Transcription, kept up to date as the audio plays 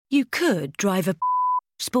You could drive a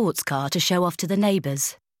sports car to show off to the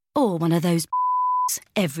neighbours. Or one of those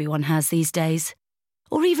everyone has these days.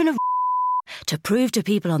 Or even a to prove to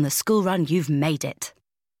people on the school run you've made it.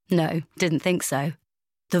 No, didn't think so.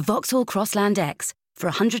 The Vauxhall Crossland X for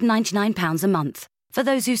 £199 a month. For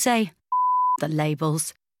those who say, the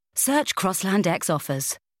labels. Search Crossland X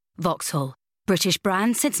offers. Vauxhall. British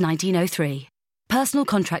brand since 1903. Personal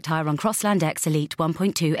contract hire on Crossland X Elite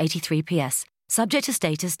 1.2 83 PS. Subject to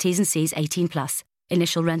status, T's and C's 18+.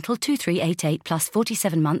 Initial rental 2388 plus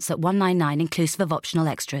 47 months at 199 inclusive of optional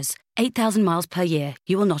extras. 8,000 miles per year.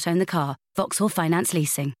 You will not own the car. Vauxhall Finance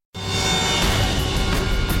Leasing.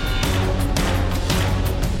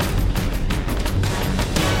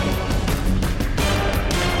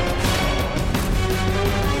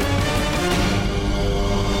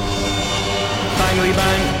 Bangly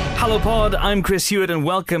bang. Hello Pod, I'm Chris Hewitt and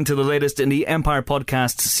welcome to the latest in the Empire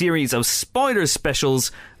Podcast series of spoiler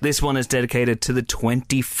specials. This one is dedicated to the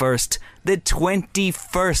 21st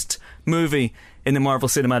movie in the Marvel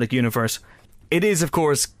Cinematic Universe. It is, of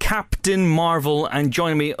course, Captain Marvel, and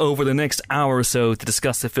joining me over the next hour or so to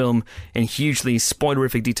discuss the film in hugely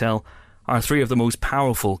spoilerific detail are three of the most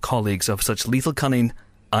powerful colleagues of such lethal cunning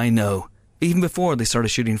I know, even before they started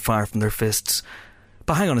shooting fire from their fists.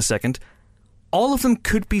 But hang on a second. All of them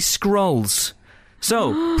could be Skrulls.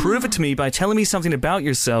 So, prove it to me by telling me something about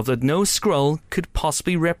yourself that no Skrull could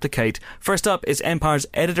possibly replicate. First up is Empire's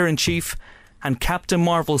Editor-in-Chief and Captain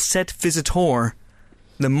Marvel's set visitor,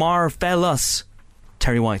 the Marvelous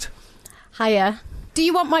Terry White. Hiya. Do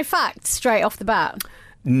you want my facts straight off the bat?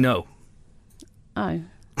 No. Oh.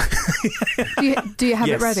 Do you have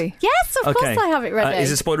it ready? Yes, of course I have it ready.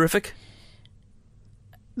 Is it spoilerific?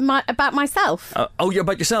 About myself. You're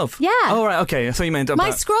about yourself? Yeah. Oh, right, okay. I thought you meant about... My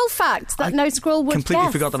Skrull fact that no Skrull would completely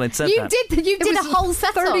guess. forgot that I'd said you that. You did a whole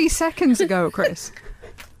setup. 30 seconds ago, Chris.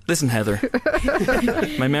 Listen, Heather.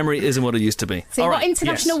 My memory isn't what it used to be. See what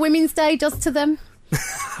International Women's Day does to them?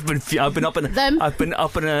 I've been up in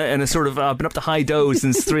a sort of I've been up to high dough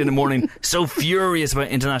since 3 a.m. So furious about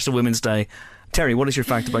International Women's Day. Terry, what is your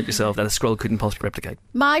fact about yourself that a Skrull couldn't possibly replicate?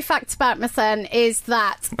 My fact about me then is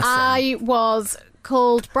that I was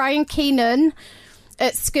called Brian Keenan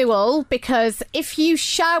at school because if you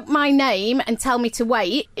shout my name and tell me to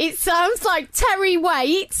wait, it sounds like Terry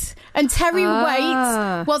Waite, and Terry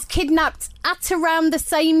Waite was kidnapped at around the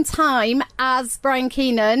same time as Brian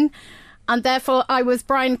Keenan, and therefore I was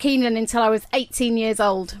Brian Keenan until I was 18 years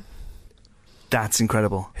old. That's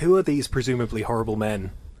incredible. Who are these presumably horrible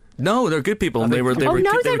men? No, they're good people. They were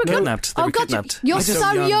kidnapped. They were kidnapped. You're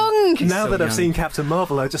so young. Now that I've seen Captain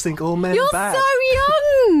Marvel, I just think all men are bad. You're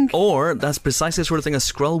so young. Or that's precisely the sort of thing a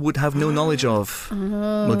Skrull would have no knowledge of.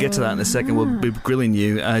 We'll get to that in a second. We'll be grilling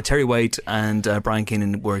you. Terry Waite and Brian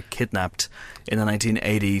Keenan were kidnapped in the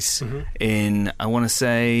 1980s in, I want to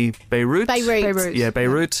say, Beirut? Beirut. Yeah,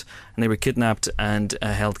 Beirut. And they were kidnapped and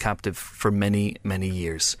held captive for many, many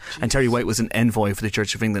years. And Terry Waite was an envoy for the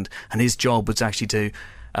Church of England, and his job was actually to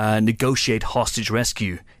negotiate hostage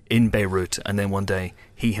rescue in Beirut, and then one day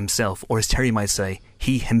he himself, or as Terry might say,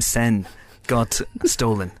 he himself, got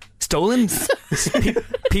stolen. Stolen?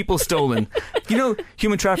 People stolen. You know,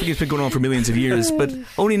 human trafficking has been going on for millions of years, but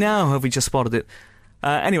only now have we just spotted it.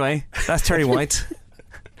 Anyway, that's Terry White.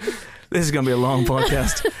 This is going to be a long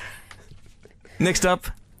podcast. Next up,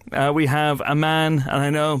 we have a man, and I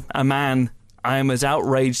know, a man, I am as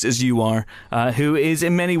outraged as you are, who is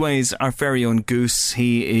in many ways our very own Goose.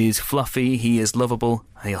 He is fluffy, he is lovable,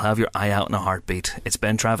 he'll have your eye out in a heartbeat. It's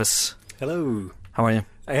Ben Travis. Hello. How are you?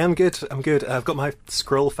 I am good, I'm good. I've got my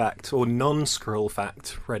Skrull fact, or non-Skrull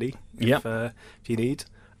fact, ready, if you need.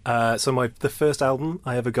 So the first album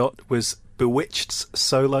I ever got was Bewitched's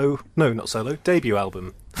debut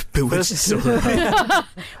album. Bewitched solo.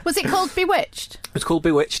 Was it called Bewitched? It was called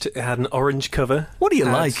Bewitched. It had an orange cover. What do you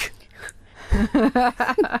like?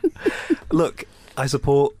 Look, I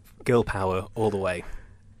support girl power all the way.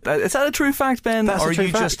 Is that a true fact, Ben? That's or are a true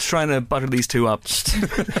you fact. just trying to butter these two up?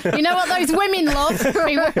 You know what those women love?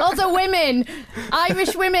 Other women.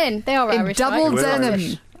 Irish women. They are In Irish, double right?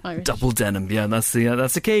 denim. Irish. Double denim, yeah, that's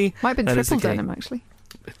the key. Might have been That is triple the key. denim, actually.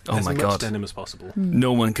 Oh As my much god. denim as possible.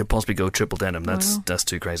 No one could possibly go triple denim. That's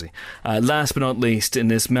too crazy. Last but not least in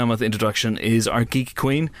this mammoth introduction is our geek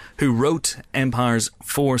queen, who wrote Empire's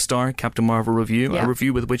 4-star Captain Marvel review, a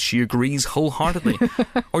review with which she agrees wholeheartedly.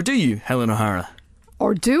 Or do you, Helen O'Hara?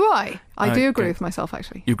 Or do I? I do agree Okay. with myself,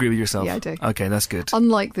 actually. You agree with yourself? Yeah, I do. Okay, that's good.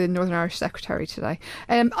 Unlike the Northern Irish Secretary today.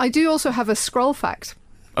 I do also have a Skrull fact.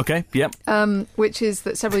 Okay, yep. Which is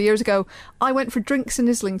that several years ago I went for drinks in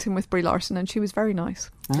Islington with Brie Larson and she was very nice.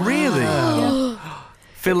 Really?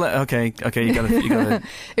 Phil, okay, you got it.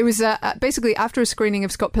 It was basically after a screening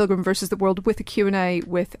of Scott Pilgrim versus the World with a Q&A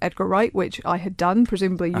with Edgar Wright, which I had done.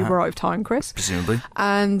 Presumably you were out of town, Chris. Presumably.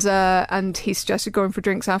 And he suggested going for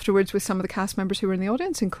drinks afterwards with some of the cast members who were in the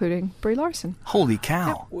audience, including Brie Larson. Holy cow.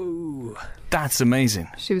 Yep. Woo. That's amazing.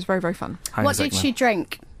 She was very, very fun. What did she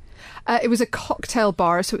drink? It was a cocktail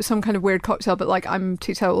bar, so it was some kind of weird cocktail, but like I'm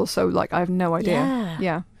teetotal, so like I have no idea.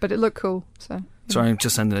 Yeah, but it looked cool. So sorry, I'm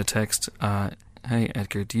just sending a text. Hey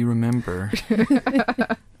Edgar, do you remember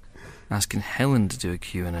asking Helen to do a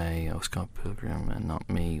Q&A of Scott Pilgrim and not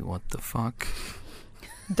me? What the fuck?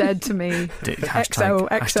 Dead to me.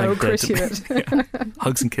 XO Chris Hewitt.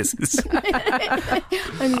 Hugs and kisses.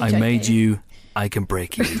 I made you, I can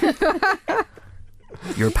break you.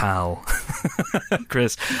 Your pal.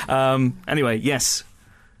 Chris. Anyway, yes.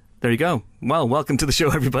 There you go. Well, welcome to the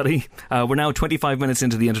show, everybody. We're now 25 minutes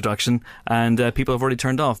into the introduction, and people have already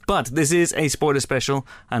turned off. But this is a spoiler special,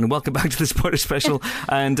 and welcome back to the spoiler special.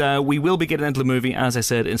 And we will be getting into the movie, as I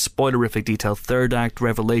said, in spoilerific detail. Third act,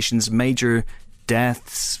 revelations, major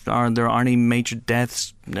deaths. Are there any major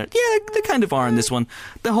deaths? Yeah, they kind of are in this one.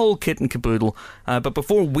 The whole kit and caboodle. But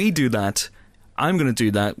before we do that, I'm going to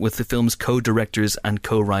do that with the film's co-directors and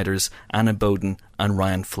co-writers, Anna Boden and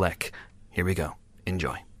Ryan Fleck. Here we go.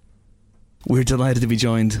 Enjoy. We're delighted to be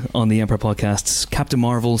joined on the Empire Podcast's Captain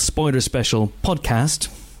Marvel spoiler special podcast.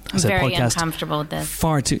 I'm very uncomfortable with this.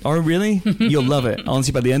 Far too... Oh, really? You'll love it.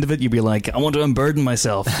 Honestly, by the end of it, you'll be like, I want to unburden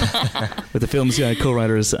myself. With the film's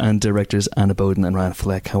co-writers and directors, Anna Boden and Ryan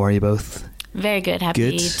Fleck. How are you both? Very good.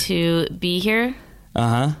 Happy to be here.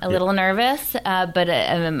 A little nervous, but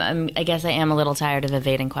I guess I am a little tired of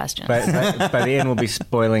evading questions. By the end, we'll be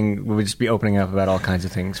spoiling. We'll just be opening up about all kinds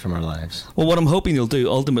of things from our lives. Well, what I'm hoping you'll do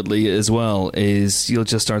ultimately as well is you'll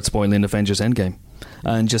just start spoiling Avengers Endgame,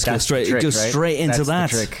 and just go straight into that.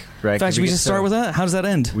 The trick, right? In fact, should we just start with that? How does that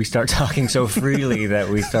end? We start talking so freely that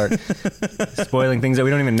we start spoiling things that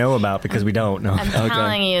we don't even know about because we don't know. I'm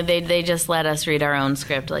telling you, they just let us read our own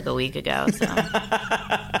script like a week ago. So.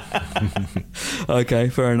 Okay,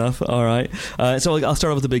 fair enough. All right. So I'll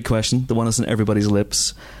start off with the big question, the one that's on everybody's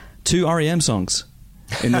lips. 2 REM songs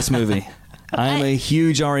in this movie. I'm a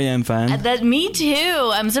huge REM fan. Me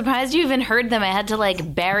too. I'm surprised you even heard them. I had to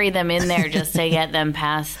bury them in there just to get them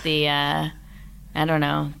past the, I don't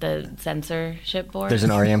know, the censorship board. There's an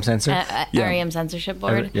REM censor? REM censorship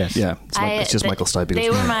board? Yes. Yeah, it's just Michael Stipe. They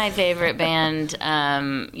were my favorite band,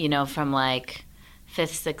 from 5th,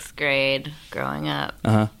 6th grade growing up.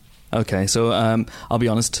 Uh-huh. Okay, so I'll be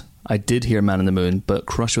honest, I did hear Man in the Moon, but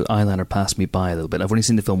Crush with Eyeliner passed me by a little bit. I've only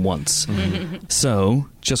seen the film once. So,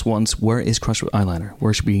 just once, where is Crush with Eyeliner?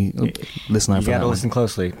 Where should we listen out for that? You gotta listen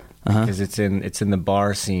closely, because it's in the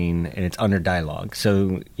bar scene, and it's under dialogue.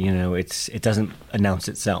 So, it doesn't announce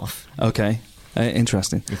itself. Okay.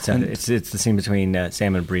 Interesting. It's the scene between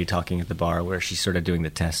Sam and Bree talking at the bar where she's sort of doing the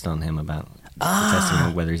test on him about testing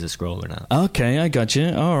on whether he's a Skrull or not. Okay, I got you.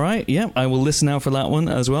 All right. Yeah, I will listen out for that one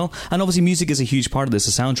as well. And obviously music is a huge part of this.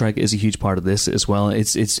 The soundtrack is a huge part of this as well.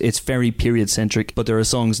 It's very period centric, but there are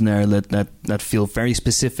songs in there that feel very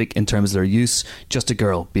specific in terms of their use. Just a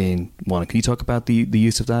Girl being one. Can you talk about the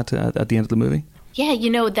use of that at the end of the movie? Yeah,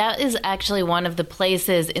 that is actually one of the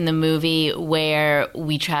places in the movie where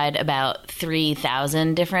we tried about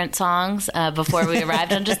 3,000 different songs before we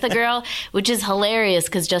arrived on Just the Girl, which is hilarious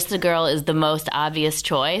because Just the Girl is the most obvious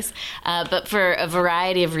choice. But for a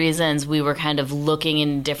variety of reasons, we were kind of looking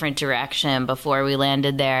in a different direction before we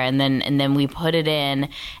landed there. And then we put it in,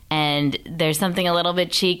 and there's something a little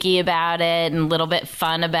bit cheeky about it and a little bit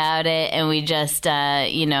fun about it. And we just,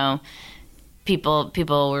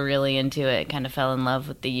 People were really into it, kind of fell in love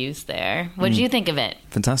with the use there. What did you think of it?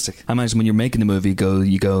 Fantastic. I imagine when you're making the movie,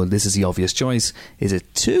 you go, this is the obvious choice. Is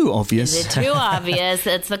it too obvious? Is it too obvious?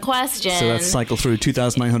 That's the question. So let's cycle through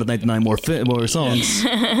 2,999 more songs,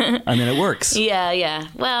 and then it works. Yeah.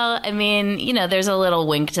 Well, I mean, there's a little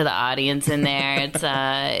wink to the audience in there.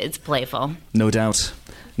 It's playful. No doubt.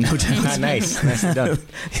 No doubt. Nice. Nicely done.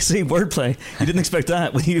 You see, wordplay. You didn't expect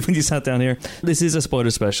that when you sat down here. This is a spoiler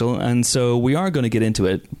special, and so we are going to get into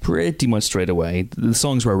it pretty much straight away. The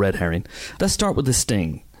songs were a red herring. Let's start with The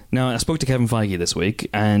Sting. Now, I spoke to Kevin Feige this week,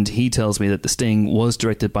 and he tells me that The Sting was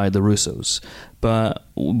directed by the Russos. But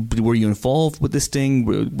were you involved with The Sting?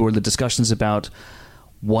 Were the discussions about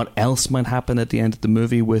what else might happen at the end of the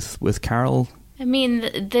movie with Carol? I mean,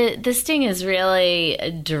 the Sting is really a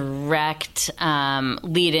direct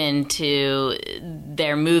lead-in to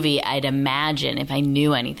their movie, I'd imagine, if I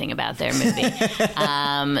knew anything about their movie.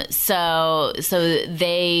 So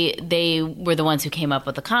they were the ones who came up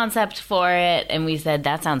with the concept for it, and we said,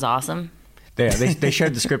 that sounds awesome. They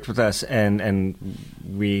shared the script with us, and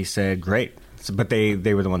we said great. So, but they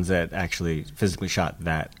were the ones that actually physically shot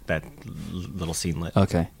that little scenelet.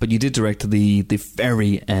 Okay, but you did direct the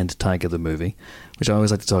very end tag of the movie, which I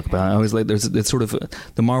always like to talk about. I always like it's sort of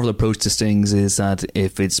the Marvel approach to Stings is that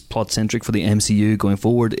if it's plot centric for the MCU going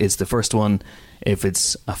forward, it's the first one. If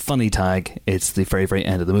it's a funny tag, it's the very very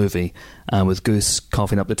end of the movie. And with Goose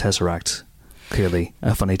coughing up the Tesseract, clearly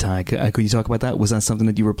a funny tag. Could you talk about that? Was that something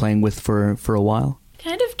that you were playing with for a while?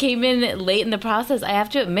 Kind of came in late in the process. I have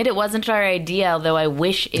to admit, it wasn't our idea, although I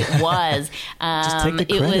wish it was. Just take the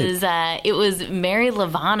credit. It was Mary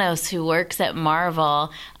Lavanos, who works at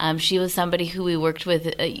Marvel. She was somebody who we worked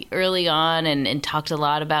with early on and talked a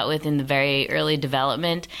lot about with in the very early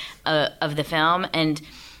development of the film. And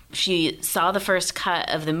she saw the first cut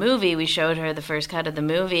of the movie. We showed her the first cut of the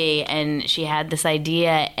movie, and she had this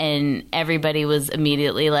idea, and everybody was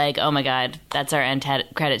immediately like, oh my God, that's our end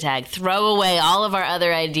credit tag. Throw away all of our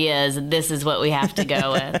other ideas. This is what we have to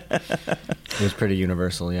go with. It was pretty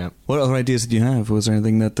universal, yeah. What other ideas did you have? Was there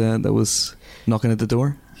anything that was knocking at the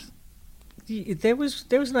door? There was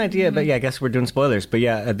an idea, but yeah, I guess we're doing spoilers. But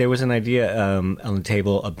yeah, there was an idea on the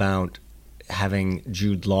table about having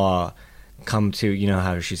Jude Law come to, you know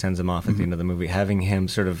how she sends him off at the end of the movie, having him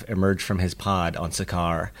sort of emerge from his pod on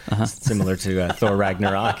Sakaar, similar to Thor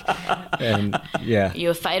Ragnarok. And yeah. You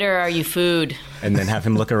a fighter or are you food? And then have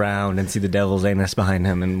him look around and see the devil's anus behind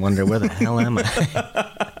him and wonder, where the hell am I?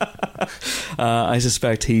 I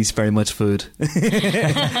suspect he's very much food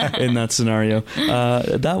in that scenario.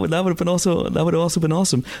 That would have also been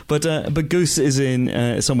awesome. But Goose is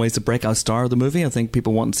in some ways the breakout star of the movie. I think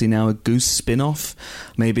people want to see now a Goose spin-off,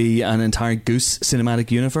 maybe an entire Goose cinematic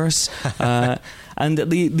universe. And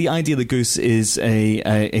the idea that Goose is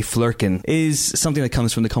a flurkin is something that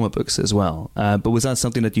comes from the comic books as well. But was that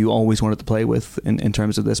something that you always wanted to play with in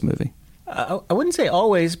terms of this movie? I wouldn't say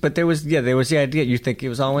always, but there was the idea. You think it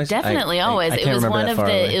was always? Definitely always. I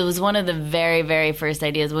It was one of the very, very first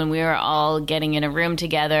ideas when we were all getting in a room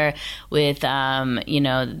together with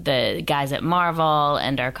the guys at Marvel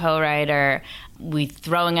and our co-writer. We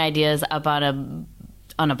throwing ideas up on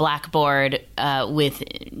a blackboard with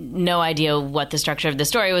no idea what the structure of the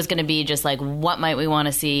story was going to be, just like what might we want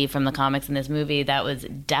to see from the comics in this movie. That was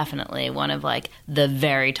definitely one of like the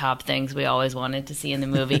very top things we always wanted to see in the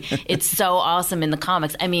movie. It's so awesome in the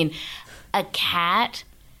comics. I mean, a cat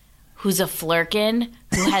who's a flurkin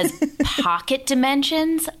who has pocket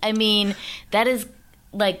dimensions. I mean, that is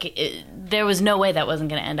like there was no way that wasn't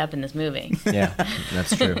going to end up in this movie. Yeah,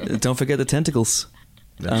 that's true. Don't forget the tentacles.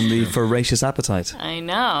 And the voracious appetite. I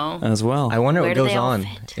know. As well. I wonder what goes on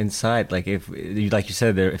inside. Like if you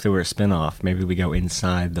said, if there were a spin-off, maybe we go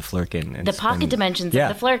inside the flurkin. And the pocket dimensions of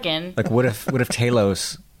the flurkin. Like what if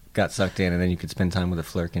Talos got sucked in, and then you could spend time with a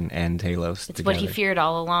flurkin and Talos It's together. What he feared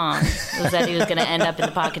all along, was that he was going to end up in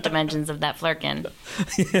the pocket dimensions of that flurkin.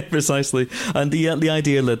 Yeah, precisely. And the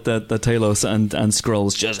idea that Talos and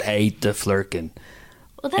Skrulls just hate the flurkin.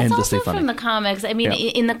 Well, that's also from the comics. I mean,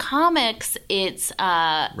 in the comics, it's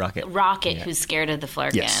Rocket who's scared of the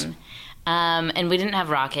flurkin. Yes. And we didn't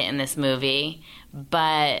have Rocket in this movie,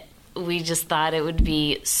 but we just thought it would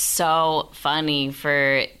be so funny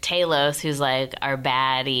for Talos, who's like our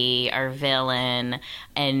baddie, our villain,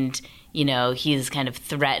 and, you know, he's kind of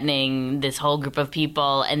threatening this whole group of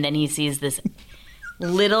people, and then he sees this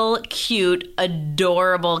little, cute,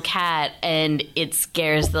 adorable cat, and it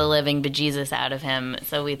scares the living bejesus out of him.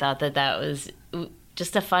 So we thought that was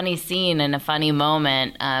just a funny scene and a funny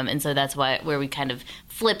moment, and so that's where we kind of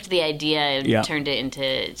flipped the idea and turned it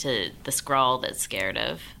into the Skrull that's scared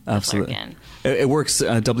of the flurkin. It works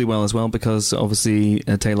doubly well as well because obviously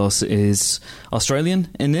Talos is Australian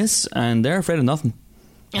in this, and they're afraid of nothing.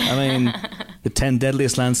 I mean, the 10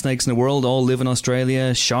 deadliest land snakes in the world all live in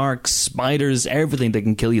Australia. Sharks, spiders, everything that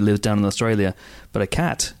can kill you lives down in Australia. But a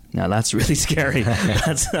cat, now that's really scary.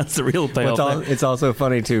 That's the real payoff. Well, it's also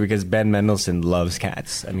funny too because Ben Mendelsohn loves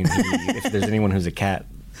cats. I mean, if there's anyone who's a cat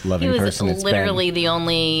loving person, it's Ben. He was literally the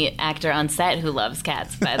only actor on set who loves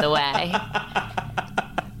cats, by the way.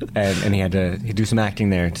 And he had to do some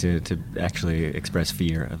acting there to actually express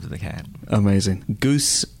fear of the cat. Amazing.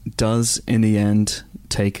 Goose does, in the end,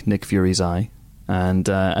 take Nick Fury's eye. And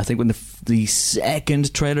I think when the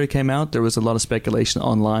second trailer came out, there was a lot of speculation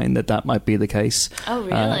online that might be the case. Oh,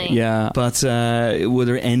 really? Yeah. But were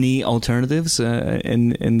there any alternatives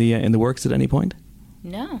in the works at any point?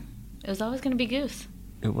 No. It was always going to be Goose.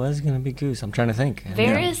 It was going to be Goose. I'm trying to think.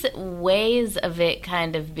 Various ways of it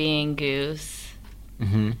kind of being Goose.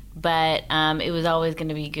 Mm-hmm. But it was always going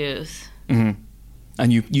to be Goose. Mm-hmm.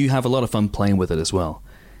 And you have a lot of fun playing with it as well.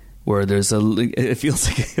 where it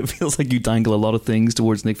feels like you dangle a lot of things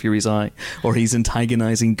towards Nick Fury's eye, or he's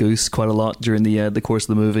antagonizing Goose quite a lot during the course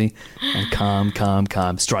of the movie. And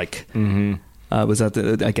calm, strike. Mm-hmm. Was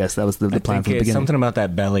that I guess that was the plan from the beginning. Something about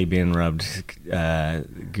that belly being rubbed,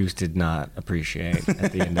 Goose did not appreciate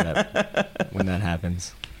at the end of that when that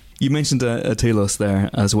happens. You mentioned a telos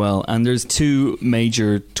there as well, and there's two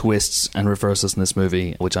major twists and reversals in this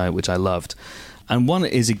movie, which I loved. And one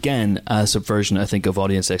is, again, a subversion, I think, of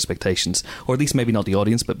audience expectations. Or at least maybe not the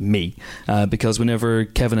audience, but me. Because whenever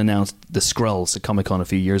Kevin announced the Skrulls at Comic-Con a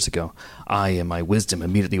few years ago, I, in my wisdom,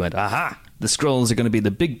 immediately went, aha! The Skrulls are going to be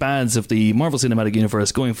the big bads of the Marvel Cinematic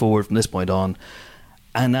Universe going forward from this point on.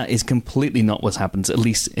 And that is completely not what happens, at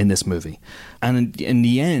least in this movie. And in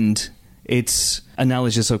the end, it's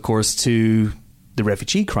analogous, of course, to the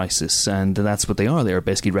refugee crisis, and that's what they are. They are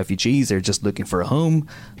basically refugees. They're just looking for a home.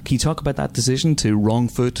 Can you talk about that decision to wrong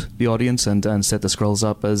foot the audience and set the Skrulls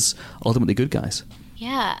up as ultimately good guys?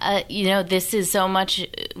 Yeah, this is so much,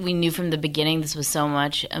 we knew from the beginning this was so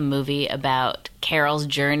much a movie about Carol's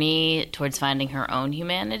journey towards finding her own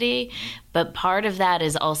humanity. But part of that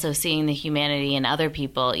is also seeing the humanity in other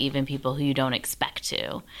people, even people who you don't expect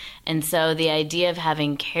to. And so the idea of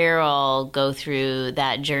having Carol go through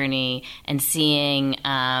that journey and seeing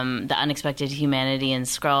the unexpected humanity in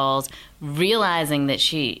Skrulls, realizing that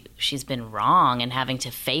she's been wrong and having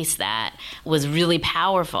to face that was really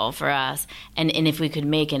powerful for us. And if we could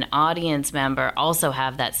make an audience member also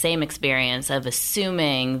have that same experience of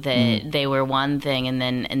assuming that they were one thing and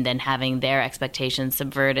then having their expectations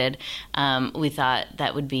subverted, we thought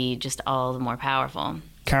that would be just all the more powerful.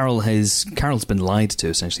 Carol's been lied to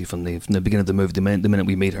essentially from the beginning of the movie, the minute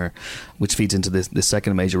we meet her, which feeds into the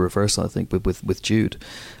second major reversal, I think, with Jude,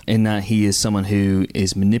 in that he is someone who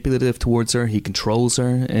is manipulative towards her. He controls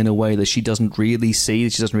her in a way that she doesn't really see,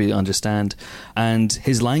 that she doesn't really understand, and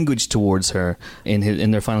his language towards her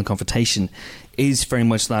in their final confrontation is very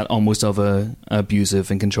much that almost of a abusive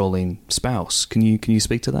and controlling spouse. Can you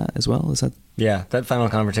speak to that as well? Is that? Yeah, that final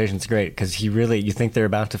confrontation's great because you think they're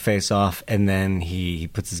about to face off, and then he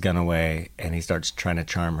puts his gun away and he starts trying to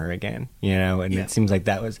charm her again, and it seems like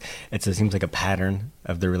it seems like a pattern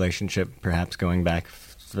of the relationship, perhaps going back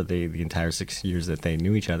for the entire 6 years that they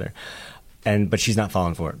knew each other. But she's not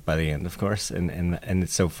falling for it by the end, of course, and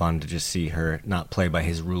it's so fun to just see her not play by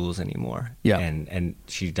his rules anymore. Yeah, and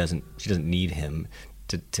she doesn't need him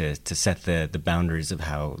to set the boundaries of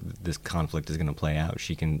how this conflict is going to play out.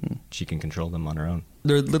 She can control them on her own.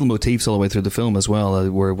 There are little motifs all the way through the film as well,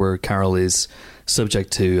 where Carol is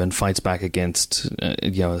subject to and fights back against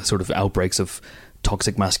sort of outbreaks of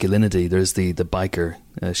toxic masculinity. There's the biker.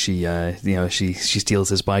 She steals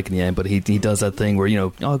his bike in the end, but he does that thing where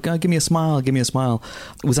oh God, give me a smile.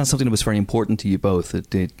 Was that something that was very important to you both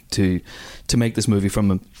to make this movie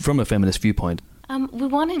from a feminist viewpoint? We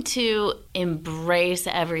wanted to embrace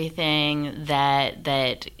everything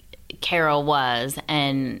that Carol was,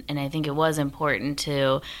 and I think it was important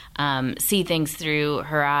to see things through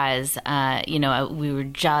her eyes. I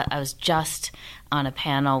was just on a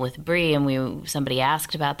panel with Bree, and somebody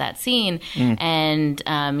asked about that scene, and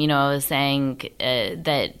I was saying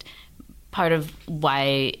that part of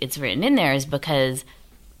why it's written in there is because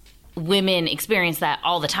women experience that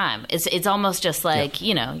all the time. It's almost just like,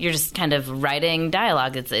 you're just kind of writing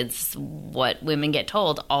dialogue. It's what women get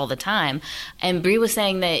told all the time. And Brie was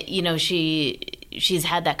saying that, she's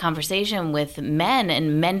had that conversation with men,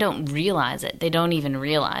 and men don't realize it. They don't even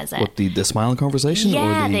realize it. What, the smile conversation?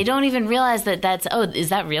 Yeah, they don't even realize that's, is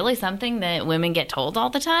that really something that women get told all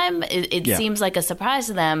the time? It seems like a surprise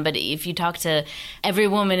to them, but if you talk to every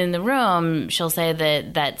woman in the room, she'll say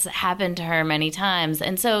that that's happened to her many times.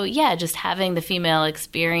 And so, just having the female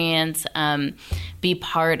experience be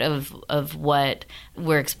part of what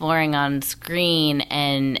we're exploring on screen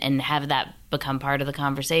and have that become part of the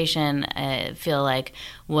conversation, I feel like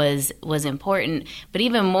was important. But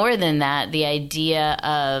even more than that, the idea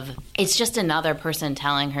of it's just another person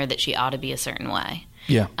telling her that she ought to be a certain way.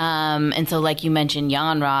 Yeah. And so, like you mentioned,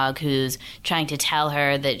 Jan-Rog, who's trying to tell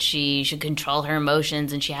her that she should control her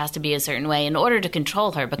emotions and she has to be a certain way in order to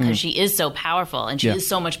control her because she is so powerful and she is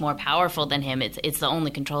so much more powerful than him. It's the only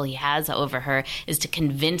control he has over her is to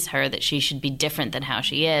convince her that she should be different than how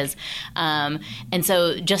she is. And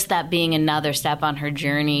so just that being another step on her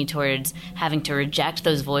journey towards having to reject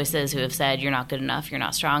those voices who have said, you're not good enough, you're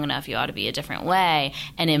not strong enough, you ought to be a different way,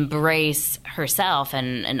 and embrace herself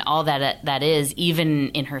and all that is, even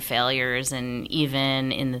in her failures and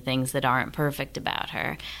even in the things that aren't perfect about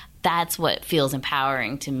her. that's what feels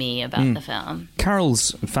empowering to me about the film.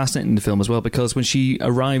 Carol's fascinating in the film as well, because when she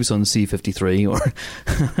arrives on C-53, or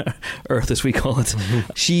Earth as we call it,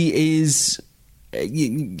 she's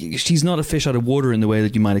not a fish out of water in the way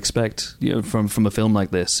that you might expect, from a film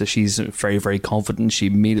like this. So she's very, very confident. She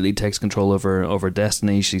immediately takes control of her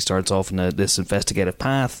destiny. She starts off in this investigative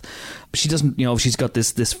path. She doesn't, she's got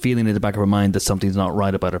this feeling in the back of her mind that something's not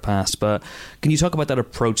right about her past. But can you talk about that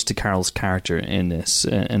approach to Carol's character in this,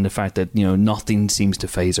 and the fact that nothing seems to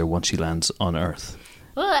faze her once she lands on Earth?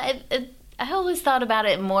 Well, I always thought about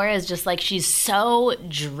it more as just like she's so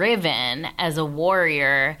driven as a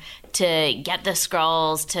warrior to get the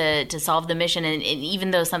scrolls, to solve the mission, and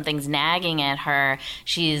even though something's nagging at her,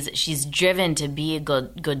 she's driven to be a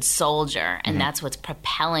good soldier, and that's what's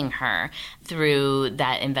propelling her through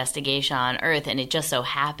that investigation on Earth. And it just so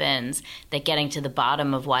happens that getting to the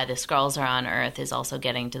bottom of why the scrolls are on Earth is also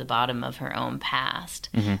getting to the bottom of her own past.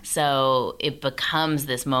 So it becomes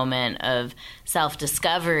this moment of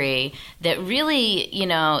self-discovery that really,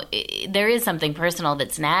 there is something personal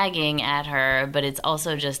that's nagging at her, but it's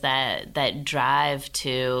also just that drive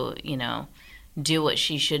to, do what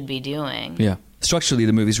she should be doing. Yeah. Structurally,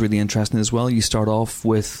 the movie's really interesting as well. You start off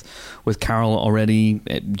with Carol already.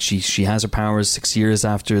 She has her powers 6 years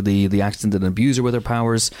after the accident and abuse her with her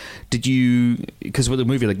powers. Because with a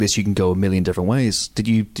movie like this, you can go a million different ways. Did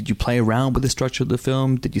you play around with the structure of the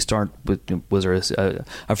film? Did you start with, was there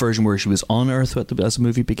a version where she was on Earth as the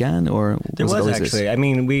movie began, or there was actually this? I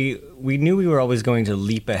mean, we knew we were always going to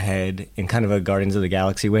leap ahead in kind of a Guardians of the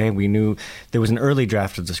Galaxy way. We knew there was an early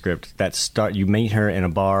draft of the script that you meet her in a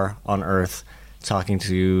bar on Earth, talking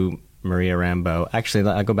to Maria Rambeau. Actually,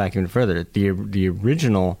 I'll go back even further. The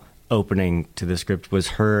original opening to the script was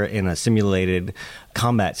her in a simulated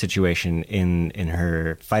combat situation in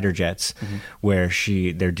her fighter jets, where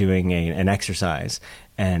they're doing an exercise.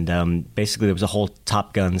 And basically there was a whole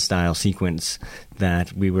Top Gun style sequence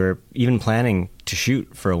that we were even planning to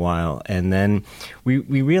shoot for a while. And then we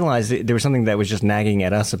realized that there was something that was just nagging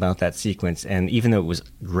at us about that sequence. And even though it was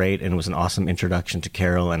great and it was an awesome introduction to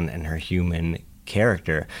Carol and her human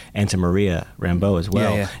character, and to Maria Rambeau as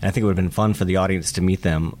well. And I think it would have been fun for the audience to meet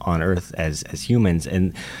them on Earth as humans.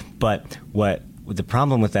 But what the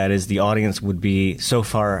problem with that is the audience would be so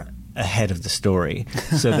far ahead of the story.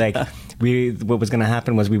 So what was going to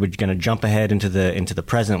happen was we were going to jump ahead into the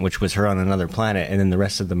present, which was her on another planet, and then the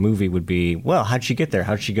rest of the movie would be, well, how'd she get there?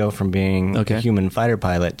 How'd she go from being a human fighter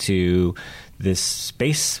pilot to this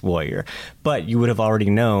space warrior? But you would have already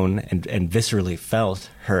known and viscerally felt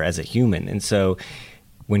her as a human. And so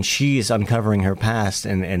when she is uncovering her past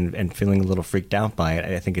and feeling a little freaked out by it,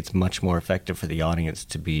 I think it's much more effective for the audience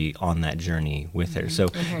to be on that journey with her. So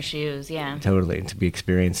in her shoes, yeah. Totally. To be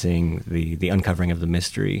experiencing the uncovering of the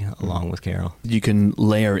mystery along with Carol. You can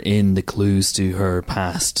layer in the clues to her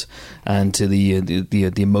past and to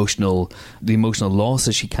the emotional loss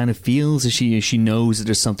that she kind of feels, as she knows that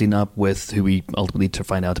there's something up with who we ultimately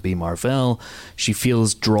find out to be Marvel. She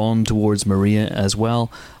feels drawn towards Maria as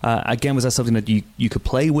well. Again, was that something that you could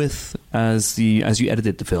play with as you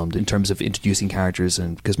edited the film in terms of introducing characters?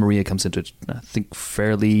 And because Maria comes into, I think,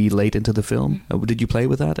 fairly late into the film, did you play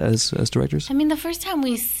with that as directors? I mean, the first time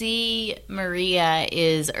we see Maria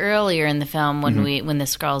is earlier in the film when the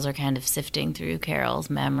Skrulls are kind of sifting through Carol's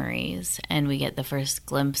memories, and we get the first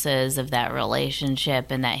glimpses of that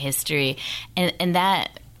relationship and that history, and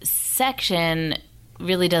that section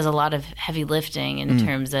really does a lot of heavy lifting in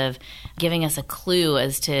terms of giving us a clue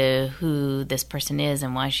as to who this person is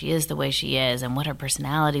and why she is the way she is, and what her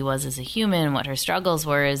personality was as a human, what her struggles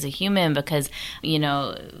were as a human, because,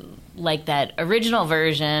 like that original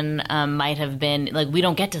version might have been, like, we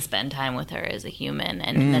don't get to spend time with her as a human,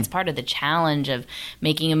 and that's part of the challenge of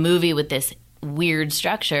making a movie with this weird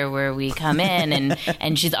structure where we come in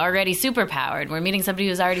and she's already superpowered. We're meeting somebody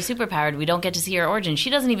who's already superpowered. We don't get to see her origin.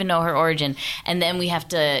 She doesn't even know her origin. And then we have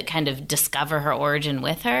to kind of discover her origin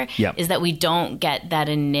with her. Yep. Is that we don't get that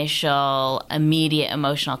initial immediate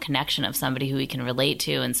emotional connection of somebody who we can relate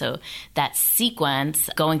to. And so that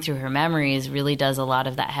sequence going through her memories really does a lot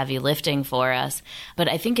of that heavy lifting for us. But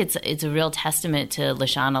I think it's a real testament to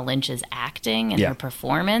Lashana Lynch's acting and her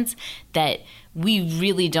performance that we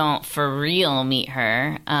really don't for real meet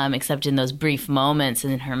her, except in those brief moments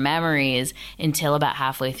in her memories, until about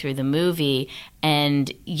halfway through the movie. And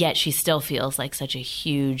yet she still feels like such a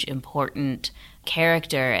huge, important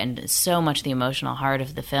character and so much the emotional heart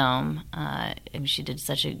of the film. And she did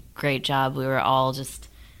such a great job. We were all just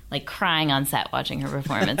like crying on set watching her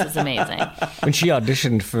performance. It's amazing. When she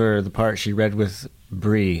auditioned for the part, she read with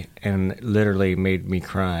Brie and literally made me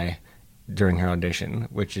cry during her audition,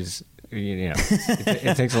 which is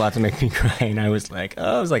it takes a lot to make me cry. And I was like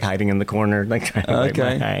hiding in the corner, like trying to wipe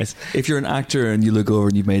my eyes. If you're an actor and you look over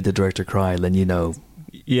and you've made the director cry, then you know.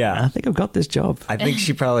 Yeah, I think I've got this job. I think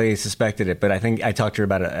she probably suspected it, but I think I talked to her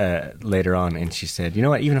about it later on, and she said, "You know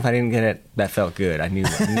what? Even if I didn't get it, that felt good. I knew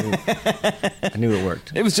it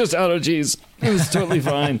worked. It was just allergies. It was totally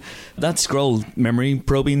fine." That scroll memory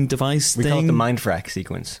probing device we thing. call it the mindfrack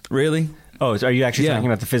sequence. Really? Oh, so are you actually talking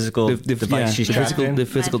about the physical device she's trapped in? The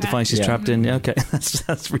physical device she's trapped in. Yeah, okay,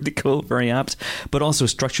 that's really cool, very apt. But also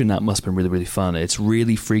structuring that must have been really, really fun. It's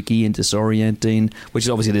really freaky and disorienting, which is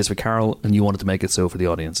obviously it is for Carol, and you wanted to make it so for the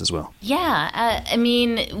audience as well. Yeah, I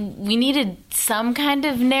mean, we needed some kind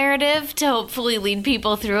of narrative to hopefully lead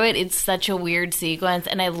people through it. It's such a weird sequence,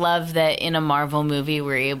 and I love that in a Marvel movie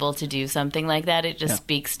we're able to do something like that. It just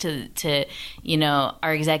speaks to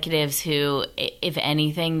our executives who, if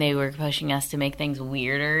anything, they were pushing us to make things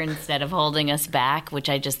weirder instead of holding us back, which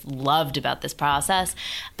I just loved about this process.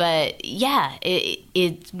 But yeah,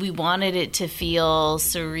 we wanted it to feel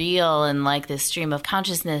surreal and like this stream of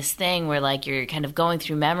consciousness thing where like you're kind of going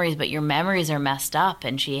through memories, but your memories are messed up,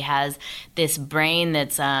 and she has this brain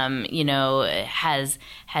that's has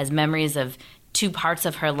memories of two parts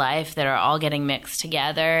of her life that are all getting mixed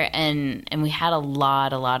together, and we had a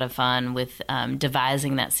lot of fun with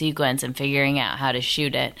devising that sequence and figuring out how to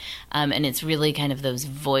shoot it, and it's really kind of those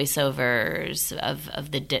voiceovers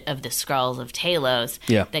of the Skrulls of Talos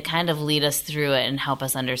that kind of lead us through it and help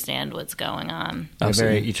us understand what's going on. A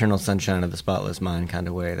very Eternal Sunshine of the Spotless Mind kind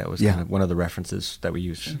of way. That was kind of one of the references that we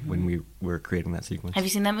used when we were creating that sequence. Have you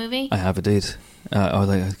seen that movie? I have indeed. I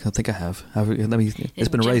think I have. It's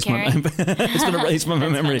been erased. It's been erased from my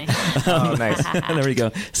memory. Oh, nice. There we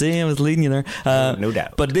go. See, I was leading you there. No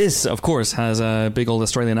doubt. But this, of course, has a big old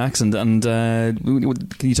Australian accent. And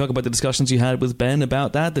can you talk about the discussions you had with Ben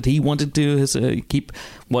about that? That he wanted to keep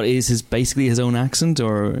what is basically his own accent,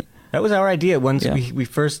 or that was our idea. Once we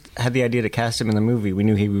first had the idea to cast him in the movie, we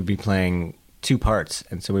knew he would be playing two parts,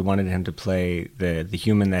 and so we wanted him to play the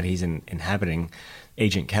human that he's inhabiting,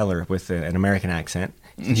 Agent Keller, with an American accent.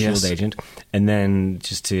 SHIELD agent, and then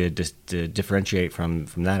just to differentiate from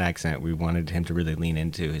that accent, we wanted him to really lean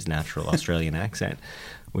into his natural Australian accent,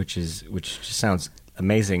 which just sounds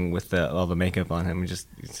amazing with all the makeup on him. It's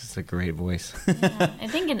just a great voice. Yeah, I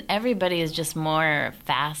think everybody is just more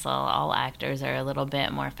facile. All actors are a little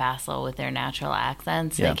bit more facile with their natural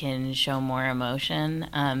accents. They can show more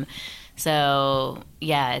emotion. So,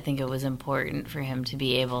 yeah, I think it was important for him to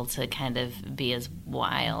be able to kind of be as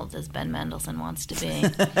wild as Ben Mendelsohn wants to be.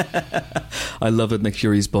 I love that Nick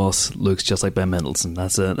Fury's boss looks just like Ben Mendelsohn.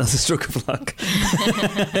 That's a stroke of luck,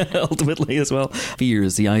 ultimately, as well.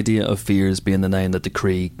 Fears, the idea of Fears being the name that the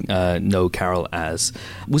Kree know Carol as.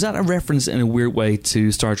 Was that a reference in a weird way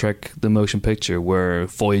to Star Trek, the motion picture, where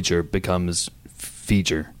Voyager becomes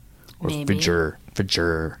Feager? Or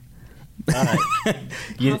Fajer?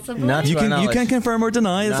 You can confirm or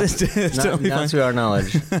deny. Not to our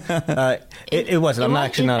knowledge. It wasn't. I'm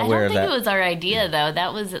actually not aware of that. I don't think it was our idea, though.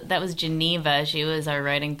 That was Geneva. She was our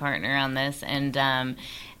writing partner on this, and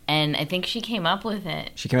I think she came up with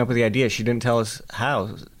it. She came up with the idea. She didn't tell us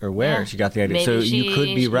how or where she got the idea. So you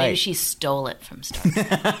could be right. Maybe she stole it from Star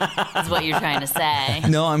Trek. Is what you're trying to say.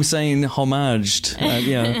 No, I'm saying homaged.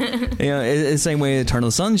 It's the same way Eternal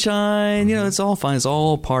Sunshine. It's all fine. It's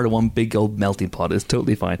all part of one big old melting pot. It's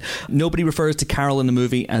totally fine. Nobody refers to Carol in the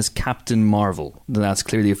movie as Captain Marvel. That's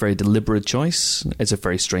clearly a very deliberate choice. It's a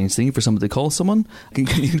very strange thing for somebody to call someone. Can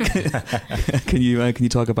you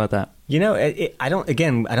talk about that? I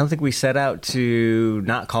don't think we set out to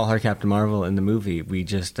not call her Captain Marvel in the movie. We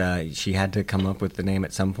just, she had to come up with the name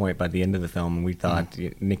at some point by the end of the film, and we thought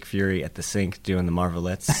Nick Fury at the sink doing the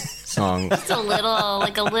Marvelettes song. Just a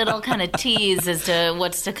little kind of tease as to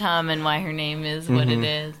what's to come and why her name is what it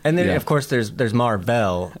is. And then, of course, there's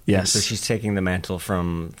Mar-Vell. Yes. So she's taking the mantle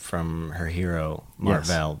from her hero,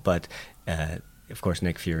 Mar-Vell. But... of course,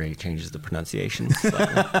 Nick Fury changes the pronunciation.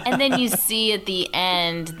 And then you see at the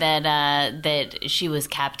end that she was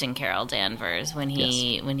Captain Carol Danvers when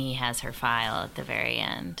he has her file at the very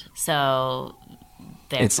end. So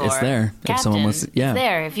therefore, it's there. Captain, if someone wants, it's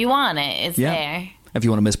there. If you want it, it's there. If you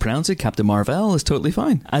want to mispronounce it, Captain Mar-Vell is totally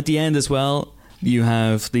fine. At the end as well, you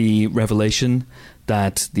have the revelation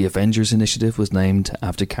that the Avengers Initiative was named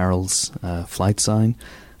after Carol's flight sign.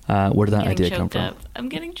 Where did that idea come from? I'm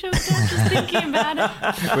getting choked up just thinking about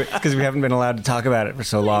it. Because we haven't been allowed to talk about it for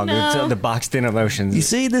so long. It's the boxed-in emotions. You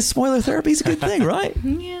see, this spoiler therapy is a good thing, right?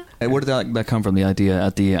 Yeah. Where did that come from, the idea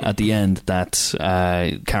at the end that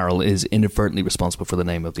Carol is inadvertently responsible for the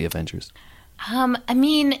name of the Avengers? I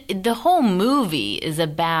mean, the whole movie is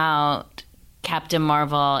about Captain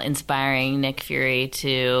Marvel inspiring Nick Fury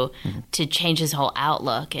to change his whole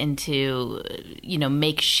outlook and to,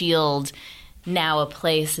 make S.H.I.E.L.D. now a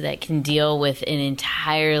place that can deal with an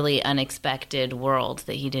entirely unexpected world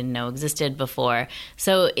that he didn't know existed before.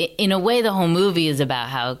 So in a way, the whole movie is about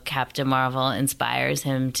how Captain Marvel inspires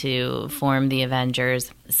him to form the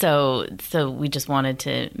Avengers. So we just wanted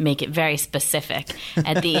to make it very specific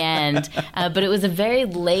at the end. But it was a very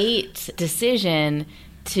late decision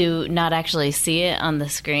to not actually see it on the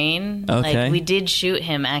screen. Okay. Like, we did shoot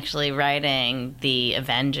him actually writing the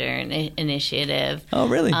Avenger initiative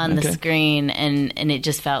on the screen, and it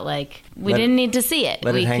just felt like we didn't need to see it.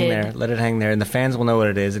 Let it hang there, and the fans will know what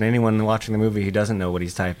it is, and anyone watching the movie who doesn't know what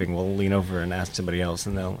he's typing will lean over and ask somebody else,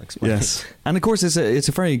 and they'll explain it. And of course, it's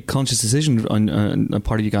a very conscious decision on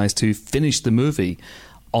part of you guys to finish the movie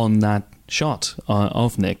on that shot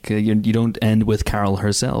of Nick. You don't end with Carol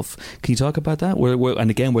herself. Can you talk about that? And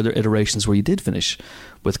again, were there iterations where you did finish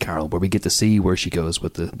with Carol, where we get to see where she goes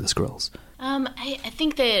with the Skrulls? I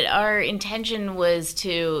think that our intention was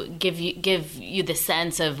to give you the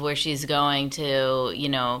sense of where she's going to,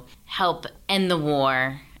 help end the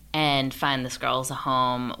war and find the Skrulls a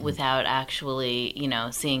home without actually,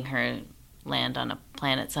 seeing her land on a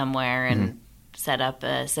planet somewhere and set up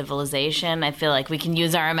a civilization. I feel like we can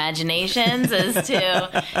use our imaginations as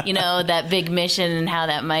to, that big mission and how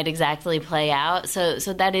that might exactly play out. So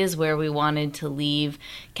that is where we wanted to leave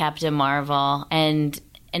Captain Marvel. And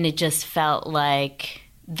it just felt like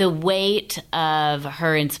the weight of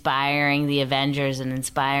her inspiring the Avengers and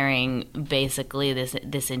inspiring basically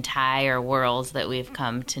this entire world that we've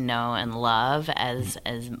come to know and love as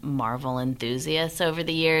Marvel enthusiasts over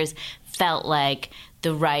the years felt like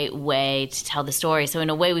the right way to tell the story. So in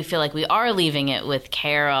a way, we feel like we are leaving it with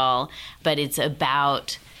Carol, but it's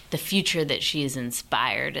about the future that she is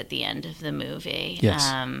inspired at the end of the movie.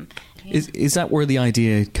 Yes. Is that where the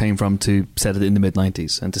idea came from to set it in the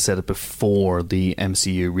mid-90s and to set it before the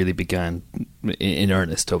MCU really began in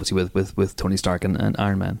earnest, obviously, with Tony Stark and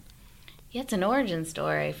Iron Man? Yeah, it's an origin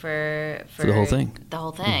story for the whole thing. The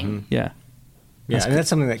whole thing. Mm-hmm. Yeah. Yeah, and that's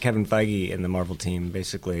something that Kevin Feige and the Marvel team,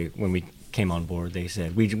 basically, when we came on board, they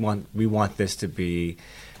said, we want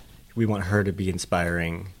her to be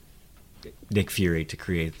inspiring Nick Fury to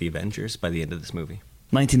create the Avengers by the end of this movie.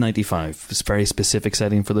 1995, it's a very specific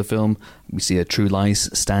setting for the film. We see a True Lies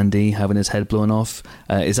standee having his head blown off.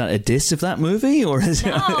 Is that a diss of that movie, or is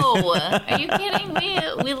No, are you kidding me?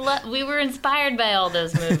 We were inspired by all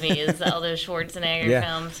those movies, all those Schwarzenegger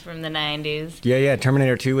films from the 90s. Yeah.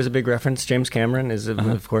 Terminator 2 was a big reference. James Cameron is,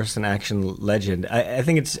 of course, an action legend. I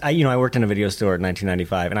think it's, I worked in a video store in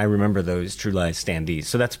 1995, and I remember those True Lies standees.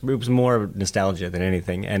 So it was more nostalgia than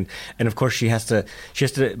anything. And of course, she has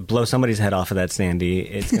to blow somebody's head off of that standee.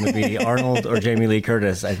 It's going to be Arnold or Jamie Lee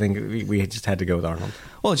Curtis. I think we just had to go with Arnold.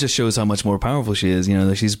 Well, it just shows how much more powerful she is.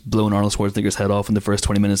 That she's blown Arnold Schwarzenegger's head off in the first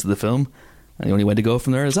 20 minutes of the film. And the only way to go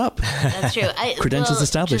from there is up. That's true. Credentials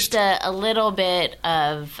established. Just a little bit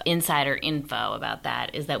of insider info about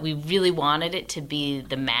that is that we really wanted it to be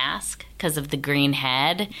the mask because of the green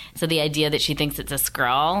head. So the idea that she thinks it's a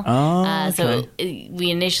Skrull. Oh, okay. So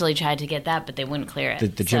we initially tried to get that, but they wouldn't clear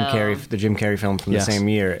it. The Jim Carrey film from the same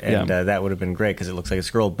year, and that would have been great because it looks like a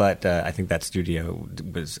Skrull. But I think that studio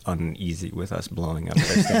was uneasy with us blowing up their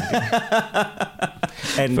standee.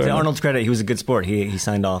 And to Arnold's credit, he was a good sport. He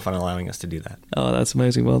signed off on allowing us to do that. Oh, that's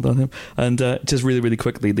amazing. Well done, him. And just really, really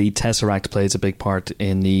quickly, the Tesseract plays a big part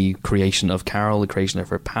in the creation of Carol, the creation of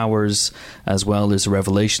her powers as well. There's a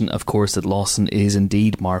revelation, of course, that Lawson is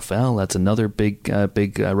indeed Mar-Vell. That's another big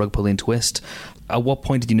rug-pulling twist. At what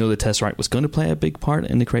point did you know the Tesseract was going to play a big part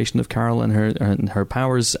in the creation of Carol and her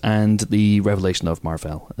powers and the revelation of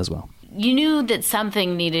Mar-Vell as well? You knew that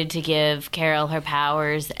something needed to give Carol her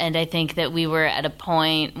powers, and I think that we were at a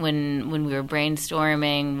point when we were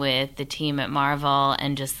brainstorming with the team at Marvel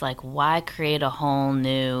and just like, why create a whole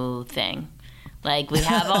new thing? Like, we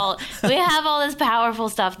have all this powerful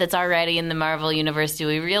stuff that's already in the Marvel universe. Do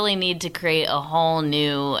we really need to create a whole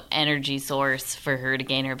new energy source for her to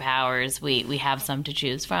gain her powers? We have some to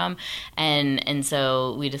choose from, and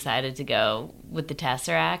so we decided to go with the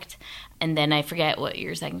Tesseract. And then I forget what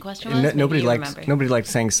your second question was. Nobody liked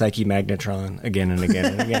saying Psyche Magnetron again and again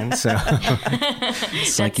and again. So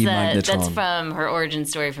Psyche Magnetron. That's from her origin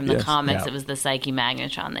story from the comics. Yeah. It was the Psyche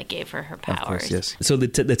Magnetron that gave her powers. Of course, yes. So the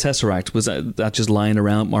Tesseract, was that just lying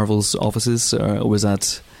around Marvel's offices, or was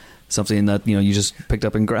that something that you just picked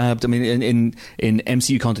up and grabbed? I mean, in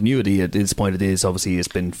MCU continuity, at this point, it's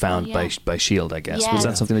been found by S.H.I.E.L.D., I guess. Yeah. Was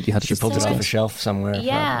that something that you had to just pull it off a shelf somewhere?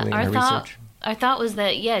 Yeah, our thought was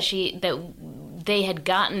that that they had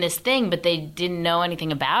gotten this thing, but they didn't know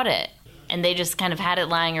anything about it. and they just kind of had it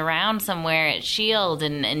lying around somewhere at S.H.I.E.L.D.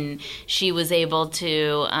 and she was able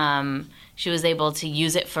to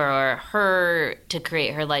use it for her to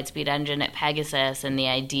create her Lightspeed engine at Pegasus, and the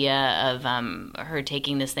idea of her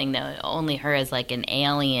taking this thing that only her as like an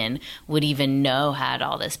alien would even know had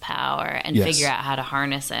all this power and figure out how to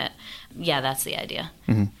harness it. Yeah, that's the idea.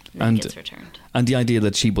 And it gets returned. And the idea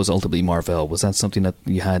that she was ultimately Mar-Vell, was that something that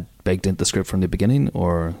you had baked into the script from the beginning,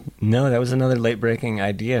 or? No, that was another late-breaking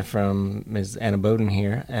idea from Ms. Anna Boden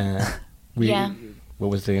here. What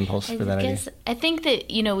was the impulse for that idea? I think that,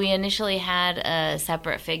 we initially had a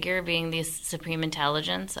separate figure being the Supreme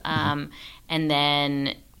Intelligence, and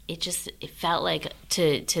then it felt like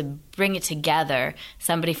to bring it together,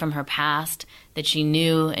 somebody from her past that she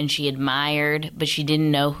knew and she admired, but she didn't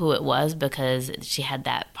know who it was because she had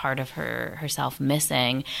that part of herself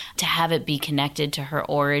missing. To have it be connected to her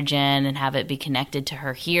origin and have it be connected to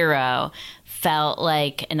her hero felt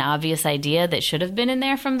like an obvious idea that should have been in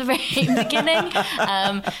there from the very beginning.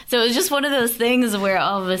 So it was just one of those things where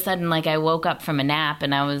all of a sudden, like, I woke up from a nap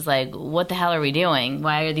and I was like, what the hell are we doing?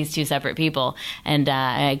 Why are these two separate people? And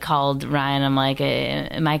I called Ryan. I'm like,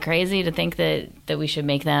 am I crazy to think that we should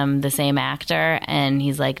make them the same actor? And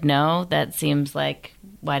he's like, no, that seems like,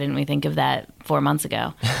 why didn't we think of that 4 months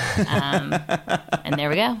ago? And there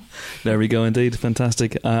we go. There we go, indeed.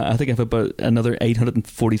 Fantastic. I think I have about another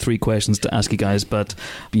 843 questions to ask you guys, but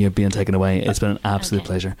you're being taken away. It's been an absolute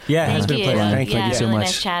pleasure. Yeah, it's been a pleasure. Thank you so really much.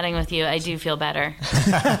 Nice chatting with you. I do feel better.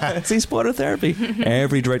 See, spoiler therapy.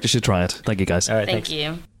 Every director should try it. Thank you, guys. All right, Thank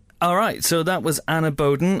you. All right, so that was Anna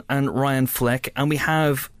Boden and Ryan Fleck, and we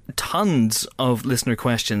have tons of listener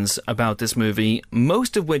questions about this movie,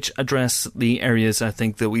 most of which address the areas I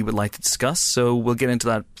think that we would like to discuss, so we'll get into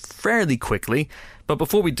that fairly quickly. But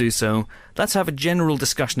before we do so, let's have a general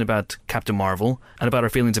discussion about Captain Marvel and about our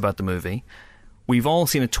feelings about the movie. We've all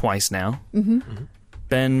seen it twice now.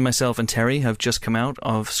 Ben, myself and Terry have just come out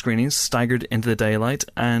of screenings, staggered into the daylight,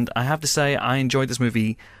 and I have to say I enjoyed this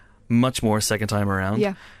movie much more second time around.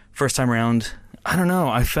 Yeah. First time around, I don't know,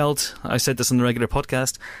 I said this on the regular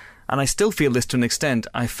podcast, and I still feel this to an extent.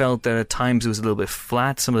 I felt that at times it was a little bit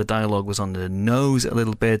flat, some of the dialogue was on the nose a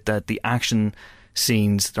little bit, that the action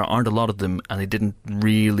scenes, there aren't a lot of them, and they didn't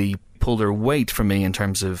really pull their weight for me in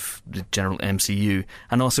terms of the general MCU.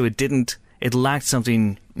 And also it lacked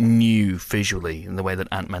something new visually in the way that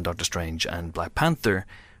Ant-Man, Doctor Strange and Black Panther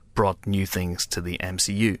brought new things to the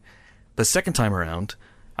MCU. The second time around,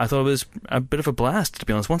 I thought it was a bit of a blast, to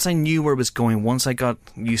be honest. Once I knew where it was going, once I got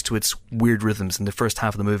used to its weird rhythms, and the first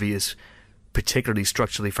half of the movie is particularly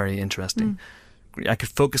structurally very interesting. I could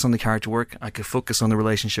focus on the character work, I could focus on the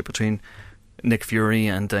relationship between Nick Fury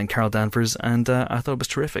and Carol Danvers, and I thought it was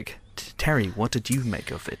terrific. Terry, what did you make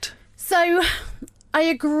of it? So, I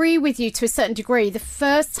agree with you to a certain degree. The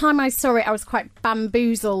first time I saw it, I was quite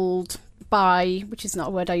bamboozled by, which is not a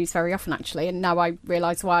word I use very often actually, and now I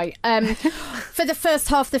realise why, for the first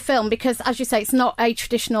half of the film, because as you say, it's not a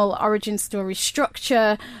traditional origin story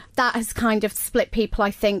structure. That has kind of split people,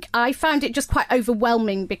 I think. I found it just quite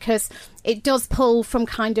overwhelming because it does pull from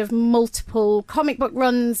kind of multiple comic book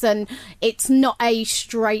runs, and it's not a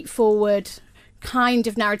straightforward kind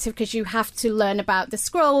of narrative because you have to learn about the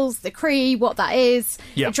Skrulls, the Kree, what that is.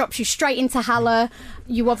 Yep. It drops you straight into Hala.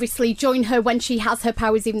 You obviously join her when she has her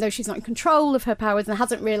powers, even though she's not in control of her powers and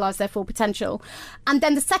hasn't realised their full potential. And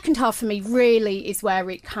then the second half for me really is where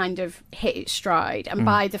it kind of hit its stride. And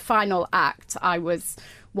by the final act, I was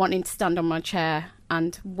wanting to stand on my chair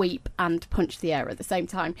and weep and punch the air at the same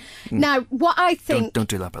time. Now, what I think... Don't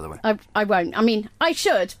do that, by the way. I won't. I mean, I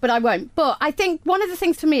should, but I won't. But I think one of the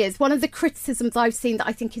things for me is one of the criticisms I've seen that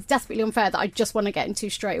I think is desperately unfair that I just want to get into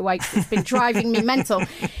straight away because it's been driving me mental,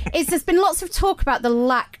 is there's been lots of talk about the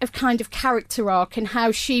lack of kind of character arc and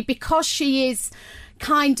how because she is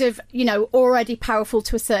kind of, already powerful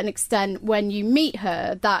to a certain extent when you meet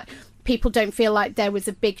her, that people don't feel like there was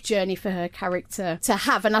a big journey for her character to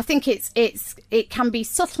have. And I think it can be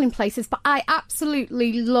subtle in places, but I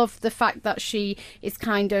absolutely love the fact that she is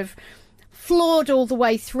kind of flawed all the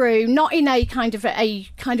way through, not in a kind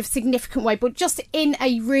of significant way, but just in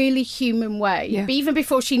a really human way. Yeah. But even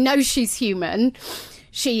before she knows she's human,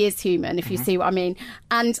 she is human, if you see what I mean.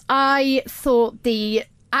 And I thought the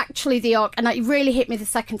arc, and it really hit me the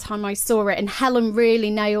second time I saw it, and Helen really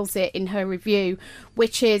nails it in her review,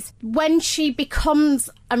 which is when she becomes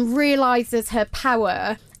and realises her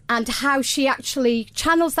power and how she actually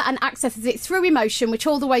channels that and accesses it through emotion, which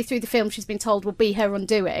all the way through the film she's been told will be her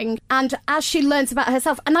undoing. And as she learns about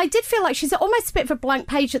herself, and I did feel like she's almost a bit of a blank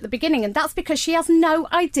page at the beginning, and that's because she has no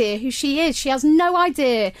idea who she is. She has no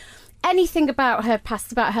idea anything about her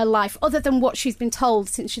past, about her life, other than what she's been told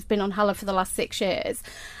since she's been on Hello for the last 6 years.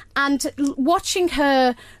 And watching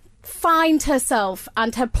her find herself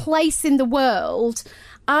and her place in the world,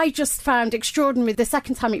 I just found extraordinary. The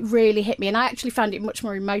second time it really hit me, and I actually found it much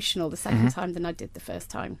more emotional the second time than I did the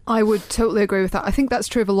first time. I would totally agree with that. I think that's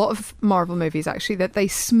true of a lot of Marvel movies, actually, that they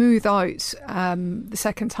smooth out the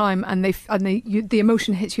second time, and the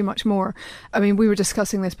emotion hits you much more. I mean, we were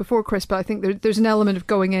discussing this before, Chris, but I think there's an element of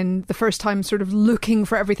going in the first time sort of looking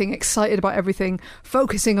for everything, excited about everything,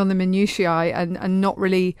 focusing on the minutiae, and not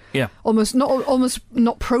really, almost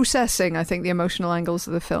not processing, I think, the emotional angles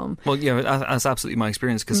of the film. Well, yeah, that's absolutely my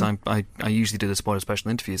experience, because I usually do the spoiler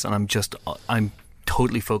special interviews, and I'm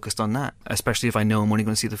totally focused on that, especially if I know I'm only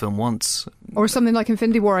going to see the film once. Or something like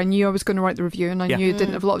Infinity War, I knew I was going to write the review, and I knew I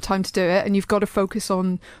didn't have a lot of time to do it, and you've got to focus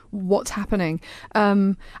on what's happening.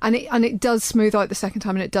 And it does smooth out the second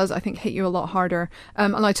time, and it does, I think, hit you a lot harder.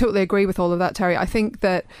 And I totally agree with all of that, Terry. I think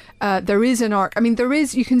that there is an arc. I mean,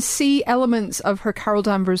 you can see elements of her Carol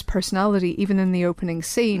Danvers personality even in the opening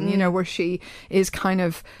scene, you know, where she is kind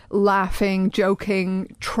of laughing,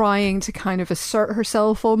 joking, trying to kind of assert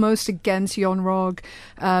herself almost against Yon-Rogg.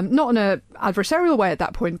 Not in an adversarial way at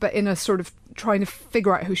that point, but in a sort of trying to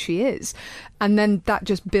figure out who she is. And then that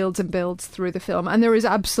just builds and builds through the film. And there is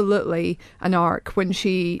absolutely an arc when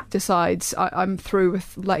she decides, I'm through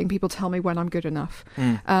with letting people tell me when I'm good enough.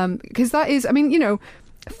 Because that is, I mean, you know,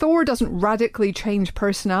 Thor doesn't radically change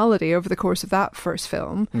personality over the course of that first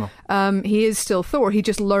film. No. He is still Thor. He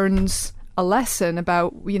just learns a lesson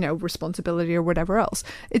about, you know, responsibility or whatever else.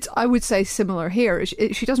 It's, I would say, similar here.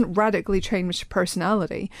 She doesn't radically change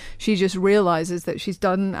personality. She just realizes that she's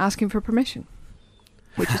done asking for permission,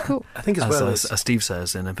 which is cool. I think as Steve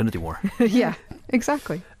says in Infinity War. Yeah,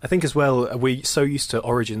 exactly. I think as well, we're so used to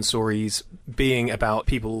origin stories being about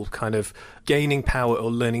people kind of gaining power or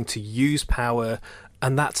learning to use power,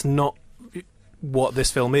 and that's not what this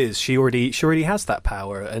film is. She already has that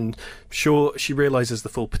power, and sure, she realizes the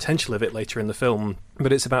full potential of it later in the film,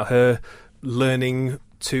 but it's about her learning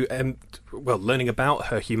to learning about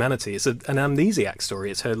her humanity. It's an amnesiac story.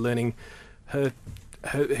 It's her learning her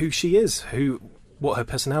who she is, what her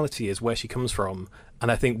personality is, where she comes from.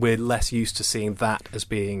 And I think we're less used to seeing that as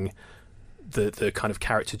being the kind of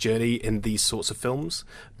character journey in these sorts of films,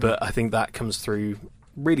 but I think that comes through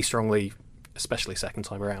really strongly, especially second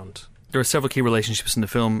time around. There are several key relationships in the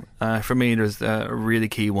film. For me, there's a really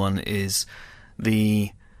key one is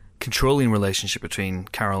the controlling relationship between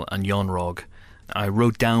Carol and Yon-Rogg. I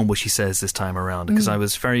wrote down what she says this time around because I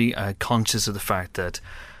was very conscious of the fact that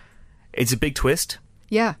it's a big twist.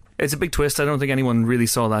 Yeah. It's a big twist. I don't think anyone really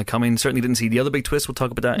saw that coming. Certainly didn't see the other big twist. We'll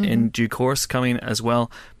talk about that in due course coming as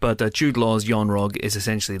well. But Jude Law's Yon-Rogg is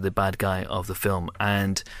essentially the bad guy of the film.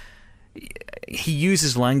 And he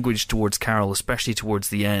uses language towards Carol, especially towards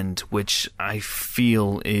the end, which I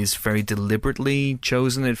feel is very deliberately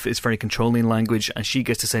chosen. It's very controlling language, and she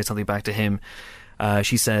gets to say something back to him.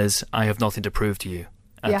 She says, I have nothing to prove to you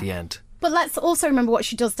at the end. But let's also remember what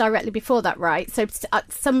she does directly before that, right? So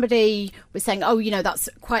somebody was saying, oh, you know, that's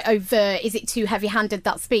quite overt. Is it too heavy-handed,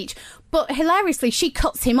 that speech? But hilariously, she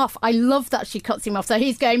cuts him off. I love that she cuts him off. So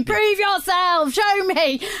he's going, prove yourself, show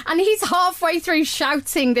me. And he's halfway through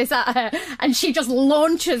shouting this at her, and she just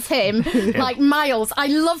launches him like miles. I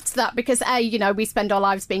loved that because, A, you know, we spend our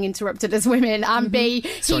lives being interrupted as women, and B,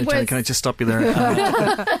 Sorry, Tony, can I just stop you there?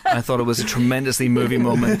 I thought it was a tremendously moving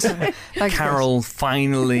moment. Carol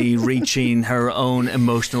finally reaching her own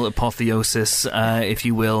emotional apotheosis, if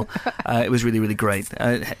you will. It was really, really great.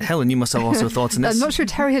 Helen, you must have also thoughts on this. I'm not sure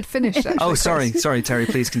Terry had finished. Oh, sorry, Terry,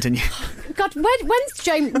 please continue. God,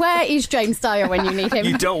 where is James Dyer when you need him?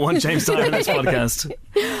 You don't want James Dyer in this podcast.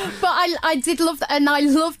 But I did love that, and I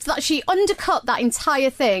loved that she undercut that entire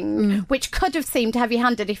thing, which could have seemed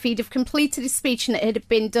heavy-handed if he'd have completed his speech and it had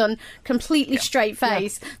been done completely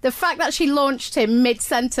straight-faced. The fact that she launched him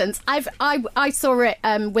mid-sentence, I saw it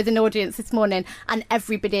with an audience this morning, and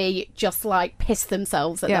everybody just like pissed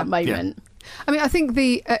themselves at that moment. Yeah. I mean, I think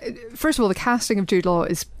first of all, the casting of Jude Law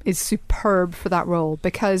is superb for that role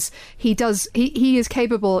because he is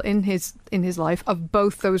capable in his life of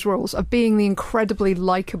both those roles, of being the incredibly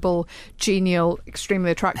likable, genial, extremely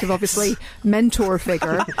attractive, obviously mentor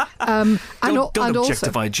figure. Don't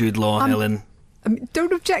objectify Jude Law, Helen.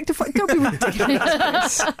 Don't objectify. Don't be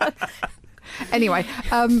ridiculous. Anyway,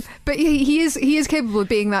 but he is capable of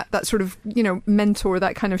being that sort of, you know, mentor,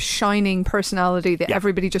 that kind of shining personality that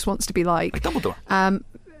everybody just wants to be like. Like Dumbledore.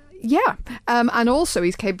 Yeah, and also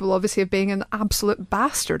he's capable, obviously, of being an absolute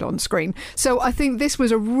bastard on screen. So I think this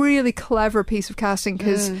was a really clever piece of casting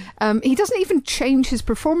because he doesn't even change his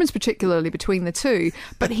performance particularly between the two,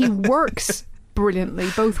 but he works brilliantly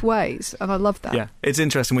both ways, and I love that. Yeah, it's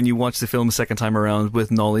interesting when you watch the film a second time around with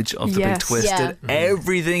knowledge of the big twist. Yeah.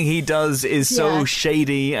 Everything he does is so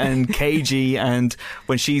shady and cagey. And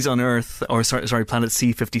when she's on Earth, or sorry, planet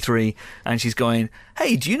C53, and she's going,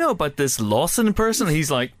 "Hey, do you know about this Lawson person?" He's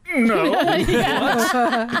like, "No,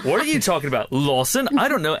 what are you talking about, Lawson? I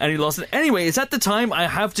don't know any Lawson. Anyway, it's at the time I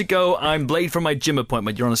have to go. I'm late for my gym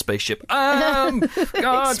appointment. You're on a spaceship.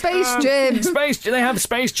 God, Space gym. They have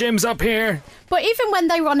space gyms up here." But even when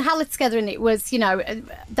they were on Hala together and it was, you know,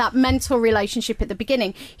 that mental relationship at the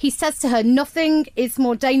beginning, he says to her, nothing is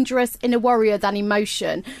more dangerous in a warrior than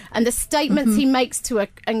emotion. And the statements he makes to her,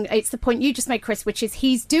 and it's the point you just made, Chris, which is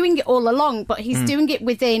he's doing it all along, but he's doing it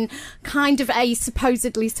within kind of a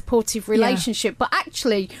supposedly supportive relationship. But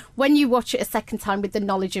actually, when you watch it a second time with the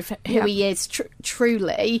knowledge of who he is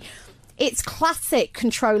truly... it's classic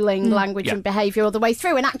controlling language and behaviour all the way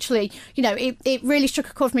through. And actually, you know, it really struck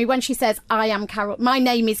a chord for me when she says, my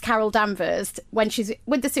name is Carol Danvers. When she's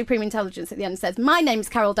with the Supreme Intelligence at the end says, my name is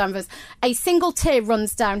Carol Danvers. A single tear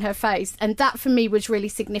runs down her face. And that for me was really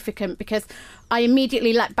significant because I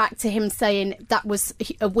immediately leapt back to him saying that was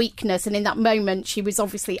a weakness. And in that moment, she was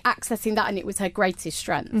obviously accessing that and it was her greatest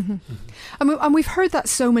strength. And we've heard that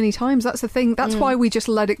so many times. That's the thing. That's why we just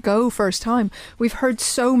let it go first time. We've heard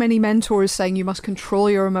so many mentors saying you must control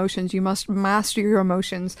your emotions, you must master your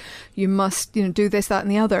emotions, you must, you know, do this, that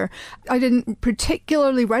and the other. I didn't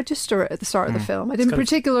particularly register it at the start of the film. I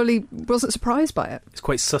wasn't surprised by it. It's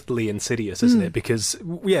quite subtly insidious, isn't it? Because,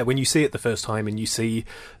 when you see it the first time and you see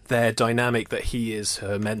their dynamic, that he is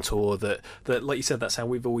her mentor, that like you said, that's how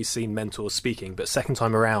we've always seen mentors speaking, but second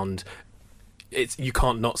time around, you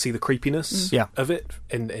can't not see the creepiness of it.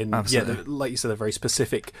 Like you said, a very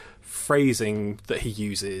specific phrasing that he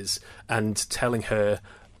uses and telling her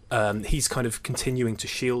he's kind of continuing to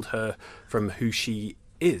shield her from who she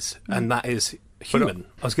is, and that is human.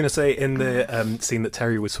 I was going to say in the scene that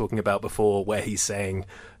Terry was talking about before, where he's saying,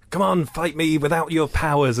 "Come on, fight me without your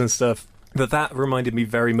powers" and stuff. That reminded me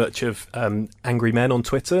very much of angry men on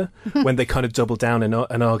Twitter when they kind of double down in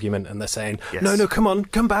an argument and they're saying, no, come on,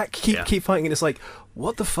 come back, keep fighting. And it's like,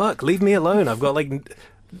 what the fuck? Leave me alone. I've got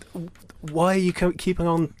why are you keeping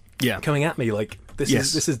on coming at me? Like, this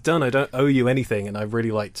is done. I don't owe you anything. And I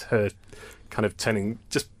really liked her kind of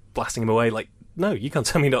just blasting him away. Like, no, you can't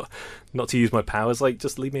tell me not to use my powers. Like,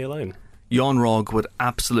 just leave me alone. Jon Rog would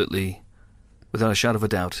absolutely, without a shadow of a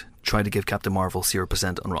doubt, try to give Captain Marvel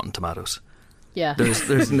 0% on Rotten Tomatoes. Yeah.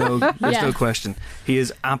 There's no question. He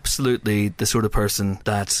is absolutely the sort of person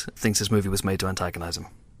that thinks this movie was made to antagonize him.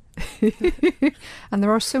 And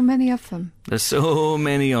there are so many of them. There's so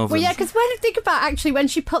many of them. Well, yeah, because when I think about actually when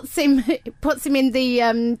she puts him in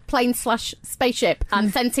the plane/spaceship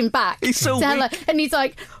and sends him back, he's so weak. And he's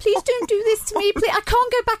like, "Please don't do this to me, please. I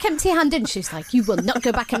can't go back empty-handed." And she's like, "You will not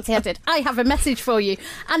go back empty-handed. I have a message for you."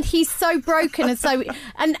 And he's so broken and so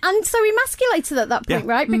emasculated at that point,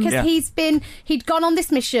 right? Because he'd gone on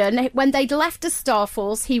this mission when they'd left a Star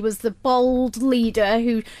Force. He was the bold leader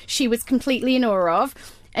who she was completely in awe of.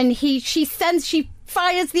 And she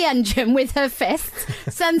fires the engine with her fists,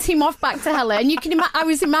 sends him off back to Hela. And you can I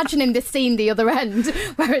was imagining this scene the other end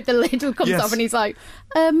where the lid comes off and he's like,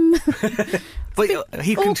 But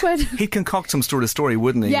he'd concoct some sort of story,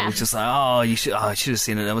 wouldn't he? Yeah. It's just like, I should have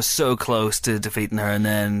seen it. I was so close to defeating her, and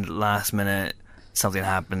then last minute something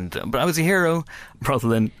happened. But I was a hero, rather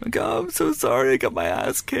than, I'm so sorry, I got my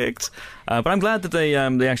ass kicked. But I'm glad that they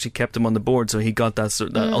actually kept him on the board, so he got that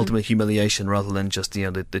ultimate humiliation, rather than just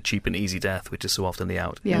the cheap and easy death, which is so often the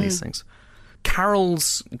out in these things.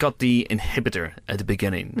 Carol's got the inhibitor at the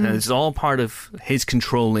beginning. And it's all part of his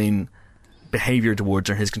controlling behaviour towards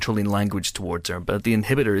her, his controlling language towards her. But the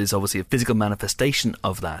inhibitor is obviously a physical manifestation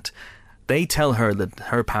of that. They tell her that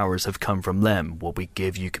her powers have come from them. What we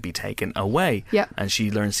give you could be taken away. Yep. And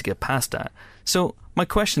she learns to get past that. So my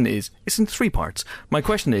question is, it's in 3 parts. My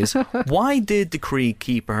question is, why did the Kree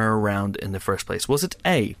keep her around in the first place? Was it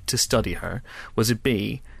A, to study her? Was it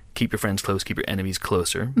B, keep your friends close, keep your enemies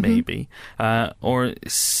closer, maybe? Or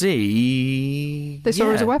C... They saw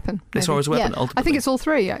her as a weapon. They saw her as a weapon, yeah. ultimately. I think it's all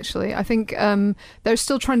 3, actually. I think they're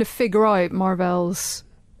still trying to figure out Mar-Vell's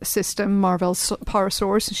system, Mar-Vell's power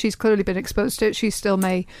source. She's clearly been exposed to it. She still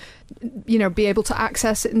may, be able to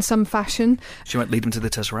access it in some fashion. She might lead them to the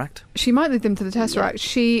Tesseract. She might lead them to the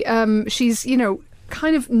Tesseract. Yeah. She's,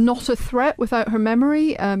 kind of not a threat without her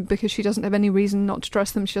memory, because she doesn't have any reason not to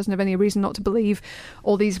trust them. She doesn't have any reason not to believe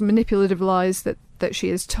all these manipulative lies that she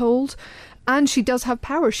is told. And she does have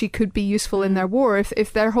power. She could be useful in their war.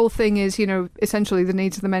 If their whole thing is, essentially the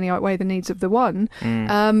needs of the many outweigh the needs of the one,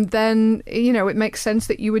 then, it makes sense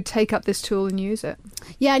that you would take up this tool and use it.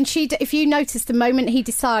 Yeah, and if you notice, the moment he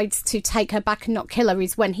decides to take her back and not kill her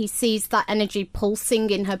is when he sees that energy pulsing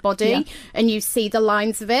in her body, and you see the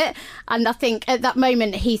lines of it. And I think at that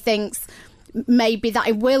moment he thinks maybe that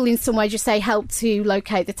it will in some way just say help to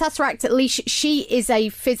locate the Tesseract. At least she is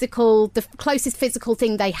the closest physical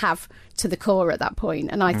thing they have to the core at that point,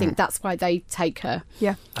 and I think that's why they take her.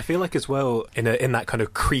 Yeah, I feel like as well in that kind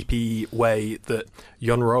of creepy way that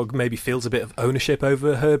Yon-Rogg maybe feels a bit of ownership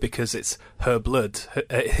over her because it's her blood,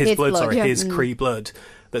 his blood, his Kree blood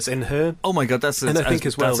that's in her. Oh my god, that's and I think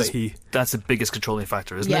as well that that's the biggest controlling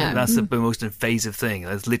factor, isn't it? That's the most invasive thing.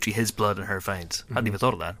 It's literally his blood in her veins. I hadn't even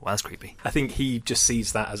thought of that. Wow, that's creepy. I think he just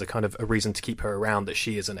sees that as a kind of a reason to keep her around, that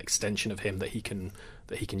she is an extension of him that he can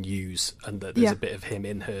use, and that there's a bit of him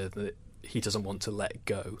in her that he doesn't want to let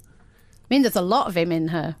go. I mean, there's a lot of him in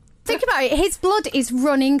her. Think about it. His blood is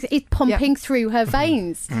pumping through her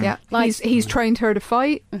veins. Yeah, he's trained her to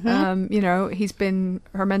fight. He's been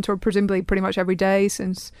her mentor presumably pretty much every day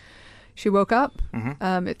since she woke up.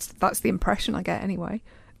 That's the impression I get anyway.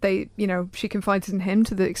 She confides in him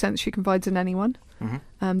to the extent she confides in anyone.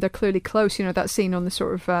 They're clearly close. That scene on the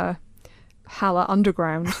sort of Hala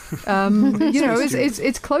underground.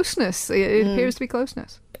 It's closeness. It appears to be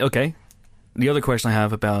closeness. Okay. The other question I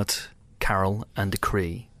have about Carol and the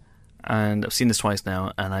Kree, and I've seen this twice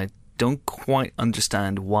now, and I don't quite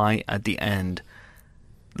understand why at the end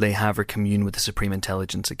they have her commune with the Supreme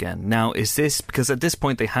Intelligence again. Now, is this because at this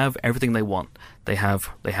point they have everything they want? They have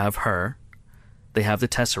her, they have the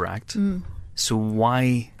Tesseract. So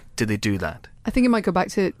why did they do that? I think it might go back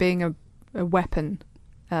to it being a weapon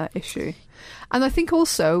issue. And I think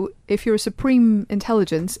also, if you're a Supreme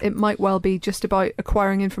Intelligence, it might well be just about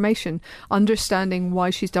acquiring information, understanding why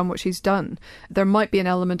she's done what she's done. There might be an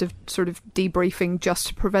element of sort of debriefing just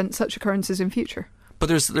to prevent such occurrences in future. But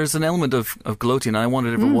there's an element of gloating. I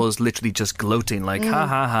wondered if it was literally just gloating, like, ha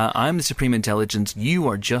ha ha, I'm the Supreme Intelligence, you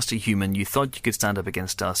are just a human, you thought you could stand up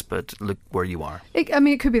against us, but look where you are.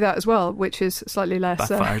 It could be that as well, which is slightly less...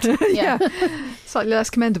 Backfired. Slightly less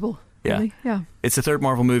commendable. Really? Yeah. It's the third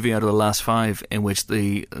Marvel movie out of the last 5 in which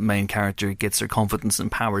the main character gets her confidence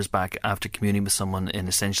and powers back after communing with someone in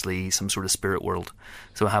essentially some sort of spirit world.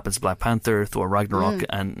 So it happens to Black Panther, Thor Ragnarok,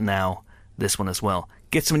 and now this one as well.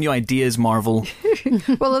 Get some new ideas, Marvel.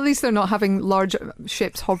 Well, at least they're not having large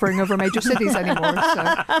ships hovering over major cities anymore.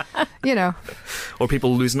 So, Or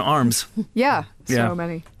people losing arms. Yeah, so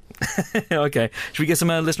many. Okay. Should we get some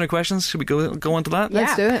listener questions? Should we go on to that?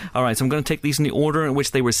 Let's do it. All right, so I'm going to take these in the order in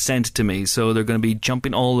which they were sent to me. So they're going to be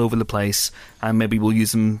jumping all over the place, and maybe we'll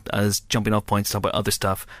use them as jumping off points to talk about other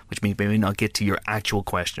stuff, which means we may not get to your actual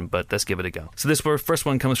question, but let's give it a go. So this first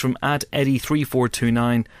one comes from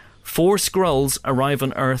 @Eddie3429. 4 Skrulls arrive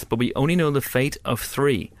on Earth, but we only know the fate of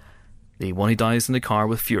 3. The one who dies in the car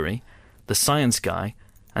with Fury, the science guy,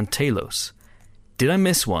 and Talos. Did I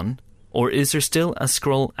miss one? Or is there still a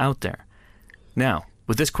Skrull out there? Now,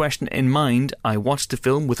 with this question in mind, I watched the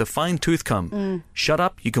film with a fine-tooth comb. Shut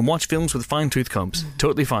up, you can watch films with fine-tooth combs.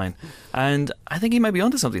 Totally fine. And I think he might be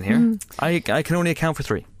onto something here. I can only account for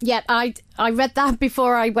 3. Yep, I read that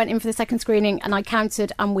before I went in for the second screening, and I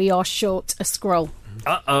counted, and we are short a Skrull.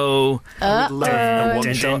 Uh-oh. I would love a one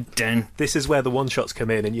Dun, shot. dun, dun. This is where the one shots come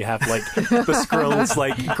in, and you have like the Skrulls,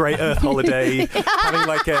 like Great Earth holiday, having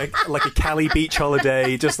like a Cali beach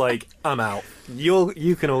holiday. Just like, I'm out.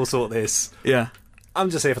 You can all sort this. Yeah. I'm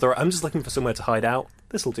just here for the. I'm just looking for somewhere to hide out.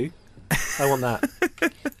 This'll do. I want that.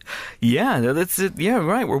 Yeah, that's it. Yeah,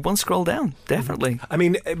 right. We're one scroll down. Definitely. I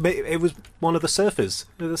mean, it was one of the surfers.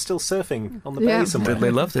 They're still surfing on the bay somewhere. They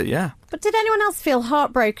loved it, yeah. But did anyone else feel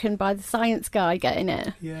heartbroken by the science guy getting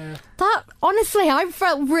it? Yeah. That, honestly, I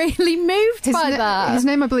felt really moved by that. His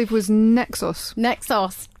name, I believe, was Nexus.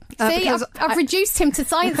 See, I've reduced him to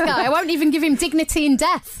science guy. I won't even give him dignity in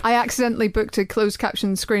death. I accidentally booked a closed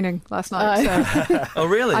caption screening last night. So Oh,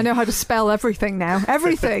 really? I know how to spell everything now.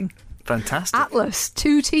 Everything. Fantastic. Atlas,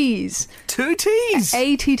 2 T's. 2 T's?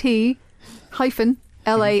 ATT-LASS.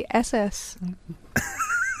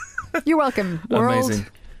 You're welcome, world. Amazing.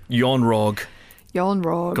 Yon-Rogg.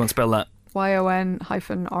 Yon-Rogg. Go and spell that.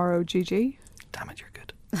 YON-ROGG. Damn it, you're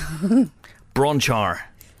good. Bronchar.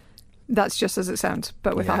 That's just as it sounds,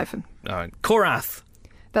 but with a hyphen. All right. Korath.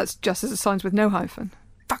 That's just as it sounds with no hyphen.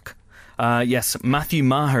 Fuck. Yes, Matthew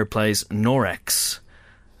Maher plays Norex.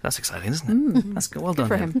 That's exciting, isn't it? That's good. Well done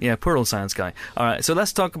for him. him. Yeah, poor old science guy. All right, so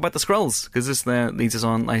let's talk about the Skrulls, because this leads us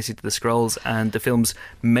on nicely to the Skrulls and the film's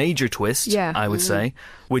major twist, I would say,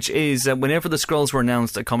 which is whenever the Skrulls were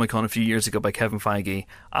announced at Comic-Con a few years ago by Kevin Feige,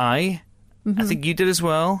 I think you did as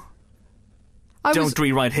well. Don't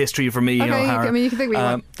rewrite history for me, okay, O'Hara. You can think what you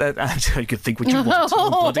want. You can think what you want.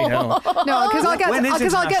 Oh, bloody hell. No, because I'll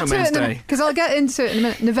get to it. Because I'll get into it in a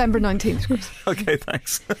minute. November 19th. Okay,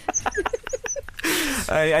 thanks.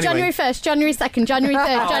 Anyway. January 1st, January 2nd, January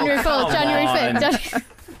 3rd, January 4th, January 5th.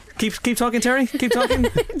 Keep talking, Terry. Keep talking.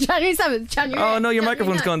 January 7th, January. Oh no, your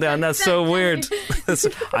microphone's gone down. That's so weird.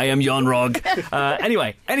 I am Jon Rog.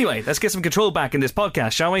 Anyway, let's get some control back in this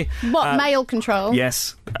podcast, shall we? What, male control?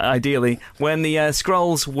 Yes, ideally. When the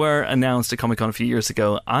Skrulls were announced at Comic-Con a few years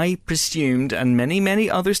ago, I presumed, and many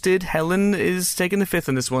others did, Helen is taking the fifth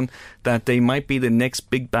in this one, that they might be the next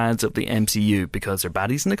big bads of the MCU, because they're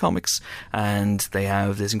baddies in the comics, and they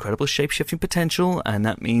have this incredible shape-shifting potential, and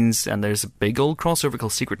that means, and there's a big old crossover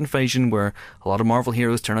called Secret Invasion, where a lot of Marvel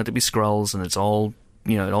heroes turn out to be Skrulls, and it's all,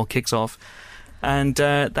 it all kicks off. And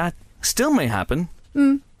that still may happen,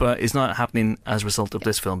 but is not happening as a result of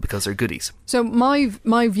this film because they're goodies. So my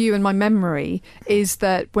view and my memory is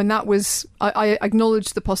that when that was, I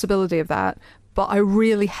acknowledged the possibility of that, but I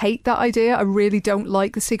really hate that idea. I really don't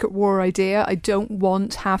like the Secret War idea. I don't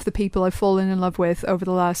want half the people I've fallen in love with over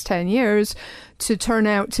the last 10 years to turn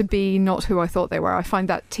out to be not who I thought they were. I find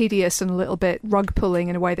that tedious and a little bit rug pulling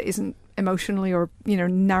in a way that isn't emotionally or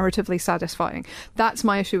narratively satisfying. That's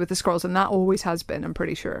my issue with the Skrulls, and that always has been, I'm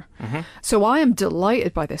pretty sure. So I am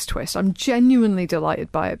delighted by this twist. I'm genuinely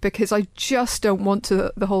delighted by it, because I just don't want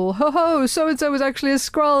the whole ho so and so was actually a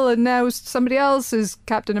Skrull and now somebody else is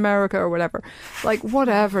Captain America or whatever. Like,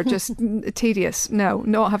 whatever, just tedious. No,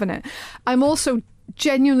 not having it. I'm also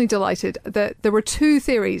genuinely delighted that there were two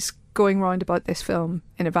theories going round about this film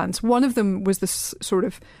in advance. One of them was this sort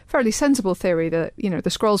of fairly sensible theory that, the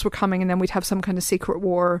Skrulls were coming and then we'd have some kind of secret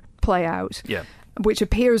war play out. Yeah. Which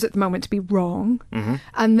appears at the moment to be wrong.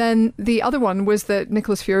 And then the other one was that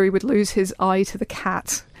Nicholas Fury would lose his eye to the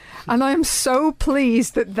cat. And I am so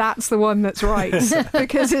pleased that that's the one that's right,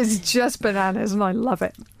 because it's just bananas and I love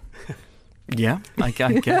it. Yeah, I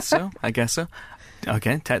guess so.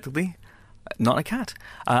 Okay, technically, not a cat.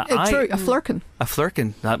 True, a flurkin. A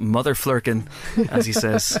flurkin, that mother flurkin, as he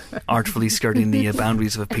says, artfully skirting the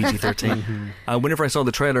boundaries of a PG-13. Whenever I saw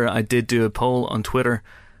the trailer, I did do a poll on Twitter.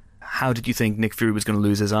 How did you think Nick Fury was going to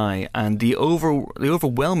lose his eye? And the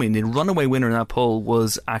overwhelming, the runaway winner in that poll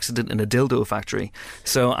was Accident in a Dildo Factory.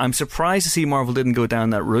 So I'm surprised to see Marvel didn't go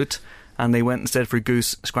down that route, and they went instead for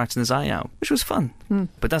Goose scratching his eye out, which was fun.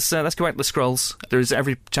 But let's go back to the Skrulls. There's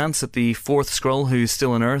every chance that the fourth Skrull, who's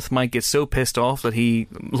still on Earth, might get so pissed off that he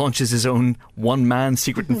launches his own one-man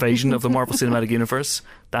secret invasion of the Marvel Cinematic Universe.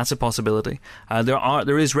 That's a possibility.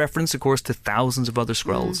 There is reference, of course, to thousands of other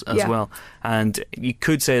Skrulls as well. And you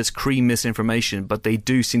could say it's Kree misinformation, but they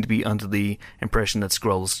do seem to be under the impression that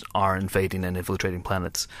Skrulls are invading and infiltrating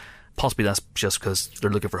planets. Possibly that's just because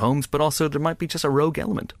they're looking for homes, but also there might be just a rogue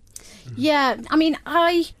element. Yeah, I mean,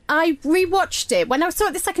 I rewatched it. When I saw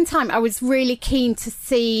it the second time, I was really keen to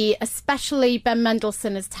see, especially Ben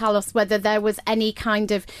Mendelsohn as Talos, whether there was any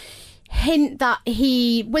kind of hint that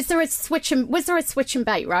was there a switch and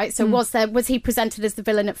bait, right? So was he presented as the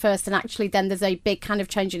villain at first, and actually then there's a big kind of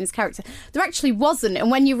change in his character? There actually wasn't,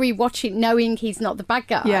 and when you rewatch it knowing he's not the bad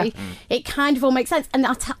guy, it kind of all makes sense. And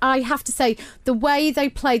I have to say, the way they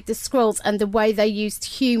played the Skrulls and the way they used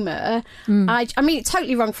humour, I mean, it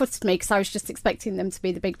totally wrong-footed me, because I was just expecting them to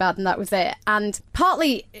be the big bad and that was it. And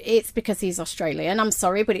partly it's because he's Australian, I'm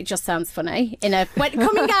sorry, but it just sounds funny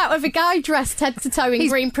coming out of a guy dressed head to toe in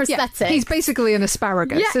green prosthetics. He's basically an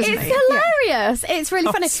asparagus, isn't he? Hilarious. It's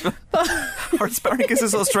really funny. Are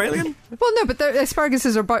asparaguses Australian? Well, no, but the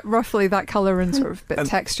asparaguses are roughly that colour and sort of bit of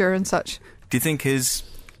texture and such. Do you think his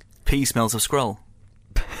pee smells of Skrull?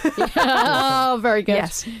 Oh, very good.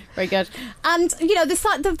 Yes. Very good. And,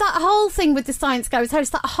 that whole thing with the Science Guy was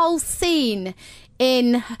that whole scene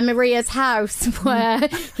in Maria's house where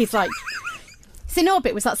he's like... It's in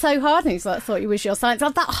orbit. Was that so hard? And he's like, I thought you was your science.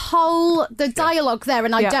 The dialogue there,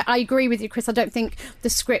 and I agree with you, Chris. I don't think the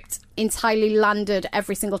script entirely landed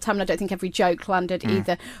every single time, and I don't think every joke landed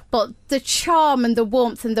either. But the charm and the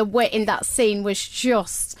warmth and the wit in that scene was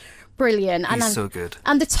just brilliant. He's so good.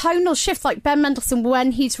 And the tonal shift, like Ben Mendelsohn,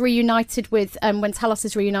 when he's reunited with, when Talos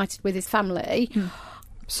is reunited with his family...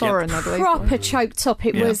 Soren, I believe. Proper choked up.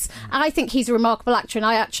 It was. I think he's a remarkable actor, and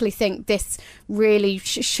I actually think this really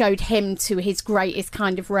showed him to his greatest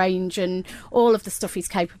kind of range and all of the stuff he's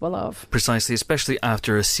capable of. Precisely, especially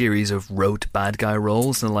after a series of rote bad guy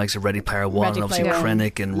roles in the likes of Ready Player One, and obviously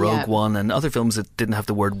Krennic and Rogue One, and other films that didn't have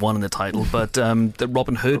the word one in the title. But the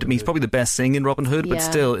Robin Hood, I mean, he's probably the best thing in Robin Hood, but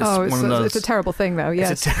still, it's one of those. It's a terrible thing, though.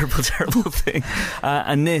 Yes, it's a terrible, terrible thing.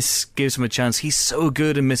 And this gives him a chance. He's so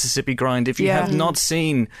good in Mississippi Grind. If you have not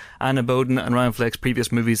seen Anna Boden and Ryan Fleck's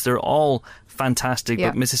previous movies, they're all fantastic,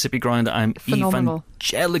 but Mississippi Grind I'm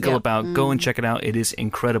evangelical about. Go and check it out. It is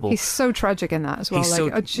incredible. He's so tragic in that as well.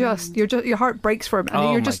 Your heart breaks for him,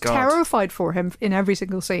 and you're just terrified for him in every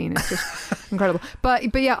single scene. It's just incredible.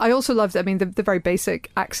 But yeah, I also loved, I mean, the very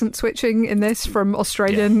basic accent switching in this from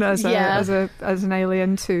Australian as an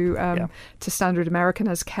alien to standard American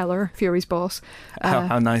as Keller, Fury's boss.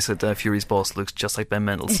 How nice that Fury's boss looks just like Ben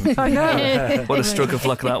Mendelsohn. I know. What a stroke of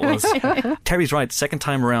luck that was. Terry's right. Second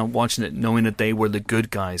time around watching it, knowing that they were the good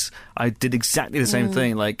guys, I did exactly the same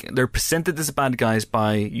thing. Like, they're presented as bad guys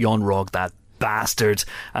by Jon Rog, that bastard,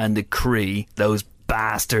 and the Kree, those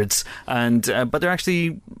bastards, and but they're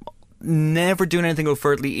actually never doing anything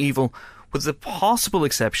overtly evil, with the possible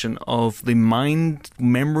exception of the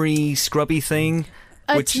memory scrubby thing,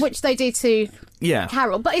 which they do to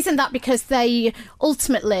Carol. But isn't that because they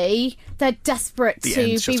ultimately they're desperate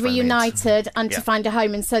to be reunited and to find a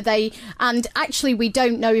home, and so actually we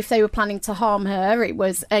don't know if they were planning to harm her. It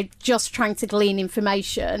was just trying to glean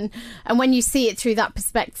information, and when you see it through that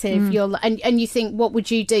perspective, you think, what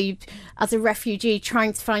would you do as a refugee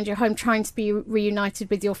trying to find your home, trying to be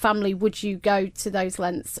reunited with your family? Would you go to those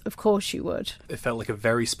lengths? Of course you would. It felt like a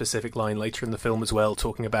very specific line later in the film as well,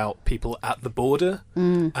 talking about people at the border,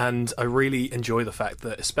 and I really enjoy the fact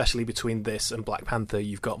that, especially between this and Black Panther,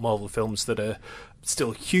 you've got Marvel films that are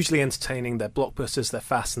still hugely entertaining. They're blockbusters, they're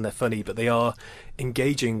fast and they're funny, but they are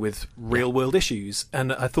engaging with real world issues.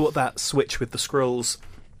 And I thought that switch with the Skrulls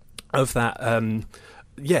of that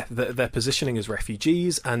their positioning as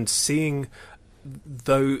refugees and seeing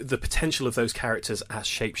the potential of those characters as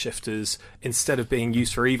shapeshifters instead of being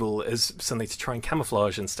used for evil as something to try and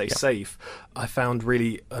camouflage and stay safe, I found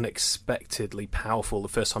really unexpectedly powerful the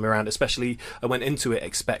first time around. Especially, I went into it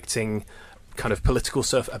expecting kind of political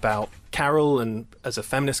stuff about Carol and as a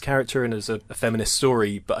feminist character and as a feminist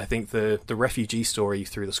story, but I think the refugee story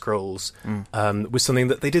through the Skrulls was something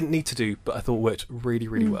that they didn't need to do, but I thought worked really,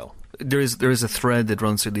 really well. There is a thread that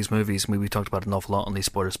runs through these movies, and we talked about it an awful lot on these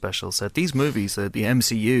spoiler specials, that these movies, the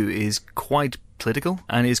MCU is quite political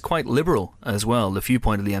and is quite liberal as well. The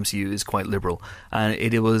viewpoint of the MCU is quite liberal, and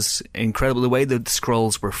it was incredible the way that the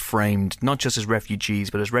Skrulls were framed, not just as refugees,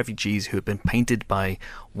 but as refugees who have been painted by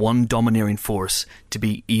one domineering force to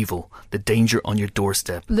be evil, the danger on your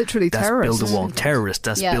doorstep. Literally that's terrorists. Build a wall. Terrorists,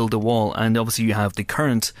 that's build a wall. And obviously you have the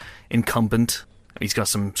current incumbent. He's got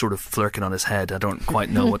some sort of flirking on his head. I don't quite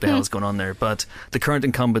know what the hell is going on there. But the current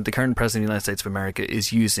incumbent, the current president of the United States of America,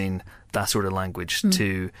 is using that sort of language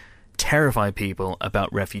to terrify people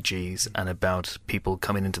about refugees and about people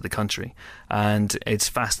coming into the country. And it's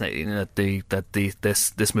fascinating that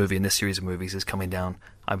this movie and this series of movies is coming down,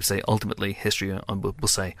 I would say, ultimately, history will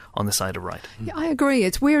say, on the side of right. Yeah, I agree.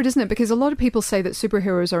 It's weird, isn't it? Because a lot of people say that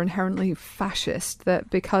superheroes are inherently fascist, that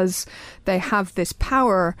because they have this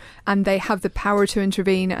power and they have the power to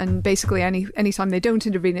intervene, and basically any time they don't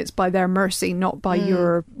intervene, it's by their mercy, not by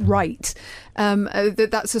your right.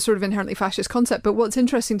 That's a sort of inherently fascist concept. But what's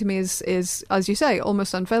interesting to me is, as you say,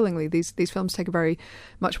 almost unfailingly, these films take a very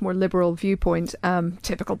much more liberal viewpoint.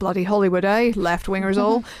 Typical bloody Hollywood, left-wingers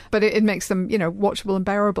all. But it makes them, watchable and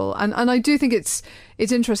bearable. And I do think it's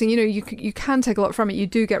interesting. You can take a lot from it. You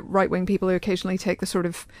do get right-wing people who occasionally take the sort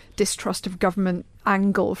of distrust of government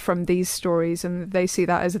angle from these stories, and they see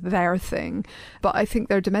that as their thing. But I think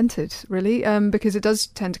they're demented, really, because it does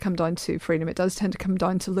tend to come down to freedom. It does tend to come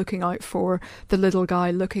down to looking out for the little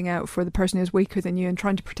guy, looking out for the person who's weaker than you, and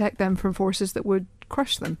trying to protect them from forces that would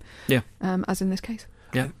crush them. Yeah, as in this case.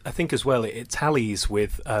 Yeah, I think as well it tallies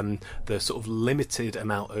with the sort of limited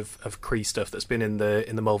amount of Kree stuff that's been in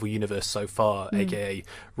the Marvel universe so far, aka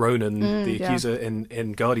Ronan, the accuser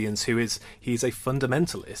in Guardians, he's a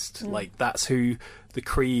fundamentalist. Like, that's who the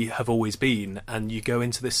Kree have always been, and you go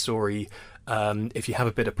into this story if you have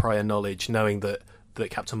a bit of prior knowledge, knowing that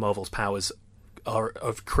Captain Marvel's powers are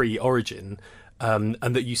of Kree origin, and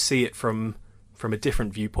that you see it from a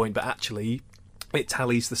different viewpoint, but actually it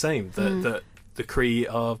tallies the same. That the Kree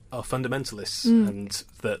are fundamentalists, and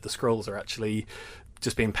that the Skrulls are actually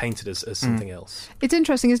just being painted as something else. It's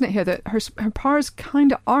interesting, isn't it, here, that her powers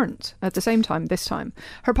kind of aren't at the same time this time.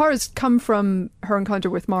 Her powers come from her encounter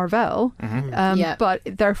with Mar-Vell, but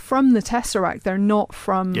they're from the Tesseract. They're not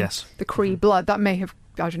from the Kree blood. That may have,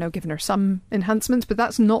 I don't know, given her some enhancements, but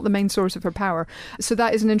that's not the main source of her power. So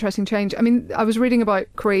that is an interesting change. I mean, I was reading about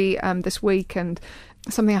Kree this week, and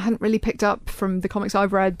something I hadn't really picked up from the comics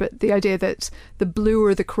I've read, but the idea that the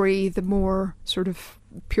bluer the Kree, the more sort of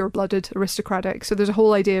pure-blooded, aristocratic. So there's a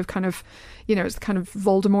whole idea of kind of, it's the kind of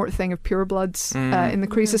Voldemort thing of purebloods in the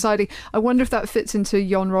Kree society. I wonder if that fits into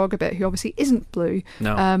Yon-Rogg a bit, who obviously isn't blue.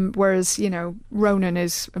 No. Whereas, Ronan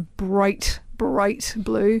is a bright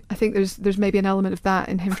blue. I think there's maybe an element of that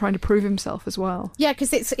in him trying to prove himself as well. Yeah,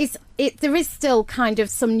 because there is still kind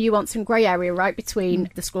of some nuance and grey area, right,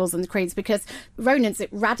 between the Skrulls and the Krees, because Ronan's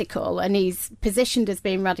radical and he's positioned as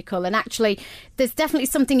being radical, and actually there's definitely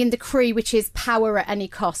something in the Kree which is power at any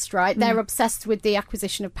cost, right? They're obsessed with the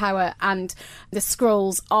acquisition of power, and the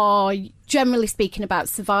Skrulls are generally speaking about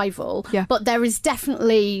survival, but there is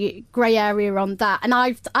definitely grey area on that, and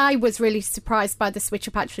I was really surprised by the switch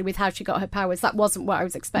up actually with how she got her powers. That wasn't what I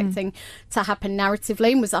was expecting to happen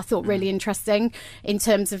narratively, and was, I thought, really interesting in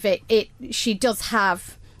terms of it. She does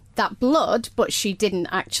have that blood, but she didn't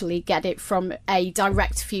actually get it from a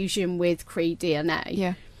direct fusion with Kree DNA.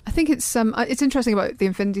 Yeah. I think it's interesting about the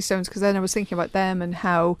Infinity Stones, because then I was thinking about them and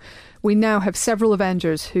how we now have several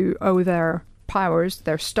Avengers who owe their powers,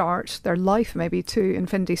 their start, their life maybe, to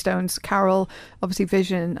Infinity Stones. Carol, obviously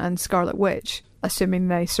Vision, and Scarlet Witch, assuming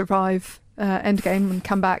they survive Endgame and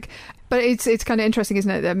come back. But it's kind of interesting,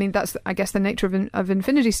 isn't it? I mean, that's, I guess, the nature of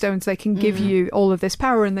Infinity Stones. They can give you all of this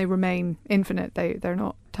power and they remain infinite. They're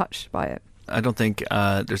not touched by it. I don't think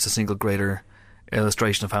there's a single greater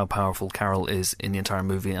illustration of how powerful Carol is in the entire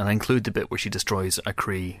movie, and I include the bit where she destroys a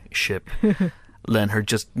Kree ship. Then her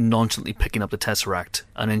just nonchalantly picking up the Tesseract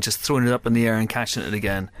and then just throwing it up in the air and catching it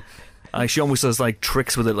again. She almost does like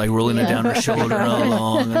tricks with it, like rolling it down her shoulder all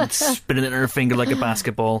along and spinning it in her finger like a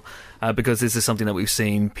basketball, because this is something that we've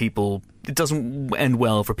seen people... It doesn't end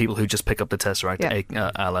well for people who just pick up the Tesseract,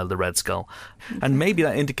 a la the Red Skull. And maybe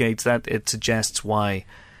that indicates that it suggests why...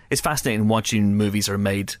 It's fascinating watching movies are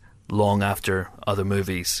made long after other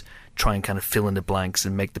movies, try and kind of fill in the blanks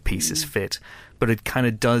and make the pieces fit. But it kind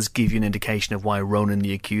of does give you an indication of why Ronan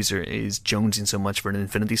the Accuser is jonesing so much for an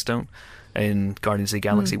Infinity Stone in Guardians of the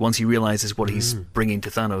Galaxy. Once he realises what he's bringing to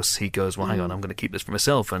Thanos, he goes, well, hang on, I'm going to keep this for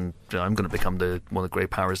myself, and I'm going to become one of the great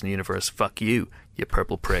powers in the universe. Fuck you, you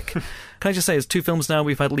purple prick. Can I just say, it's 2 films now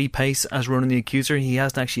we've had Lee Pace as Ronan the Accuser. He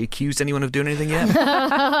hasn't actually accused anyone of doing anything yet.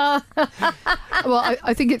 Well,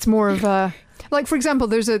 I think it's more of a... Like, for example,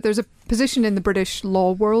 there's a position in the British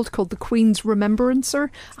law world called the Queen's Remembrancer.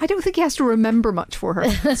 I don't think he has to remember much for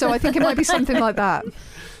her. So I think it might be something like that.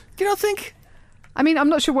 You don't think? I mean, I'm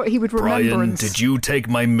not sure what he would remember. Brian, did you take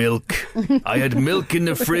my milk? I had milk in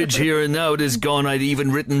the fridge here and now it is gone. I'd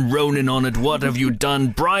even written Ronan on it. What have you done,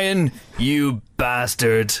 Brian? You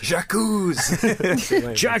bastard. Jacques Hughes.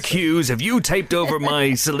 Jack Hughes, have you taped over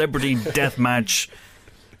my celebrity death match?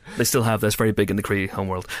 They still have this, very big in the Kree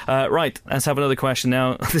homeworld. Right, let's have another question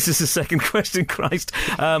now. This is the second question, Christ.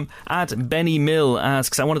 At Benny Mill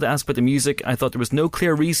asks, I wanted to ask about the music. I thought there was no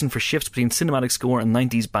clear reason for shifts between cinematic score and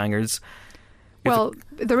 90s bangers. Well,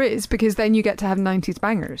 there is, because then you get to have 90s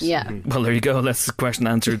bangers. Yeah. Well, there you go. That's the question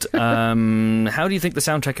answered. How do you think the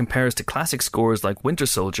soundtrack compares to classic scores like Winter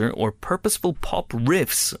Soldier or purposeful pop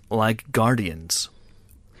riffs like Guardians?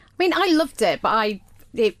 I mean, I loved it, but I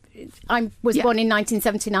was born in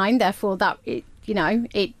 1979, therefore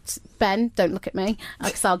it's Ben, don't look at me,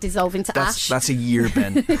 because I'll dissolve into ash. That's a year,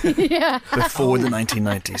 Ben. Yeah. Before the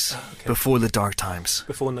 1990s. Okay. Before the dark times.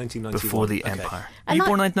 Before 1991. Before the Empire. Are you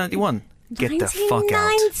born 1991? Get the fuck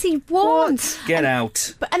out. 1991. Get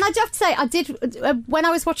out. And I do have to say, I did, when I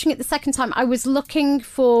was watching it the second time, I was looking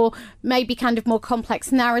for maybe kind of more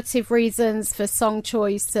complex narrative reasons for song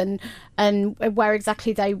choice and where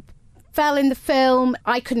exactly they fell in the film.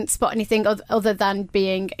 I couldn't spot anything other than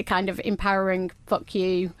being a kind of empowering, fuck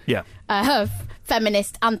you,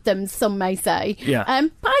 feminist anthems, some may say. Yeah.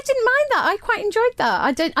 But I didn't mind that. I quite enjoyed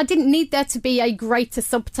that. I didn't need there to be a greater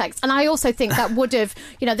subtext. And I also think that would have,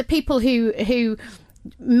 the people who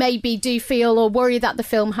maybe do feel or worry that the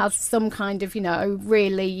film has some kind of,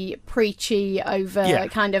 really preachy over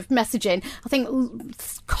kind of messaging. I think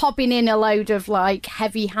cobbing in a load of like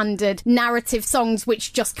heavy-handed narrative songs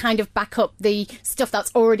which just kind of back up the stuff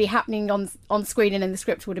that's already happening on screen and in the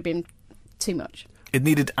script would have been too much. It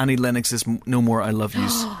needed Annie Lennox's No More I Love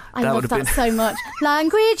Yous. I love that so much.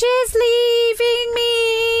 Language is leaving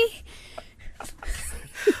me.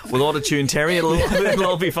 We'll auto-tune Terry. It'll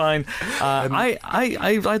all be fine. I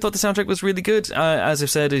thought the soundtrack was really good. As I've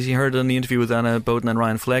said, as you heard in the interview with Anna Boden and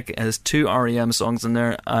Ryan Fleck, there's 2 REM songs in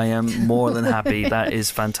there. I am more than happy. That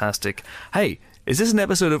is fantastic. Hey, is this an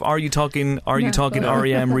episode of Are You Talking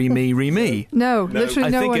REM Re Me? No, literally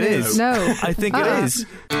no one is. No. I think it is.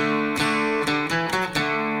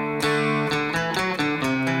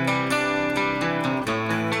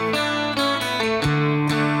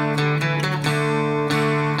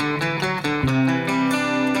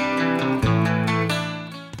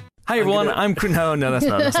 Hi everyone, No, let's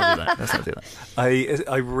not do that. Let's not do that.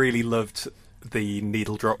 I really loved the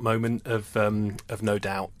needle drop moment of No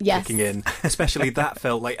Doubt kicking in. Especially that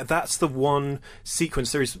felt like that's the one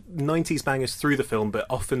sequence. There is 90s bangers through the film, but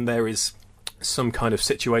often there is some kind of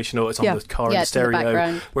situation, or it's on the car in the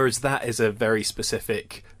stereo. Whereas that is a very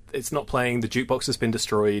specific. It's not playing. The jukebox has been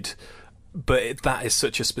destroyed, but that is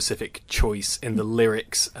such a specific choice in the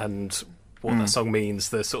lyrics and what that song means.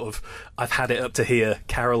 The sort of I've had it up to here.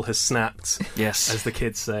 Carol has snapped. Yes, as the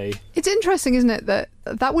kids say. It's interesting, isn't it,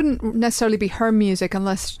 that wouldn't necessarily be her music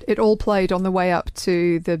unless it all played on the way up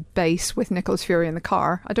to the bass with Nicholas Fury in the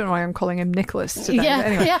car. I don't know why I'm calling him Nicholas today. Yeah,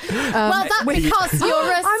 anyway. Well, that's because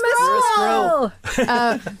you're a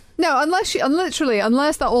Skrull. No,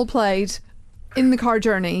 unless that all played in the car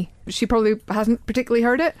journey. She probably hasn't particularly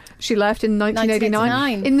heard it. She left in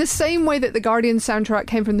 1989. In the same way that the Guardians soundtrack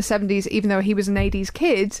came from the 70s, even though he was an 80s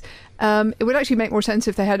kid, it would actually make more sense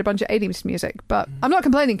if they had a bunch of 80s music. But I'm not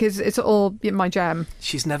complaining because it's all my jam.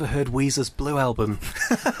 She's never heard Weezer's Blue album.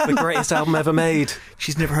 The greatest album ever made.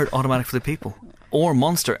 She's never heard Automatic for the People or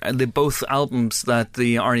Monster, the both albums that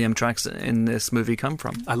the REM tracks in this movie come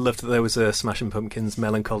from. I loved that there was a Smashing Pumpkins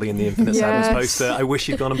Melancholy in the Infinite Sadness poster. I wish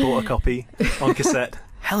you'd gone and bought a copy on cassette.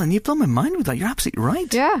 Helen, you've blown my mind with that. You're absolutely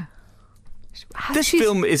right. Yeah. This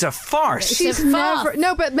film is a farce. She's never...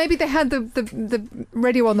 No, but maybe they had the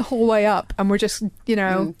radio on the whole way up and we're just,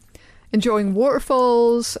 enjoying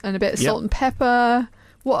waterfalls and a bit of salt and pepper.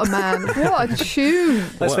 What a man. What a tune.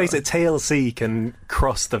 Let's face it, TLC can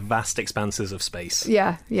cross the vast expanses of space.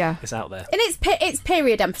 Yeah. It's out there. And it's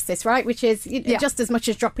period emphasis, right? Which is just as much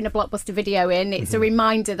as dropping a blockbuster video in. It's a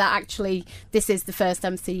reminder that actually this is the first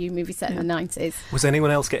MCU movie set in the 90s. Was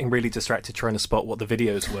anyone else getting really distracted trying to spot what the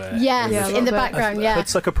videos were? Yes, in the background,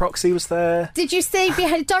 Hoodsucker Proxy was there. Did you see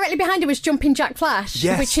directly behind her was Jumping Jack Flash?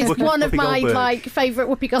 Yes, which is one of my favourite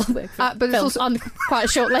Whoopi Goldberg but it's also on quite a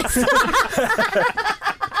short list.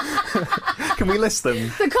 Can we list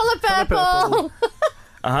them? The Colour Purple.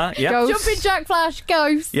 Yeah. Jumping Jack Flash,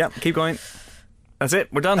 Ghost. Yep, keep going. That's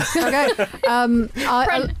it, we're done. Okay.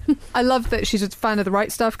 I love that she's a fan of the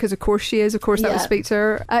right stuff because of course she is. Of course that will speak to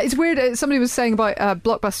her. It's weird, somebody was saying about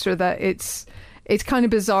Blockbuster that it's kind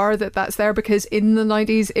of bizarre that that's there because in the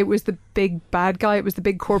 90s it was the big bad guy, it was the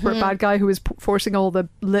big corporate bad guy who was forcing all the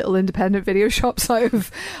little independent video shops out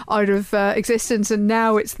of existence, and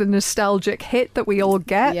now it's the nostalgic hit that we all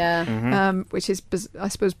get, which is I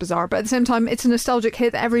suppose bizarre, but at the same time it's a nostalgic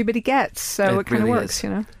hit that everybody gets, so it kind of really works,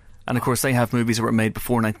 And of course they have movies that were made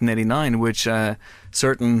before 1989, which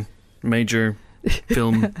certain major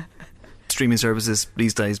film streaming services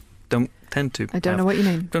these days don't tend to. I don't know what you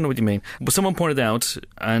mean. Don't know what you mean. But someone pointed out,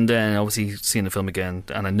 and then obviously seeing the film again,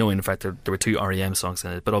 and I know in fact there were 2 REM songs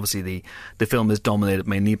in it, but obviously the film is dominated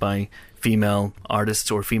mainly by female artists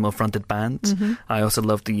or female fronted bands. I also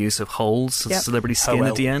love the use of Hole's Celebrity Skin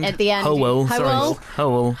at the end. Howell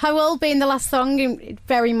being the last song, it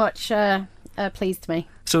very much pleased me.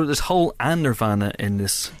 So there's Hole and Nirvana in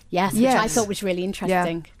this. Yes, which I thought was really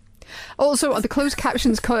interesting. Yeah. Also, the closed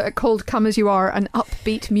captions called "Come As You Are" an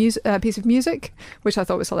upbeat piece of music, which I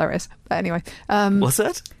thought was hilarious. But anyway, what's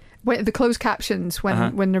that? The closed captions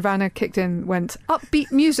when Nirvana kicked in went upbeat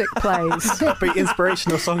music plays. Upbeat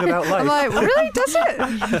inspirational song about life. I'm like, really? Does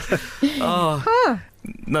it?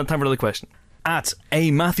 No time for another question. At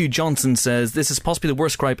A. Matthew Johnson says, this is possibly the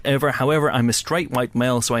worst gripe ever. However, I'm a straight white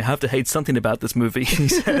male, so I have to hate something about this movie. He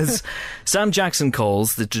says, Sam Jackson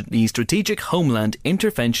calls the Strategic Homeland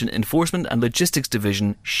Intervention Enforcement and Logistics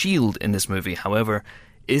Division SHIELD in this movie. However,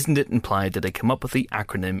 isn't it implied that they come up with the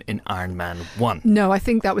acronym in Iron Man 1? No, I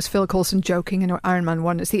think that was Phil Coulson joking in Iron Man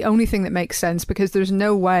 1. It's the only thing that makes sense because there's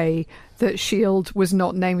no way that SHIELD was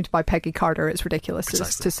not named by Peggy Carter. It's ridiculous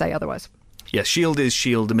to say otherwise. Yeah, SHIELD is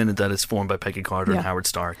SHIELD the minute that it's formed by Peggy Carter and Howard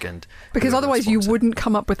Stark. Because otherwise you wouldn't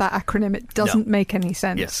come up with that acronym. It doesn't make any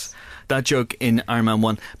sense. Yes, that joke in Iron Man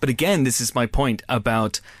 1. But again, this is my point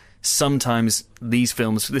about sometimes this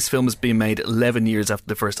film is being made 11 years after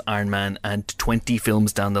the first Iron Man and 20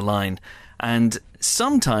 films down the line. And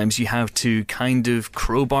sometimes you have to kind of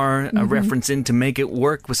crowbar a reference in to make it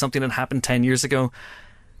work with something that happened 10 years ago.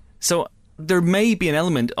 So there may be an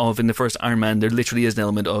element of, in the first Iron Man, there literally is an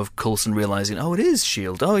element of Coulson realising, oh, it is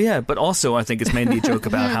S.H.I.E.L.D. Oh, yeah. But also, I think it's mainly a joke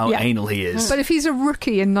about how anal he is. But if he's a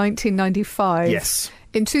rookie in 1995, yes.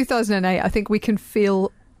 In 2008, I think we can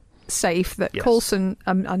feel safe that Coulson,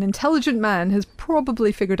 an intelligent man, has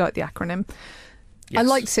probably figured out the acronym. Yes. I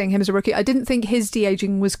liked seeing him as a rookie. I didn't think his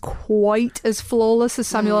de-aging was quite as flawless as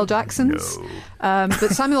Samuel L. Jackson's. No.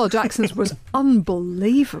 But Samuel L. Jackson's was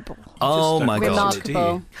unbelievable. Oh my God.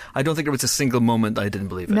 Remarkable. I don't think there was a single moment I didn't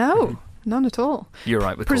believe it. No, none at all. You're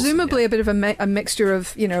right with presumably Coulson, a bit of a mixture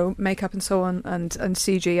of, makeup and so on and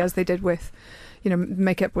CG, as they did with,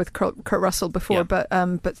 makeup with Kurt Russell before, but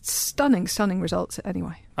stunning results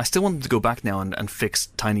anyway. I still want them to go back now and fix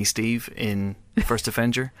Tiny Steve in First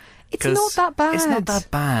Avenger. It's not that bad. It's not that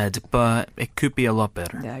bad, but it could be a lot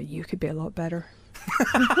better. Yeah, you could be a lot better.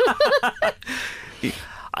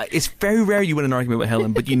 It's very rare you win an argument with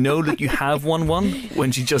Helen, but you know that you have won one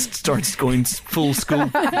when she just starts going full school,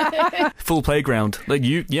 full playground. Like,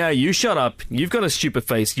 you shut up. You've got a stupid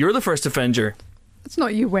face. You're the First Avenger. It's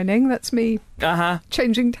not you winning, that's me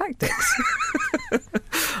changing tactics.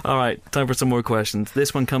 All right, time for some more questions.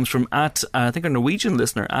 This one comes from I think a Norwegian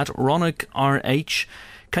listener, @RonickRH.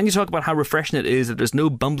 Can you talk about how refreshing it is that there's no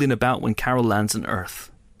bumbling about when Carol lands on Earth?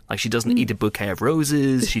 Like, she doesn't eat a bouquet of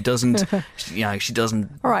roses, she doesn't... she doesn't...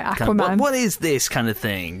 All right, Aquaman. What is this kind of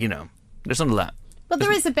thing, There's none of that. Well,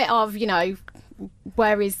 there is a bit of,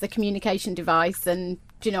 where is the communication device, and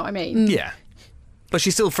do you know what I mean? Yeah. But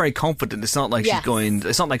she's still very confident. It's not like she's going...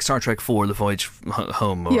 It's not like Star Trek 4, The Voyage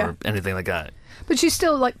Home, or anything like that. But she's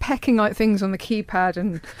still, pecking out things on the keypad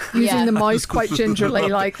and using the mouse quite gingerly.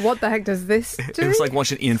 Like, what the heck does this do? It was like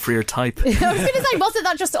watching Ian Freer type. I was going to say, wasn't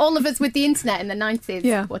that just all of us with the internet in the 90s?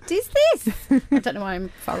 Yeah. What is this? I don't know why I'm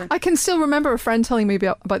foreign. I can still remember a friend telling me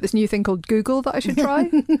about this new thing called Google that I should try.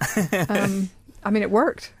 It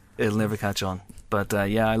worked. It'll never catch on. But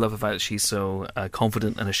I love the fact that she's so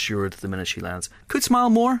confident and assured the minute she lands. Could smile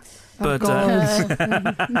more, but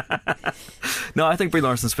no, I think Brie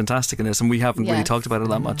Larson's fantastic in this, and we haven't really talked about it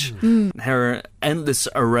that much. Her endless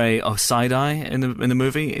array of side eye in the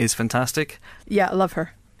movie is fantastic. Yeah, I love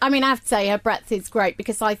her. I have to say her breadth is great,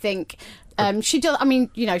 because I think she does.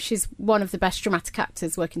 She's one of the best dramatic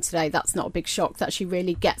actors working today. That's not a big shock that she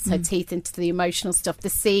really gets her teeth into the emotional stuff. The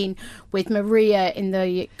scene with Maria in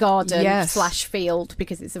the garden / field,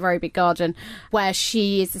 because it's a very big garden, where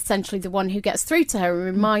she is essentially the one who gets through to her and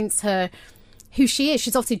reminds her who she is.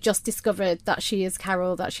 She's obviously just discovered that she is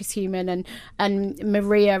Carol, that she's human, and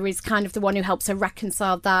Maria is kind of the one who helps her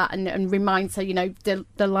reconcile that and reminds her,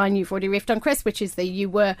 the line you've already riffed on, Chris, which is you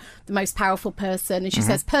were the most powerful person, and she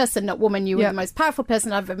says person, not woman, you were the most powerful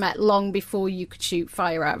person I've ever met, long before you could shoot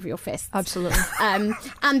fire out of your fists. Absolutely. And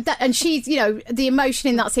she's, the emotion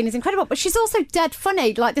in that scene is incredible, but she's also dead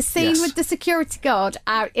funny. Like the scene with the security guard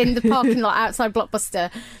out in the parking lot outside Blockbuster,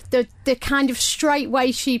 the kind of straight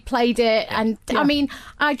way she played it, and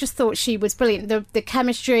I just thought she was brilliant. The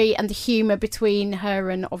chemistry and the humour between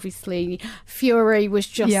her and obviously Fury was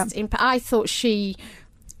just... I thought she...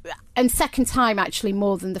 And second time, actually,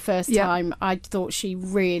 more than the first time, I thought she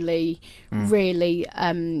really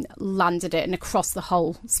landed it, and across the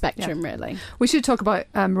whole spectrum, really. We should talk about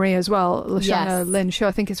Maria as well, Lashana Lynch, who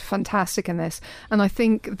I think is fantastic in this. And I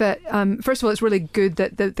think that, first of all, it's really good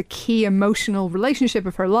that the key emotional relationship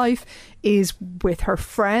of her life is with her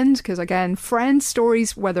friend, because, again, friend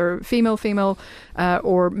stories, whether female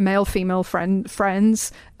or male-female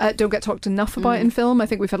friends, don't get talked enough about in film. I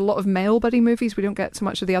think we've had a lot of male buddy movies. We don't get so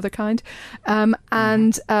much of the other kind.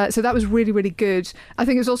 So that was really, really good. I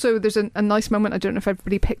think there's a nice moment, I don't know if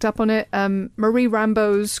everybody picked up on it. Marie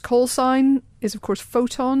Rambeau's call sign is, of course,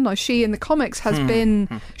 Photon. Now, she in the comics has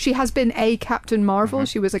been a Captain Marvel.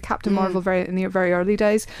 She was a Captain Marvel in the very early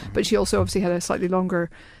days, but she also obviously had a slightly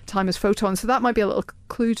longer time as Photon. So that might be a little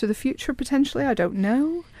clue to the future, potentially. I don't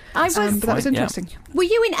know. But that was interesting. Were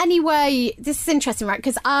you in any way... This is interesting, right?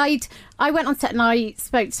 Because I went on set and I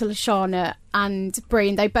spoke to Lashana and Brie,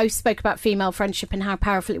 and they both spoke about female friendship and how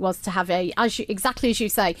powerful it was to have exactly as you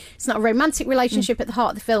say, it's not a romantic relationship at the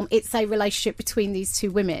heart of the film, it's a relationship between these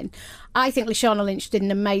two women. I think Lashana Lynch did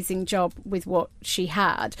an amazing job with what she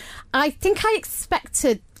had. I think I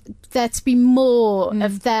expected there to be more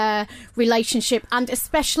of their relationship, and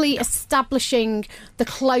especially establishing the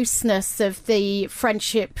closeness of the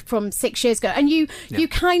friendship from 6 years ago. And you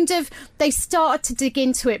kind of, they started to dig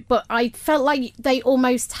into it, but I felt like they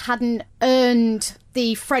almost hadn't earned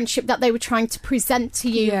the friendship that they were trying to present to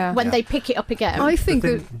you when they pick it up again. I think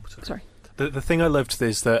the The thing I loved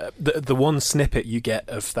is that the one snippet you get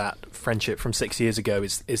of that friendship from 6 years ago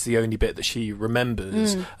is the only bit that she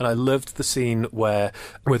remembers. And I loved the scene where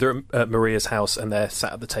they're at Maria's house and they're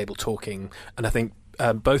sat at the table talking, and I think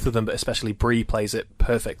both of them, but especially Bree, plays it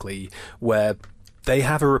perfectly, where they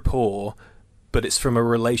have a rapport, but it's from a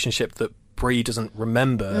relationship that Bree doesn't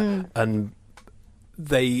remember, and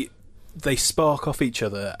they spark off each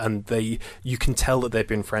other, and you can tell that they've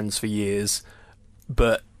been friends for years,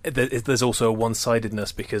 but there's also a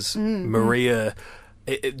one-sidedness because Maria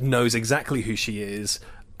it knows exactly who she is,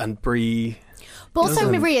 and Bree... But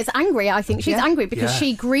also Maria's angry, I think. She's angry because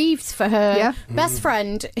she grieves for her best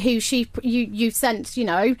friend, who you sense,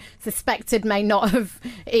 suspected may not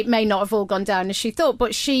have all gone down as she thought,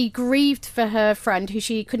 but she grieved for her friend who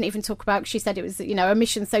she couldn't even talk about. She said it was, a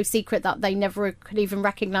mission so secret that they never could even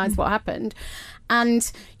recognise what happened.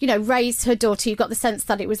 And, raised her daughter. You got the sense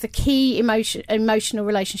that it was a key emotional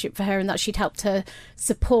relationship for her, and that she'd helped her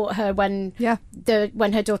support her when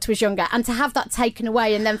her daughter was younger. And to have that taken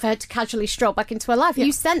away, and then for her to casually stroll back into her life,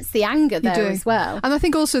 you sense the anger there as well. And I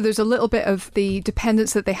think also there's a little bit of the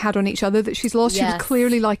dependence that they had on each other that she's lost. She was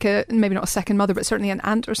clearly like maybe not a second mother, but certainly an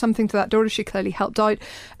aunt or something to that daughter. She clearly helped out.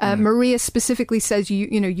 Maria specifically says,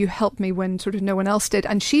 you helped me when sort of no one else did.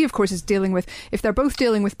 And she, of course, is dealing with, if they're both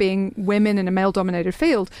dealing with being women in a male-dominated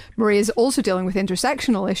field, Maria is also dealing with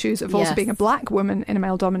intersectional issues of also being a black woman in a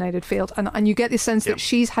male-dominated field. And you get the sense that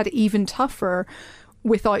she's had it even tougher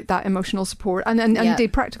without that emotional support and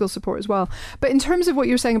indeed practical support as well. But in terms of what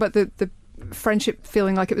you were saying about the friendship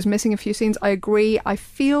feeling like it was missing a few scenes, I agree. I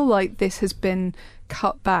feel like this has been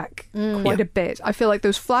cut back quite a bit. I feel like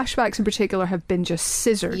those flashbacks in particular have been just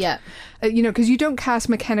scissored. Because you don't cast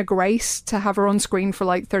McKenna Grace to have her on screen for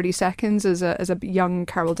like 30 seconds as a young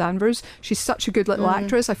Carol Danvers. She's such a good little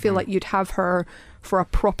actress. I feel like you'd have her for a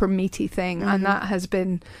proper meaty thing, and that has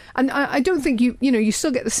been, and I don't think you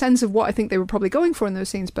still get the sense of what I think they were probably going for in those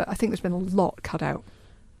scenes, but I think there's been a lot cut out.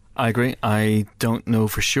 I agree. I don't know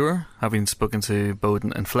for sure, having spoken to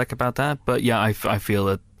Boden and Fleck about that, but I feel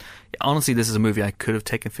that honestly this is a movie I could have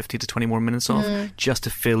taken 50 to 20 more minutes off just to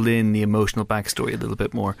fill in the emotional backstory a little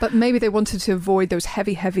bit more. But maybe they wanted to avoid those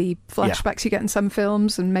heavy flashbacks you get in some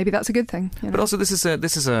films, and maybe that's a good thing. But also this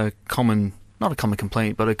is a common, not a common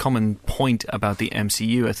complaint, but a common point about the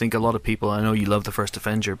MCU. I think a lot of people, I know you love the first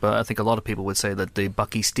Avenger, but I think a lot of people would say that the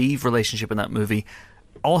Bucky-Steve relationship in that movie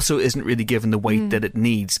also isn't really given the weight that it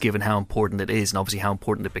needs, given how important it is and obviously how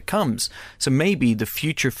important it becomes. So maybe the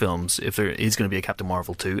future films, if there is going to be a Captain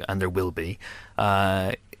Marvel 2, and there will be,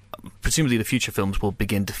 presumably the future films will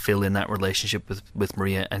begin to fill in that relationship with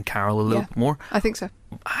Maria and Carol a little bit more. I think so.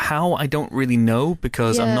 How, I don't really know,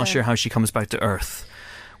 because I'm not sure how she comes back to Earth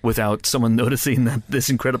without someone noticing that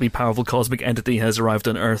this incredibly powerful cosmic entity has arrived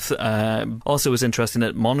on Earth. Also, it was interesting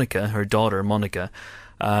that Monica, her daughter Monica,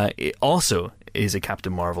 also is a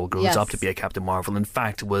Captain Marvel, grows up to be a Captain Marvel. In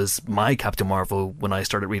fact, was my Captain Marvel when I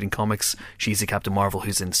started reading comics. She's a Captain Marvel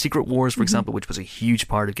who's in Secret Wars, for example, which was a huge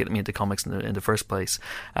part of getting me into comics in the first place.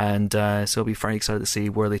 And so I'll be very excited to see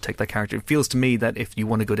where they take that character. It feels to me that if you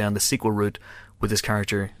want to go down the sequel route with this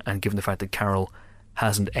character, and given the fact that Carol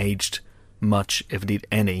hasn't aged much, if indeed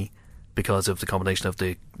any, because of the combination of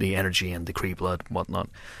the energy and the Kree blood and whatnot,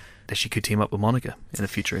 that she could team up with Monica in a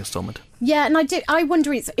future installment. Yeah, and I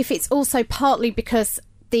wonder if it's also partly because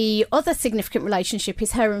the other significant relationship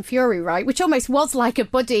is her and Fury, right? Which almost was like a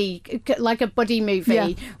buddy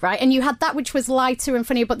movie, right? And you had that which was lighter and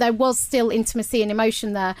funnier, but there was still intimacy and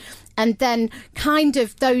emotion there. And then kind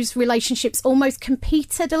of those relationships almost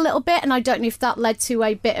competed a little bit. And I don't know if that led to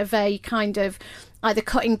a bit of a kind of either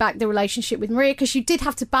cutting back the relationship with Maria, because you did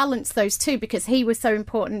have to balance those two, because he was so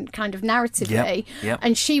important kind of narratively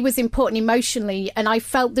and she was important emotionally, and I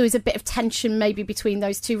felt there was a bit of tension maybe between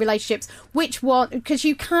those two relationships, which one, because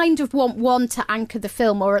you kind of want one to anchor the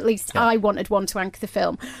film, or at least I wanted one to anchor the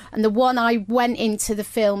film, and the one I went into the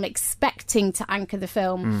film expecting to anchor the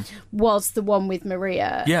film was the one with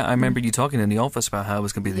Maria. I remember you talking in the office about how it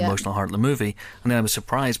was going to be the emotional heart of the movie, and then I was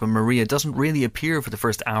surprised when Maria doesn't really appear for the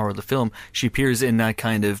first hour of the film. She appears in that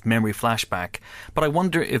kind of memory flashback, but I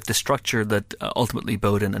wonder if the structure that ultimately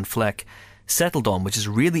Boden and Fleck settled on, which is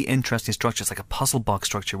a really interesting structure, it's like a puzzle box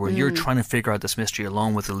structure where you're trying to figure out this mystery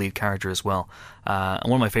along with the lead character as well. And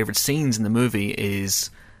one of my favourite scenes in the movie is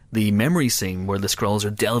the memory scene where the Skrulls are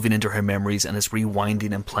delving into her memories and it's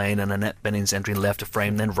rewinding and playing, and Annette Bening's entering left of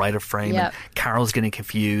frame, then right of frame, and Carol's getting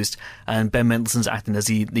confused, and Ben Mendelsohn's acting as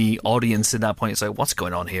the audience at that point. It's like, what's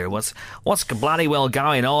going on here? What's bloody well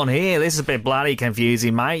going on here? This is a bit bloody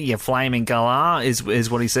confusing, mate. You flaming galah is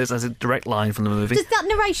what he says as a direct line from the movie. Does that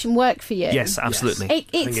narration work for you? Yes, absolutely. Yes.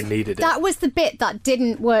 I think it needed it. That was the bit that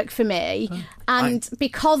didn't work for me, and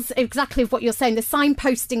because exactly what you're saying, the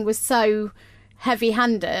signposting was so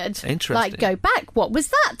heavy-handed. Interesting. Like, go back. What was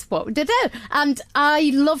that? What did it? And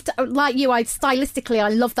I loved, like you, stylistically, I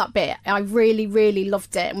loved that bit. I really, really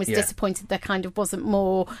loved it, and was disappointed there kind of wasn't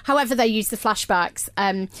more. However, they used the flashbacks.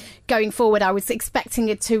 Going forward, I was expecting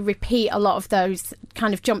it to repeat a lot of those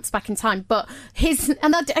kind of jumps back in time. But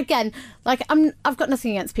again, like I've got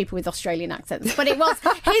nothing against people with Australian accents, but it was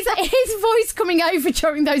his voice coming over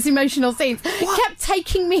during those emotional scenes kept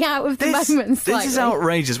taking me out of the moment. This is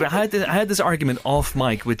outrageous. I had this argument off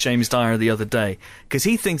mic with James Dyer the other day, because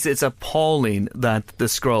he thinks it's appalling that the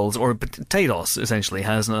Skrulls, or Tados essentially,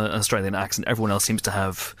 has an Australian accent. Everyone else seems to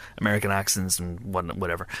have American accents and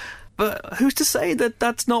whatever. But who's to say that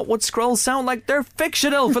that's not what Skrulls sound like? They're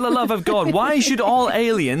fictional, for the love of God. Why should all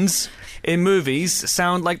aliens in movies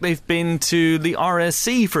sound like they've been to the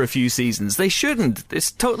RSC for a few seasons? They shouldn't. It's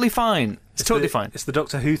totally fine. It's totally fine. It's the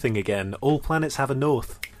Doctor Who thing again. All planets have a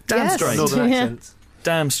north. Damn straight. Northern accent.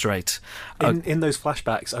 Damn straight. In those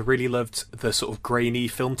flashbacks, I really loved the sort of grainy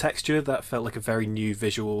film texture. That felt like a very new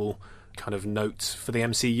visual kind of note for the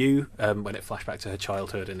MCU when it flashed back to her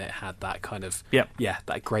childhood, and it had that kind of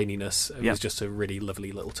that graininess. It was just a really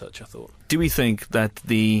lovely little touch, I thought. Do we think that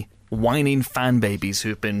the whining fan babies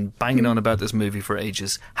who've been banging on about this movie for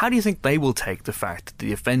ages, how do you think they will take the fact that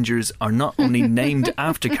the Avengers are not only named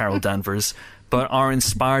after Carol Danvers, but are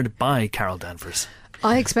inspired by Carol Danvers?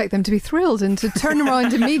 I expect them to be thrilled and to turn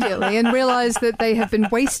around immediately and realise that they have been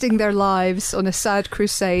wasting their lives on a sad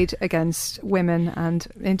crusade against women and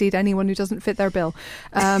indeed anyone who doesn't fit their bill.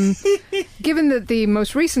 Given that the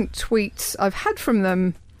most recent tweets I've had from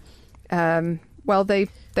them,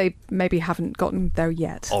 they maybe haven't gotten there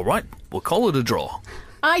yet. All right, we'll call it a draw.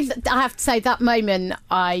 I have to say, that moment,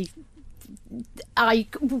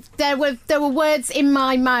 there were words in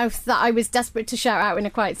my mouth that I was desperate to shout out in a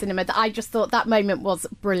quiet cinema, that I just thought that moment was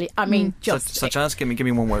brilliant. I mean, such as give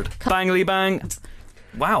me one word. Bangly bang.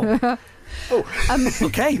 Wow.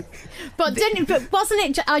 Okay. But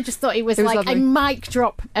wasn't it? I just thought it was like lovely. A mic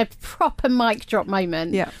drop, a proper mic drop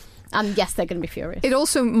moment. Yeah. And yes, they're going to be furious. It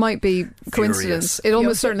also might be coincidence. It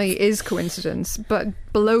almost certainly is coincidence. But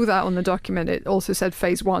below that on the document, it also said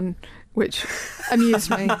Phase 1. Which amused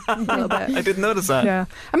me a little bit. I didn't notice that. Yeah.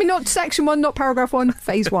 I mean, not Section 1, not Paragraph 1,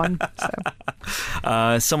 Phase 1.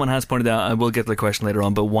 So. Someone has pointed out, I will get to the question later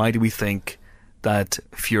on, but why do we think that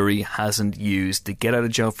Fury hasn't used the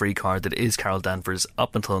get-out-of-jail-free card that is Carol Danvers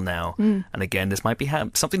up until now? And again, this might be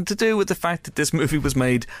something to do with the fact that this movie was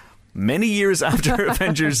made many years after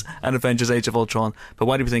Avengers and Avengers Age of Ultron. But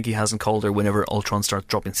why do we think he hasn't called her whenever Ultron starts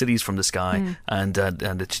dropping cities from the sky and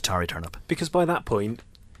the Chitauri turn up? Because by that point,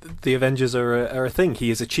 the Avengers are a thing. He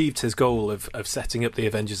has achieved his goal of setting up the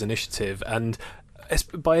Avengers Initiative, and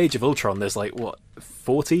by Age of Ultron there's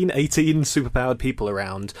 14, 18 superpowered people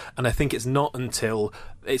around, and I think it's not until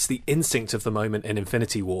it's the instinct of the moment in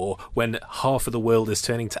Infinity War when half of the world is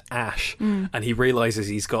turning to ash and he realises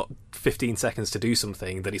he's got 15 seconds to do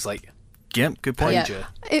something that he's like, yep, good point. Danger.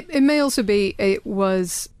 It may also be it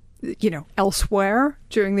was elsewhere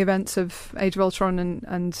during the events of Age of Ultron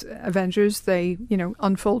and Avengers. They,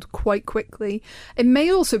 unfold quite quickly. It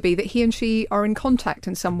may also be that he and she are in contact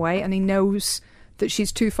in some way, and he knows that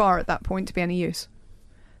she's too far at that point to be any use.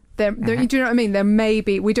 Do you know what I mean? There may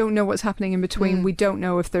be, we don't know what's happening in between. We don't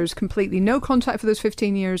know if there's completely no contact for those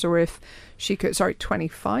 15 years, or if she could,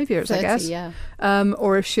 25 years, 30, I guess. Yeah.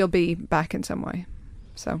 Or if she'll be back in some way.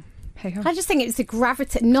 So, hey-ho. I just think it's the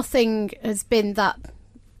gravity. Nothing has been that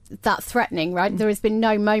threatening, right? There has been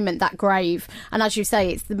no moment that grave, and as you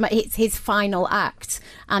say, it's his final act.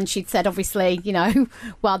 And she'd said, obviously,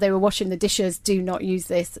 while they were washing the dishes, do not use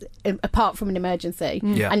this apart from an emergency.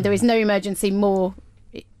 And there is no emergency more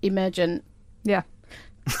emergent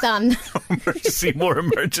than emergency more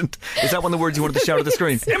emergent. Is that one of the words you wanted to shout at the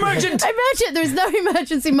screen? Emergent. There's no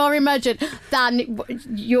emergency more emergent than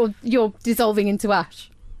you're dissolving into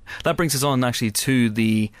ash. That brings us on actually to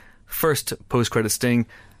the first post-credit sting.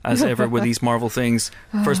 As ever with these Marvel things,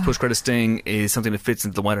 first post-credit sting is something that fits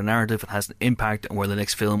into the wider narrative and has an impact on where the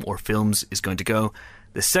next film or films is going to go.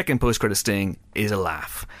 The second post-credit sting is a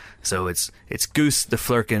laugh. So it's Goose the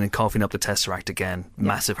Flurkin and coughing up the Tesseract again.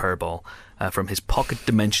 Massive hairball from his pocket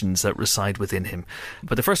dimensions that reside within him.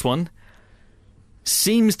 But the first one,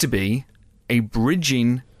 seems to be a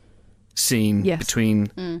bridging scene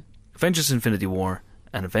between Avengers Infinity War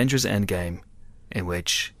and Avengers Endgame, in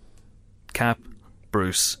which Cap,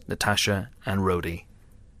 Bruce, Natasha, and Rhodey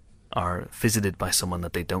are visited by someone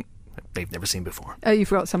that they've never seen before. Oh, you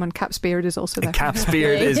forgot someone. Cap's beard is also there. Cap's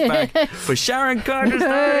beard is back for Sharon Carter's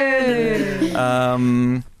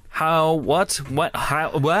What?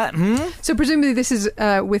 So presumably this is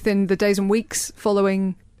within the days and weeks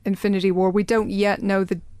following Infinity War. We don't yet know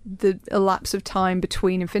the elapse of time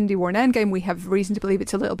between Infinity War and Endgame. We have reason to believe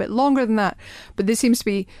it's a little bit longer than that, but this seems to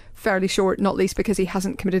be fairly short, not least because he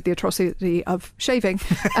hasn't committed the atrocity of shaving.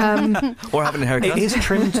 Or having a haircut. It is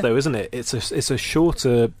trimmed though, isn't it? It's a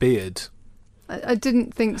shorter beard. I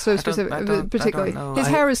didn't think so particularly. His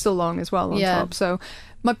hair is still long as well on top. So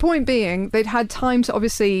my point being, they'd had time to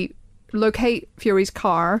obviously locate Fury's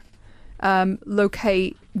car,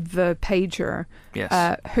 locate the pager,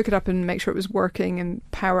 hook it up and make sure it was working and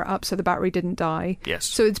power it up so the battery didn't die. Yes.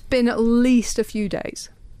 So it's been at least a few days,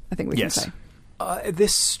 I think we can say.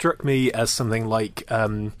 This struck me as something like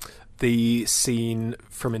the scene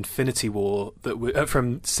from Infinity War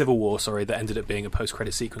from Civil War, that ended up being a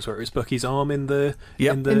post-credit sequence where it was Bucky's arm in the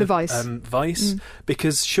vice.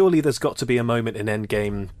 Because surely there's got to be a moment in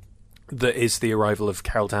Endgame that is the arrival of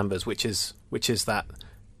Carol Danvers, which is that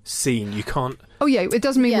scene. You can't. Oh yeah, it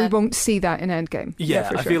doesn't mean we won't see that in Endgame.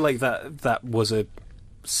 I feel like that was a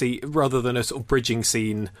rather than a sort of bridging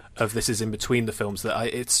scene of this is in between the films,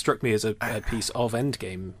 that it struck me as a piece of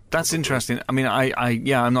Endgame. That's interesting. I mean,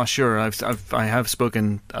 I'm not sure. I have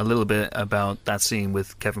spoken a little bit about that scene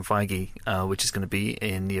with Kevin Feige, which is going to be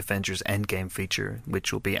in the Avengers Endgame feature,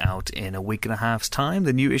 which will be out in a week and a half's time.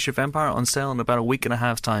 The new issue of Empire on sale in about a week and a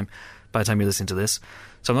half's time by the time you're listening to this.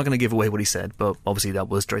 So I'm not going to give away what he said, but obviously that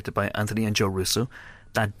was directed by Anthony and Joe Russo.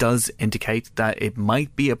 That does indicate that it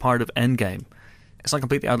might be a part of Endgame. It's not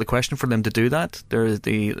completely out of the question for them to do that. There is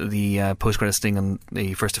the post-credit sting on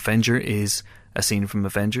the first Avenger is a scene from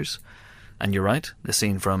Avengers, and you're right. The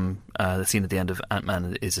scene at the end of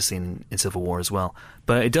Ant-Man is a scene in Civil War as well.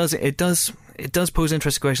 But it does pose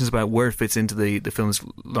interesting questions about where it fits into the film's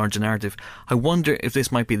larger narrative. I wonder if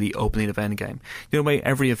this might be the opening of Endgame. You know, the way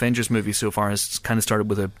every Avengers movie so far has kind of started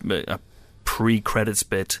with a pre-credits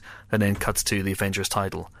bit that then cuts to the Avengers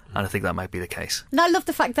title, and I think that might be the case. And I love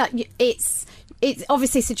the fact that it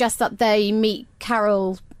obviously suggests that they meet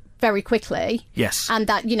Carol very quickly. Yes. And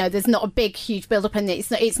that, there's not a big, huge build-up, and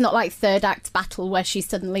it's not like third act battle where she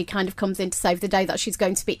suddenly kind of comes in to save the day, that she's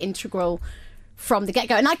going to be integral from the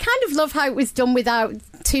get-go. And I kind of love how it was done without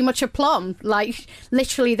too much aplomb. Like,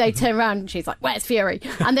 literally, they turn around and she's like, "Where's Fury?"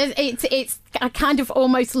 And I kind of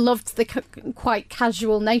almost loved the quite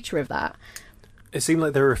casual nature of that. It seemed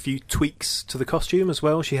like there were a few tweaks to the costume as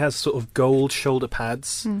well. She has sort of gold shoulder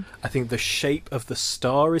pads. I think the shape of the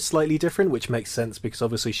star is slightly different, which makes sense because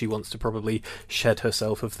obviously she wants to probably shed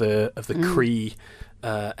herself of the Kree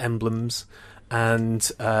emblems.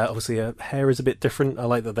 And obviously her hair is a bit different. I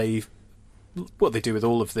like that what they do with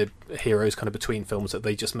all of the heroes kind of between films, that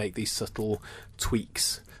they just make these subtle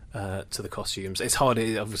tweaks to the costumes. It's hard.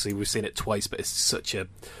 Obviously, we've seen it twice, but it's such a...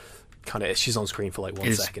 she's on screen for like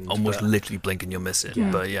 1 second. Almost literally blink and you'll miss it.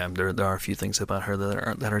 Yeah. But yeah, there are a few things about her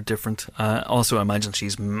that are different. Also, I imagine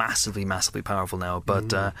she's massively, massively powerful now,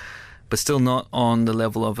 but still not on the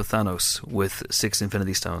level of a Thanos with 6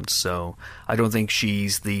 Infinity Stones. So I don't think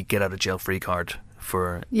she's the get out of jail free card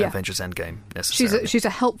for Avengers Endgame necessarily. She's a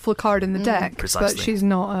helpful card in the deck, Precisely. but she's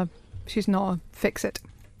not a fix it.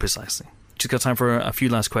 Precisely. Just got time for a few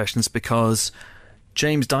last questions because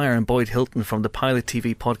James Dyer and Boyd Hilton from the Pilot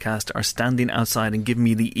TV podcast are standing outside and giving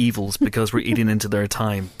me the evils because we're eating into their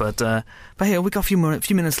time. But hey, we got a few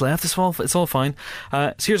minutes left. It's all fine.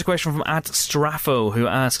 So here's a question from @Straffo, who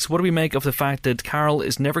asks, what do we make of the fact that Carol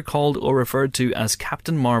is never called or referred to as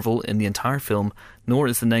Captain Marvel in the entire film, nor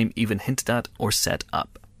is the name even hinted at or set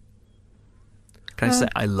up? Can I say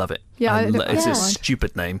I love it? Yeah, it's a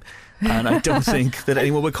stupid name, and I don't think that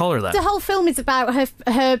anyone would call her that. The whole film is about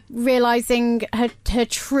her realising her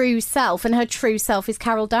true self, and her true self is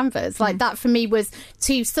Carol Danvers. Like, that for me was,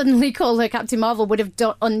 to suddenly call her Captain Marvel would have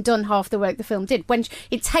undone half the work the film did. When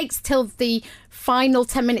it takes till the final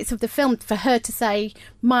 10 minutes of the film for her to say,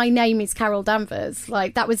 "My name is Carol Danvers,"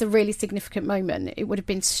 like, that was a really significant moment. It would have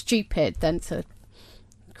been stupid then to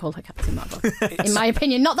call her Captain Marvel, in my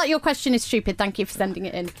opinion. Not that your question is stupid. Thank you for sending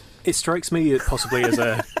it in. It strikes me possibly as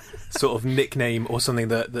a sort of nickname or something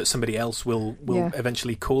that somebody else will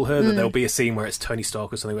eventually call her. That there'll be a scene where it's Tony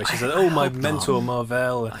Stark or something where she says, "Oh, my mentor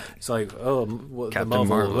Marvel." It's like, "Oh, what, Captain Marvel,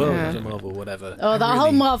 Marvel, Marvel, whatever." Oh, that really...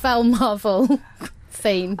 whole Marvel.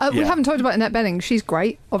 scene. We haven't talked about Annette Bening. She's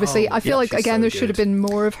great, obviously. I feel like, again, there should have been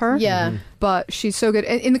more of her. Yeah. But she's so good.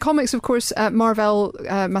 In the comics, of course, Marvell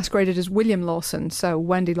masqueraded as William Lawson, so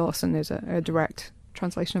Wendy Lawson is a direct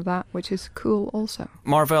translation of that, which is cool also.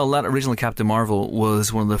 Marvell, that original Captain Marvel,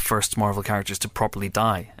 was one of the first Marvel characters to properly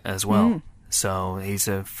die as well. So he's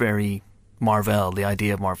a very... Marvell, the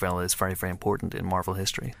idea of Marvell is very, very important in Marvel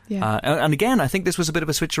history. Yeah. And again, I think this was a bit of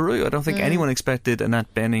a switcheroo. I don't think anyone expected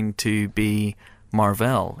Annette Bening to be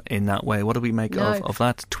Marvell in that way. What do we make of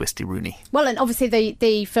that twisty Rooney? Well, and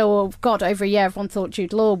obviously for over a year, everyone thought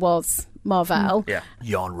Jude Law was Marvell. Yeah.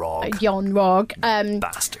 Jon Rog.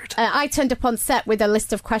 Bastard. I turned up on set with a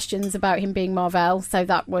list of questions about him being Marvell, so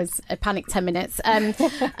that was a panic 10 minutes. But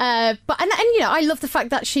I love the fact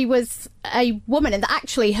that she was a woman and that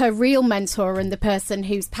actually her real mentor and the person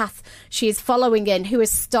whose path she is following who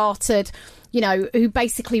has started, who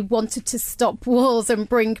basically wanted to stop wars and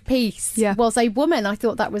bring peace, was a woman. I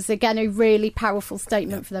thought that was, again, a really powerful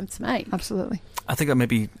statement for them to make. Absolutely. I think that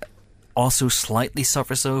maybe also slightly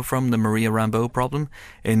suffers though from the Maria Rambeau problem,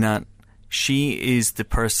 in that she is the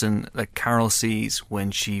person that Carol sees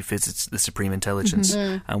when she visits the Supreme Intelligence,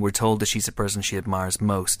 and we're told that she's the person she admires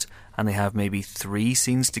most, and they have maybe 3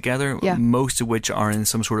 scenes together, most of which are in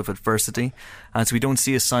some sort of adversity, and so we don't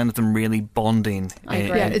see a sign of them really bonding.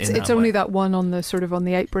 It's only that one on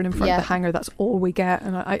the apron in front of the hangar. That's all we get,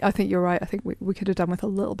 and I think you're right. I think we could have done with a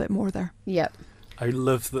little bit more there. Yep. I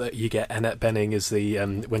love that you get Annette Bening as the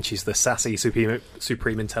when she's the sassy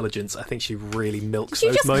Supreme Intelligence. I think she really milks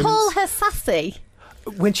those moments. Did you just call her sassy?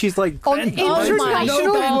 When she's like... On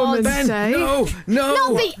International Women's Day. No.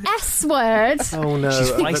 Not the S word. Oh, no.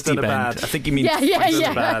 She's feisty, Ben. I think you mean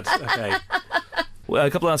yeah. bad. Okay. Well,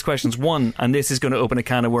 a couple of last questions. One, and this is going to open a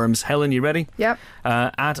can of worms. Helen, you ready? Yep.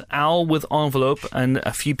 At Owl with Envelope, and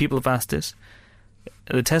a few people have asked this.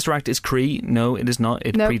 The Tesseract is Kree. No, it is not.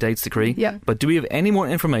 It predates the Kree. Yeah. But do we have any more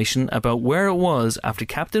information about where it was after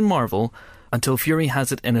Captain Marvel until Fury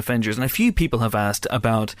has it in Avengers? And a few people have asked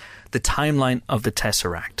about the timeline of the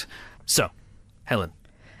Tesseract. So, Helen.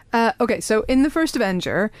 Okay, so in the first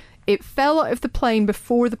Avenger, it fell out of the plane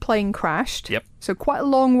before the plane crashed. Yep. So quite a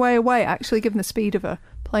long way away, actually, given the speed of a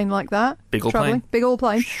plane like that. Big old plane. Big old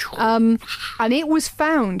plane. And it was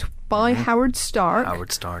found by Howard Stark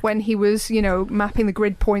when he was, mapping the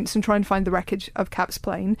grid points and trying to find the wreckage of Cap's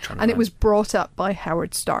plane, and it was brought up by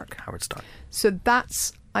Howard Stark. So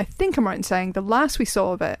that's, I think I'm right in saying, the last we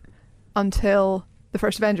saw of it until the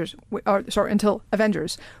first Avengers, until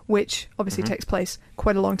Avengers, which obviously takes place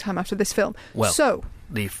quite a long time after this film. Well, so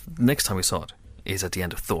the next time we saw it is at the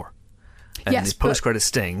end of Thor. And yes, the post-credit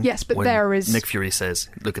sting. Yes, but there is... Nick Fury says,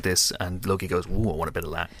 "Look at this," and Loki goes, "Ooh, I want a bit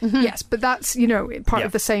of that." Yes, but that's part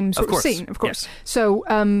of the same sort of scene, of course. Yes. So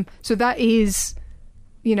that is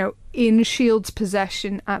in S.H.I.E.L.D.'s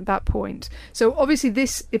possession at that point. So obviously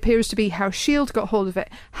this appears to be how S.H.I.E.L.D. got hold of it.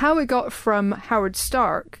 How it got from Howard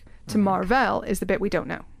Stark to Marvell is the bit we don't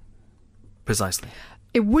know. Precisely.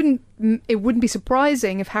 It wouldn't be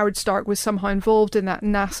surprising if Howard Stark was somehow involved in that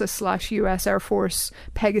NASA/US Air Force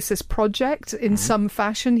Pegasus project in some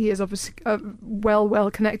fashion. He is obviously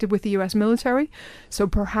well connected with the US military, so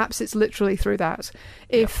perhaps it's literally through that.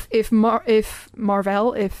 If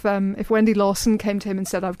Wendy Lawson came to him and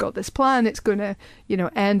said, "I've got this plan. It's going to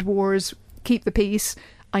end wars, keep the peace.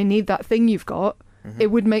 I need that thing you've got." It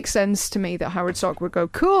would make sense to me that Howard Stark would go,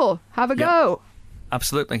 "Cool, have a go."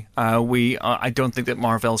 Absolutely. I don't think that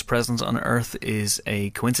Marvell's presence on Earth is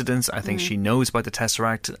a coincidence. I think she knows about the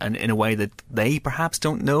Tesseract, and in a way that they perhaps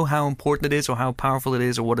don't know how important it is or how powerful it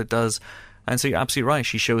is or what it does. And so you're absolutely right.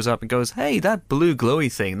 She shows up and goes, "Hey, that blue glowy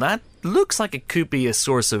thing, that looks like it could be a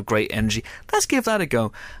source of great energy. Let's give that a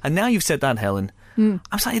go." And now you've said that, Helen, I'm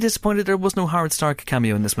slightly disappointed there was no Howard Stark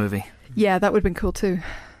cameo in this movie. Yeah, that would have been cool too.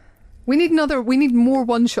 We need more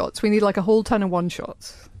one-shots. We need like a whole ton of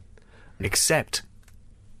one-shots. Except...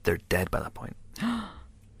 they're dead by that point.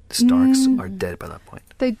 The Starks are dead by that point.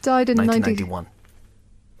 They died in 1991.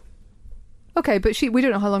 Okay, but we don't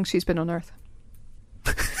know how long she's been on Earth.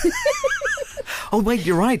 Oh, wait,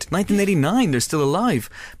 you're right. 1989, they're still alive.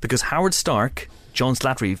 Because Howard Stark, John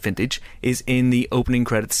Slattery vintage, is in the opening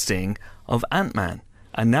credits sting of Ant-Man.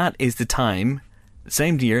 And that is the time...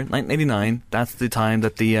 same year, 1989. That's the time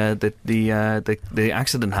that the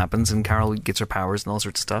accident happens and Carol gets her powers and all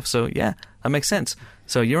sorts of stuff. So yeah, that makes sense.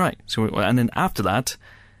 So you're right. So and then after this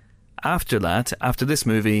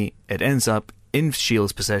movie, it ends up in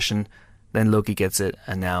S.H.I.E.L.D.'s possession. Then Loki gets it,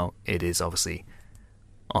 and now it is obviously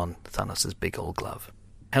on Thanos' big old glove.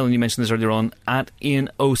 Helen, you mentioned this earlier on. At Ian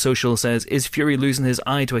O'Social says, is Fury losing his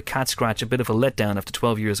eye to a cat scratch a bit of a letdown after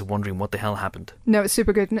 12 years of wondering what the hell happened? No, it's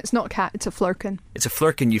super good, and it's not a cat, it's a flurkin. It's a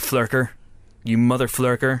flurkin, you flurker. You mother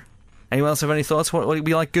flurker. Anyone else have any thoughts? What do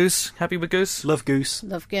we like, Goose? Happy with Goose? Love Goose.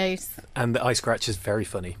 Love Goose. And the eye scratch is very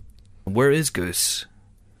funny. Where is Goose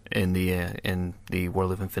in the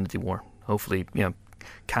world of Infinity War? Hopefully,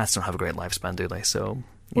 cats don't have a great lifespan, do they? So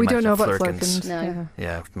we don't know about flurkins. flurkins. No.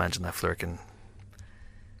 Yeah, imagine that flurkin.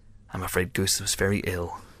 I'm afraid Goose was very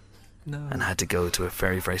ill. No. And had to go to a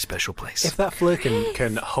very, very special place. If that flurkin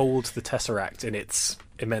can hold the Tesseract in its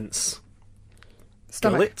immense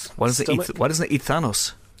Stomach. gullet, Why doesn't it eat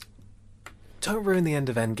Thanos? Don't ruin the end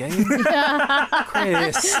of Endgame.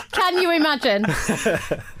 Chris. Can you imagine?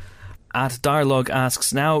 At Dialogue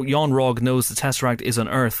asks, now Yon-Rogg knows the Tesseract is on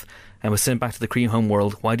Earth and was sent back to the Kree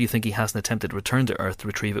homeworld. Why do you think he hasn't attempted to return to Earth to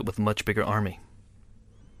retrieve it with a much bigger army?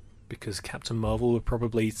 Because Captain Marvel would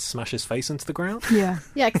probably smash his face into the ground? Yeah.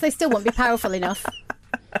 Yeah, because they still won't be powerful enough.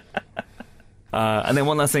 And then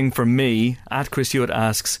one last thing from me. At Chris Hewitt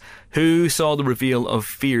asks, who saw the reveal of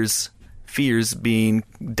Fears being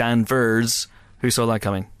Danvers? Who saw that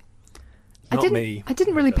coming? Not me. I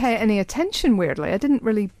didn't really pay any attention, weirdly. I didn't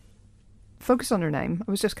really focus on her name. I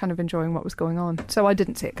was just kind of enjoying what was going on. So I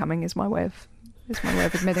didn't see it coming, is my way of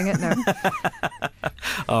admitting it. No.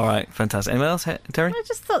 All right, fantastic. Anyone else, Terry? I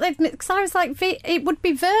just thought because I was like, it would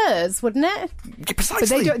be Vers, wouldn't it? Yeah,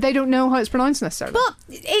 precisely. But they don't know how it's pronounced necessarily.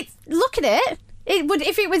 But look at it. It would,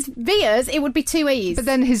 if it was Vers, it would be two E's. But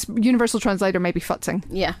then his universal translator may be futzing.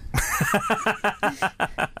 Yeah.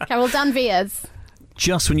 Carol Danvers.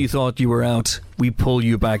 Just when you thought you were out, we pull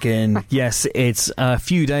you back in. Yes, it's a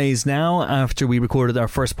few days now after we recorded our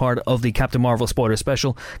first part of the Captain Marvel spoiler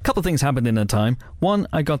special. A couple of things happened in that time. One,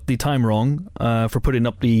 I got the time wrong for putting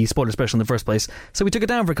up the spoiler special in the first place, so we took it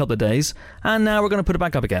down for a couple of days, and now we're going to put it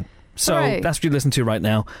back up again. So that's what you listen to right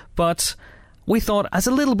now. But we thought, as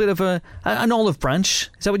a little bit of an olive branch,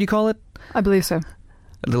 is that what you call it? I believe so.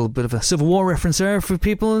 A little bit of a Civil War reference there for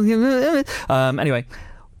people. Anyway,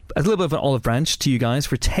 a little bit of an olive branch to you guys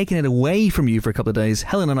for taking it away from you for a couple of days.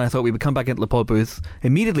 Helen and I thought we would come back into the pod booth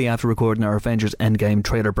immediately after recording our Avengers Endgame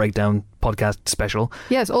trailer breakdown podcast special.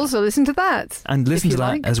 Yes, also listen to that. And listen to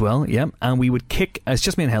that as well, yeah. And we would kick, it's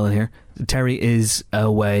just me and Helen here. Terry is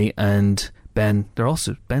away and Ben, I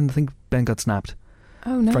think Ben got snapped.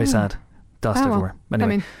 Oh no. Very sad. Dust everywhere.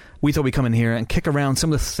 Anyway. We thought we'd come in here and kick around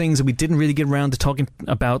some of the things that we didn't really get around to talking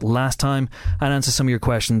about last time and answer some of your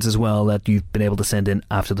questions as well that you've been able to send in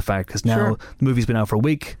after the fact, because now the movie's been out for a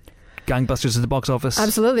week. Gangbusters at the box office.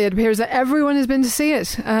 Absolutely. It appears that everyone has been to see it.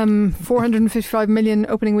 455 million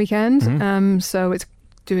opening weekend. So it's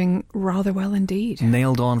doing rather well indeed.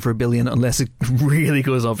 Nailed on for $1 billion, unless it really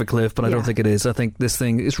goes off a cliff, but I don't think it is. I think this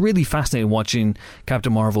thing is really fascinating watching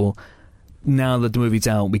Captain Marvel. Now that the movie's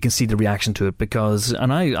out, we can see the reaction to it because,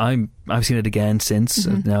 and I've seen it again since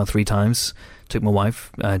now 3 times. Took my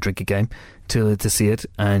wife drinking game to see it,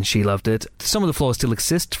 and she loved it. Some of the flaws still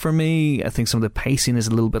exist for me. I think some of the pacing is a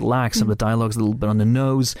little bit lax, some of the dialogue's a little bit on the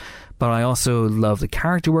nose, but I also love the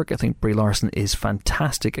character work. I think Brie Larson is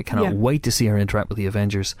fantastic. I cannot wait to see her interact with the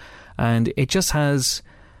Avengers, and it just has.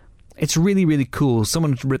 It's really, really cool.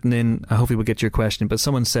 Someone's written in, hopefully we'll get to your question, but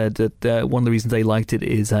someone said that one of the reasons they liked it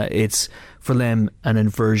is that it's, for them, an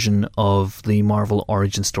inversion of the Marvel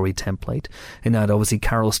origin story template. In that, obviously,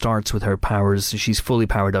 Carol starts with her powers. She's fully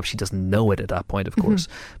powered up. She doesn't know it at that point, of course.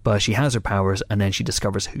 But she has her powers, and then she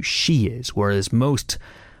discovers who she is. Whereas most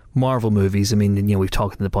Marvel movies, I mean, we've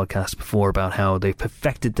talked in the podcast before about how they've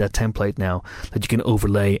perfected that template now, that you can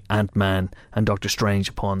overlay Ant-Man and Doctor Strange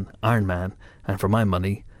upon Iron Man, and for my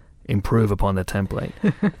money, improve upon the template.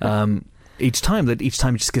 Each time it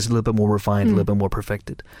just gets a little bit more refined, a little bit more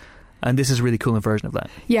perfected. And this is a really cool version of that.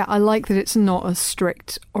 Yeah, I like that it's not a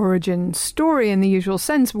strict origin story in the usual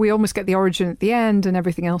sense. We almost get the origin at the end and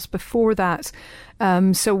everything else before that.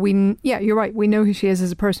 So you're right. We know who she is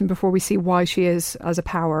as a person before we see why she is as a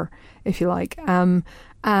power, if you like. And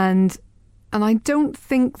I don't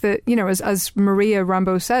think that, as Maria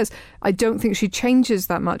Rambeau says, I don't think she changes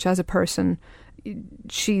that much as a person.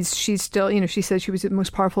 She's still, she said she was the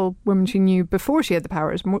most powerful woman she knew before she had the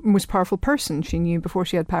powers, most powerful person she knew before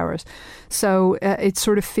she had powers. So it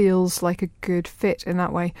sort of feels like a good fit in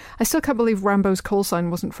that way. I still can't believe Rambo's call sign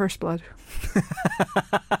wasn't First Blood.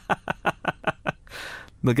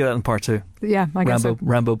 We'll get that in part 2. Yeah, I guess so.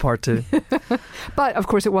 Rambo part 2. But of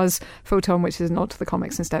course it was Photon, which is not to the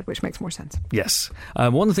comics instead, which makes more sense. Yes.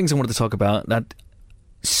 One of the things I wanted to talk about that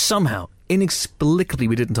somehow, inexplicably,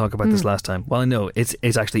 we didn't talk about this last time. Well, I know it's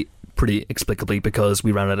actually pretty explicably because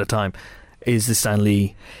we ran out of time. is the Stan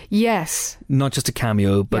Lee. Yes. Not just a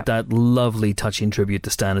cameo, but that lovely touching tribute to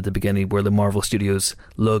Stan at the beginning where the Marvel Studios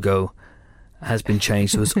logo has been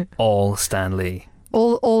changed. So it's all Stan Lee.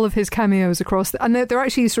 All of his cameos across, and they're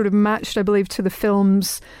actually sort of matched, I believe, to the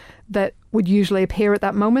films that would usually appear at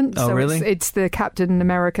that moment. Oh, so really? It's the Captain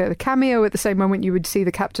America cameo at the same moment you would see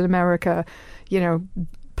the Captain America,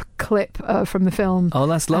 clip from the film. Oh,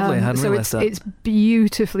 that's lovely. I hadn't realised that. It's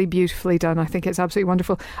beautifully, beautifully done. I think it's absolutely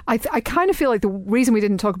wonderful. I kind of feel like the reason we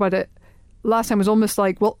didn't talk about it last time was almost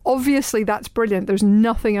like, well, obviously that's brilliant. There's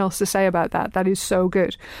nothing else to say about that. That is so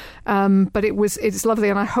good. But it's lovely,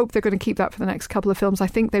 and I hope they're going to keep that for the next couple of films. I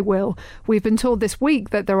think they will. We've been told this week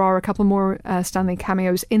that there are a couple more Stan Lee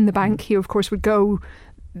cameos in the bank. He, of course, would go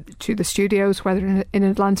to the studios, whether in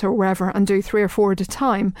Atlanta or wherever, and do 3 or 4 at a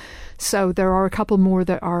time. So there are a couple more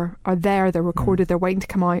that are there. They're recorded. They're waiting to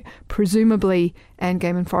come out. Presumably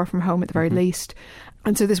Endgame and Far From Home at the very least.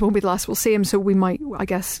 And so this won't be the last we'll see him, so we might, I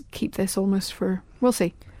guess, keep this almost for... We'll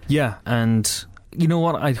see. Yeah, and you know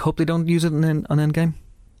what? I hope they don't use it on Endgame.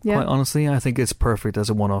 Yeah. Quite honestly, I think it's perfect as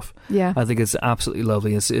a one-off. Yeah. I think it's absolutely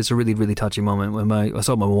lovely. It's a really, really touching moment. When I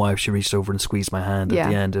saw my wife, she reached over and squeezed my hand at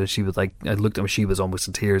the end. And she was like, I looked at her, she was almost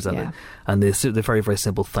in tears at it. And the very, very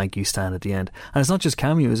simple thank you stand at the end. And it's not just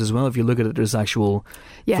cameos as well. If you look at it, there's actual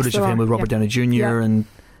footage of him with Robert Downey Jr. and...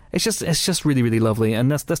 It's just really, really lovely. And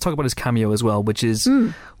let's talk about his cameo as well, which is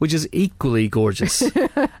equally gorgeous.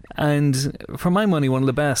 And for my money, one of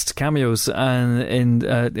the best cameos and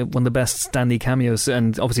one of the best Stan Lee cameos.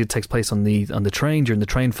 And obviously, it takes place on the train during the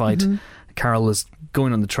train fight. Carol is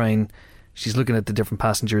going on the train. She's looking at the different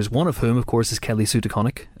passengers. One of whom, of course, is Kelly Sue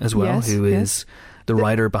DeConnick as well, who is the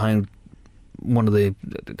writer behind one of the,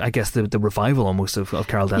 I guess, the revival almost of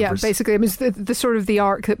Carol Danvers. Yeah, basically, it was the sort of the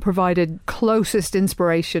arc that provided closest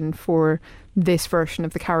inspiration for this version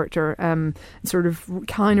of the character. Sort of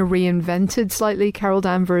kind of reinvented slightly Carol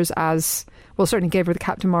Danvers as, well, certainly gave her the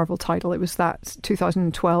Captain Marvel title. It was that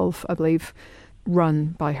 2012, I believe, run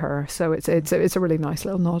by her. So it's a really nice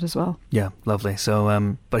little nod as well. Yeah, lovely.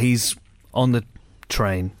 So, but he's on the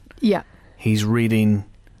train. Yeah. He's reading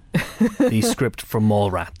the script for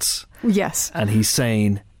Mallrats. Yes. And he's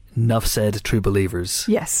saying, "Nuff said, true believers."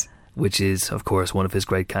 Yes. Which is, of course, one of his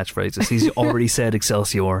great catchphrases. He's already said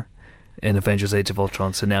Excelsior in Avengers Age of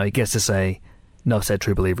Ultron, so now he gets to say, "Nuff said,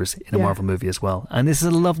 true believers" in a Marvel movie as well. And this is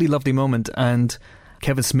a lovely, lovely moment. And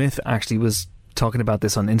Kevin Smith actually was talking about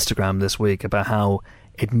this on Instagram this week, about how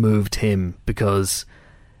it moved him because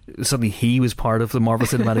suddenly he was part of the Marvel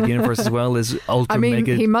Cinematic Universe as well as ultra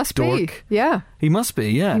mega he must dork. be. Yeah. He must be,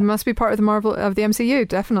 yeah. He must be part of the MCU,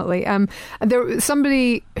 definitely. And there was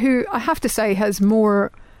somebody who I have to say has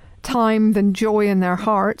more time than joy in their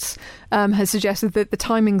hearts, has suggested that the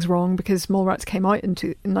timing's wrong because Mallrats came out in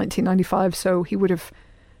 1995, so he would have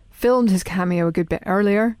filmed his cameo a good bit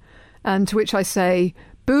earlier. And to which I say,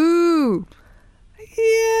 boo!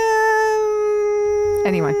 Yeah.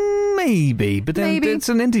 Anyway. Maybe, but then it's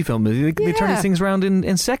an indie film. They turn these things around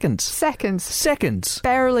in seconds. Seconds.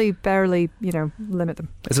 Barely, limit them.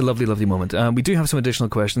 It's a lovely, lovely moment. We do have some additional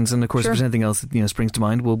questions, and of course, if there's anything else that springs to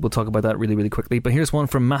mind, we'll talk about that really, really quickly. But here's one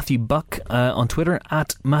from Matthew Buck on Twitter,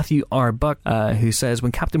 at Matthew R. Buck, who says,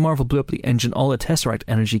 when Captain Marvel blew up the engine, all the Tesseract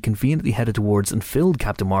energy conveniently headed towards and filled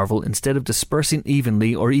Captain Marvel instead of dispersing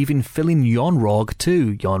evenly or even filling Yon-Rogg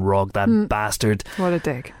too. Yon-Rogg, that bastard. What a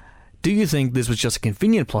dig. Do you think this was just a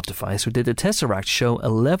convenient plot device, or did the Tesseract show a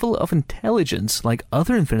level of intelligence like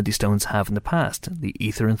other Infinity Stones have in the past? The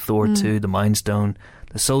Ether in Thor 2, the Mind Stone,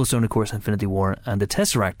 the Soul Stone, of course, Infinity War, and the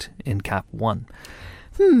Tesseract in Cap 1.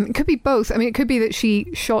 It could be both. I mean, it could be that she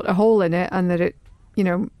shot a hole in it and that it,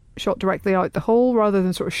 shot directly out the hole rather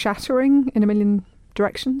than sort of shattering in a million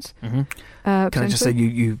directions. Can I just say,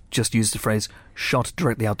 you just used the phrase, shot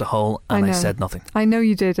directly out the hole, and I said nothing. I know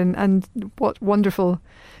you did, and what wonderful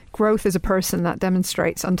growth as a person that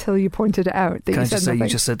demonstrates until you pointed it out. That Can you I said just say, nothing. you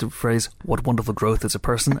just said the phrase, what wonderful growth as a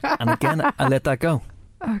person, and again, I let that go.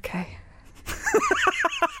 Okay.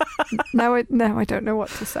 Now I don't know what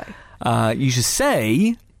to say. You should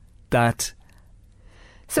say that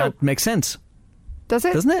that makes sense. Does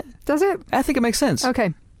it? Doesn't it? Does it? I think it makes sense.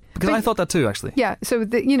 Okay. Because I thought that too, actually. Yeah, so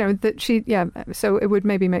so it would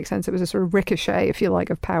maybe make sense. It was a sort of ricochet, if you like,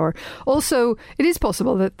 of power. Also, it is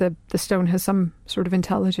possible that the stone has some sort of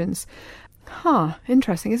intelligence.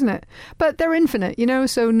 Interesting, isn't it? But they're infinite,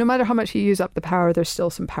 so no matter how much you use up the power, there's still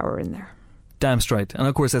some power in there. Damn straight. And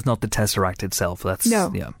of course, that's not the Tesseract itself. It's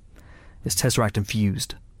Tesseract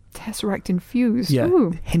infused. Tesseract infused? Yeah.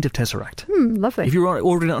 Ooh. Hint of Tesseract. Lovely. If you were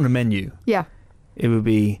ordering it on a menu, it would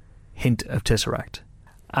be hint of Tesseract.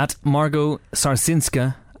 At Margot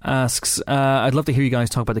Sarsinska asks, I'd love to hear you guys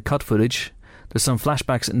talk about the cut footage. There's some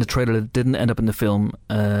flashbacks in the trailer that didn't end up in the film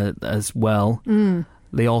as well.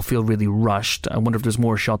 They all feel really rushed. I wonder if there's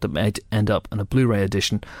more shot that might end up in a Blu-ray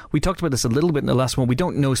edition. We talked about this a little bit in the last one. We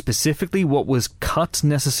don't know specifically what was cut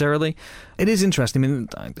necessarily. It is interesting. I mean,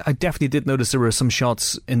 I definitely did notice there were some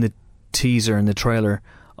shots in the teaser and the trailer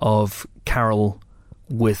of Carol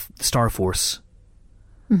with Starforce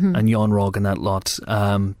and Jon Rog and that lot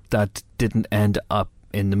that didn't end up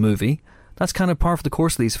in the movie. That's kind of par for the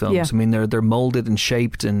course of these films. Yeah. I mean, they're moulded and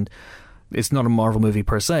shaped, and it's not a Marvel movie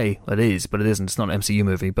per se. It is, but it isn't. It's not an MCU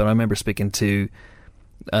movie. But I remember speaking to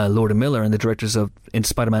Lord and Miller and the directors of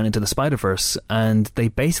Spider-Man Into the Spider-Verse, and they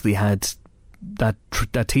basically had that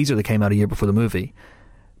teaser that came out a year before the movie.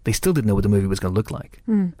 They still didn't know what the movie was going to look like,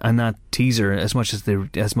 and that teaser, as much as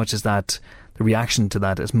that, the reaction to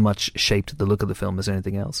that as much shaped the look of the film as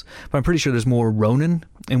anything else. But I'm pretty sure there's more Ronan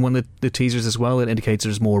in one of the teasers as well. It indicates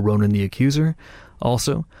there's more Ronan the Accuser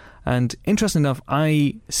also. And interesting enough,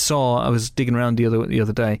 I was digging around the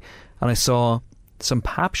other day, and I saw some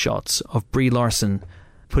pap shots of Brie Larson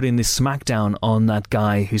putting this smackdown on that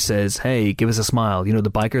guy who says, "Hey, give us a smile." You know, the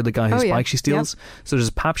biker, the guy whose bike she steals. Yep. So there's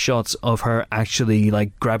pap shots of her actually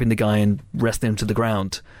like grabbing the guy and wrestling him to the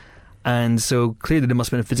ground. And so clearly there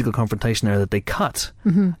must have been a physical confrontation there that they cut.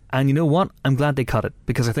 And you know what? I'm glad they cut it,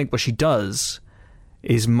 because I think what she does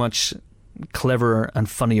is much cleverer and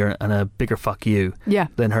funnier and a bigger fuck you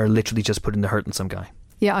than her literally just putting the hurt in some guy.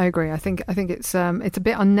 Yeah, I agree. I think it's a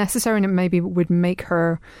bit unnecessary, and it maybe would make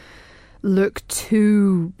her look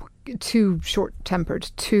too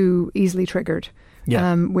short-tempered, too easily triggered.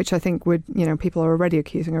 Yeah. Which I think would, people are already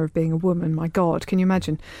accusing her of being a woman. My God, can you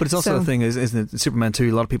imagine? But it's also the thing, isn't it? Superman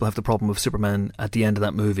 2, a lot of people have the problem with Superman at the end of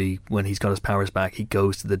that movie when he's got his powers back. He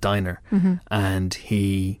goes to the diner and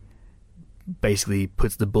he basically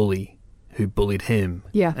puts the bully who bullied him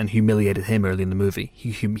and humiliated him early in the movie.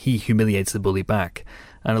 He humiliates the bully back.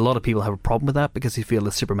 And a lot of people have a problem with that because they feel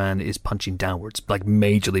that Superman is punching downwards, like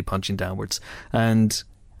majorly punching downwards. And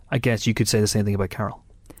I guess you could say the same thing about Carol.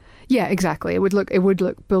 Yeah, exactly. It would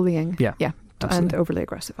look bullying. Yeah, and overly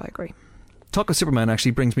aggressive. I agree. Talk of Superman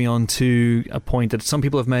actually brings me on to a point that some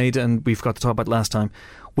people have made, and we've got to talk about last time,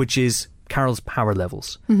 which is Carol's power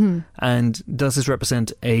levels. And does this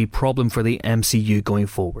represent a problem for the MCU going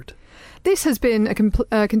forward? This has been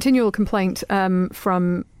a continual complaint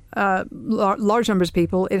from large numbers of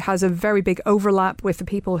people. It has a very big overlap with the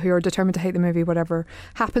people who are determined to hate the movie, whatever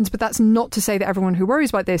happens. But that's not to say that everyone who worries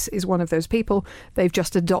about this is one of those people. They've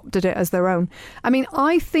just adopted it as their own. I mean,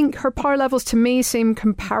 I think her power levels to me seem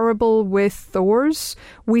comparable with Thor's.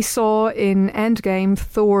 We saw in Endgame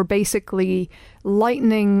Thor basically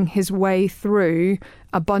lightning his way through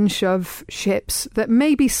a bunch of ships that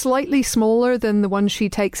may be slightly smaller than the one she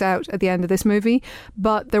takes out at the end of this movie,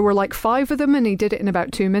 but there were like 5 of them and he did it in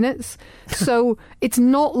about 2 minutes. So it's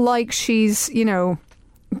not like she's, going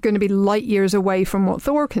to be light years away from what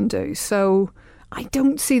Thor can do. So I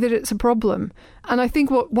don't see that it's a problem. And I think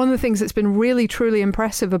one of the things that's been really, truly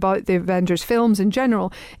impressive about the Avengers films in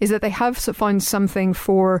general is that they have found something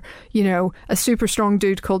for, a super strong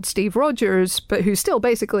dude called Steve Rogers, but who's still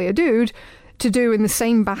basically a dude, to do in the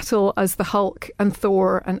same battle as the Hulk and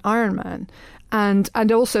Thor and Iron Man. And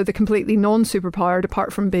also the completely non-superpowered,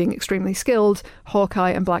 apart from being extremely skilled,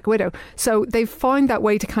 Hawkeye and Black Widow. So they've found that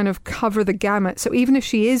way to kind of cover the gamut. So even if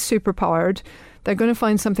she is superpowered, they're going to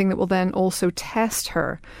find something that will then also test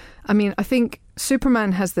her. I mean, I think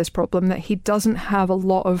Superman has this problem that he doesn't have a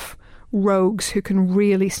lot of rogues who can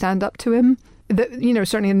really stand up to him.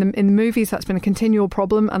 Certainly in the movies, that's been a continual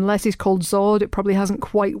problem. Unless he's called Zod, it probably hasn't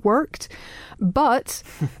quite worked. But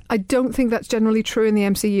I don't think that's generally true in the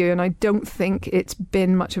MCU, and I don't think it's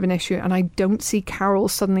been much of an issue, and I don't see Carol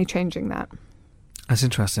suddenly changing that. That's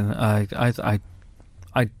interesting. I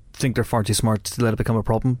think they're far too smart to let it become a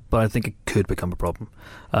problem, but I think it could become a problem.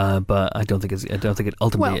 But I don't think it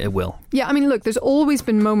ultimately it will. Yeah, I mean, look, there's always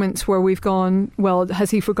been moments where we've gone, well,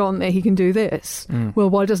 has he forgotten that he can do this?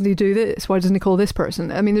 Well, why doesn't he do this? Why doesn't he call this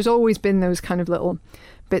person? I mean, there's always been those kind of little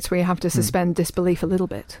bits where you have to suspend disbelief a little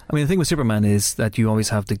bit. I mean, the thing with Superman is that you always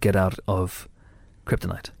have to get out of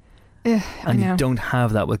kryptonite. And you don't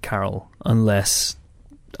have that with Carol unless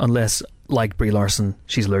like Brie Larson,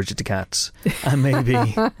 she's allergic to cats, and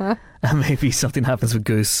maybe something happens with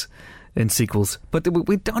Goose in sequels. But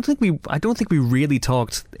I don't think we really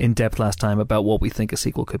talked in depth last time about what we think a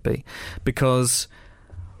sequel could be, because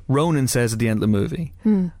Ronan says at the end of the movie,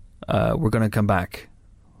 "We're going to come back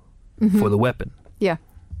for the weapon." Yeah,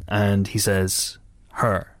 and he says,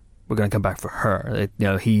 "We're going to come back for her."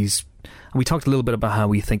 We talked a little bit about how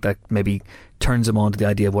we think that maybe turns him on to the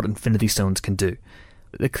idea of what Infinity Stones can do.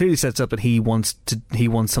 it clearly sets up that he wants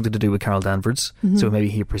something to do with Carol Danvers. So maybe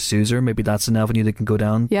he pursues her. Maybe that's an avenue that can go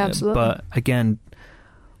down. Yeah, absolutely. But again,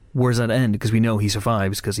 where's that end? Because we know he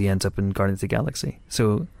survives because he ends up in Guardians of the Galaxy.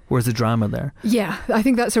 So where's the drama there? Yeah, I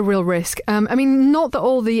think that's a real risk. I mean, not that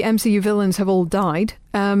all the MCU villains have all died,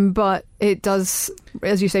 but it does,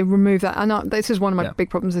 as you say, remove that. And this is one of my big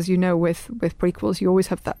problems, as you know, with prequels. You always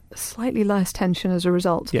have that slightly less tension as a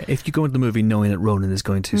result. Yeah, if you go into the movie knowing that Ronan is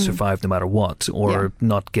going to survive no matter what, or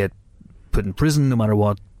not get put in prison no matter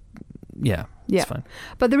what, it's fine.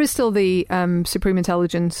 But there is still the Supreme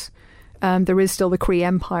Intelligence. There is still the Kree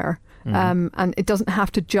Empire, and it doesn't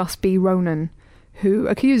have to just be Ronan who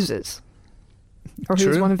accuses, or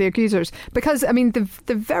who's one of the accusers. Because, I mean,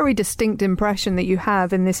 the very distinct impression that you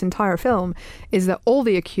have in this entire film is that all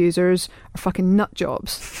the accusers are fucking nut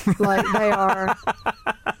jobs. Like, they are,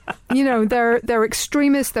 they're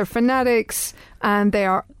extremists, they're fanatics, and they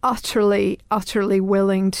are utterly, utterly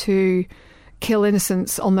willing to kill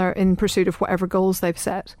innocents in pursuit of whatever goals they've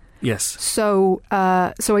set. Yes. So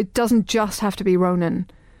it doesn't just have to be Ronan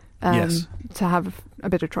to have a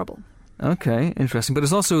bit of trouble. Okay, interesting. But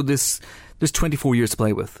there's also there's 24 years to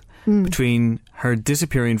play with between her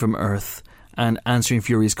disappearing from Earth and answering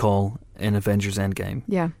Fury's call in Avengers Endgame.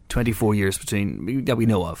 Yeah. 24 years between that we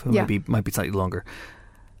know of. It might be slightly longer.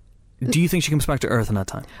 Do you think she comes back to Earth in that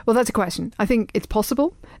time? Well, that's a question. I think it's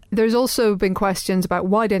possible. There's also been questions about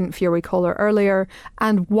why didn't Fury call her earlier,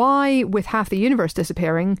 and why, with half the universe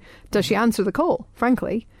disappearing, does she answer the call?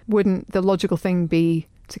 Frankly, wouldn't the logical thing be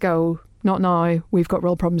to go, not now, we've got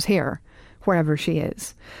real problems here, wherever she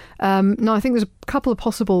is? No, I think there's a couple of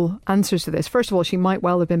possible answers to this. First of all, she might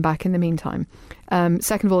well have been back in the meantime.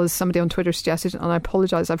 Second of all, as somebody on Twitter suggested, and I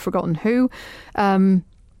apologise, I've forgotten who,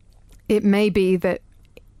 it may be that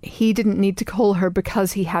he didn't need to call her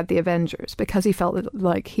because he had the Avengers, because he felt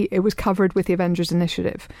like it was covered with the Avengers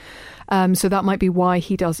initiative. So that might be why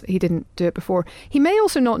he didn't do it before. He may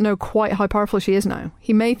also not know quite how powerful she is now.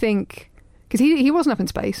 He may think, because he wasn't up in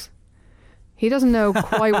space. He doesn't know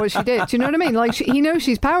quite what she did. Do you know what I mean? Like, he knows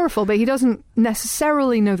she's powerful, but he doesn't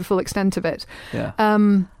necessarily know the full extent of it. Yeah.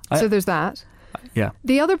 So there's that. Yeah.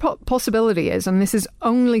 The other possibility is, and this is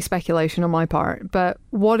only speculation on my part, but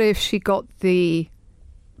what if she got the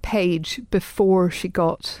page before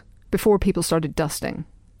people started dusting?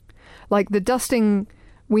 Like, the dusting,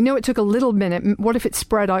 we know it took a little minute. What if it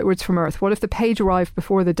spread outwards from Earth? What if the page arrived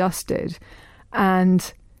before the dust did,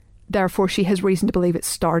 and therefore she has reason to believe it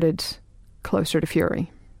started closer to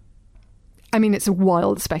Fury? I mean, it's a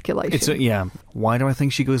wild speculation. Why do I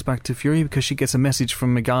think she goes back to Fury? Because she gets a message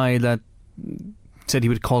from a guy that said he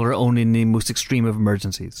would call her only in the most extreme of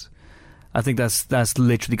emergencies. I think that's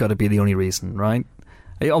literally got to be the only reason, right?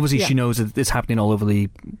 Obviously, she knows that it's happening all over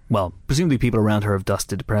presumably people around her have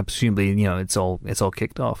dusted. Perhaps, presumably, it's all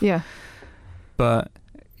kicked off. Yeah. But,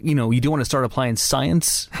 you don't want to start applying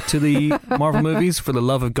science to the Marvel movies, for the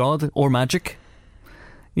love of God, or magic.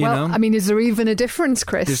 You know? I mean, is there even a difference,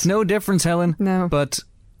 Chris? There's no difference, Helen. No. But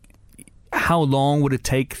how long would it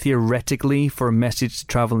take, theoretically, for a message to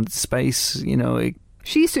travel into space?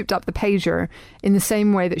 She souped up the pager in the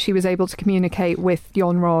same way that she was able to communicate with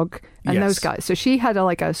Jon Rogg and those guys. So she had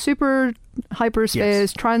a super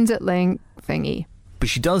hyperspace transit link thingy. But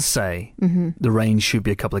she does say the range should be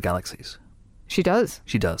a couple of galaxies. She does.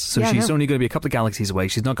 So she's only going to be a couple of galaxies away.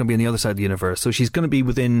 She's not going to be on the other side of the universe. So she's going to be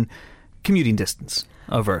within commuting distance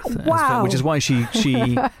of Earth. Wow. Which is why she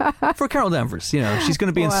for Carol Danvers, she's going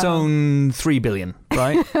to be in zone 3 billion,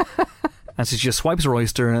 right? And so she just swipes her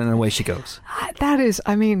oyster and away she goes. That is,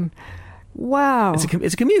 I mean, wow. It's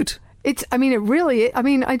a commute.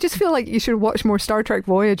 I just feel like you should watch more Star Trek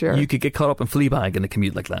Voyager. You could get caught up in Fleabag in a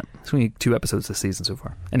commute like that. It's only 2 episodes this season so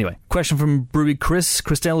far. Anyway, question from Brewy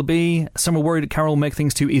Christelle B. Some are worried that Carol will make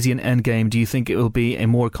things too easy in Endgame. Do you think it will be a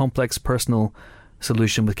more complex personal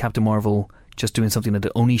solution with Captain Marvel just doing something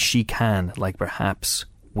that only she can, like perhaps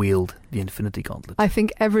wield the Infinity Gauntlet? I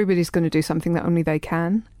think everybody's going to do something that only they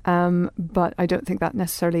can, but I don't think that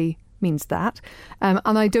necessarily means that. And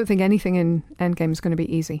I don't think anything in Endgame is going to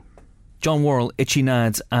be easy. John Worrell, Itchy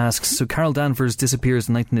Nads, asks, so Carol Danvers disappears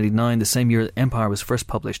in 1989, the same year Empire was first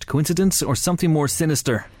published. Coincidence or something more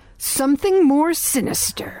sinister? Something more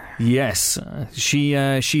sinister. Yes.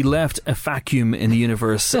 She left a vacuum in the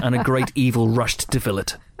universe and a great evil rushed to fill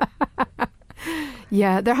it.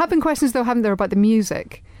 Yeah, there have been questions, though, haven't there, about the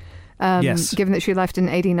music? Yes. Given that she left in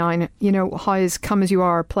 89, how is Come As You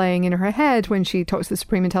Are playing in her head when she talks to the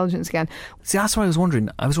Supreme Intelligence again? See, that's what I was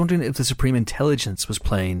wondering. I was wondering if the Supreme Intelligence was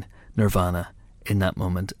playing Nirvana in that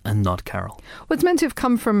moment and not Carol. Well, it's meant to have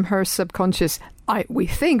come from her subconscious, we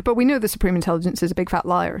think, but we know the Supreme Intelligence is a big fat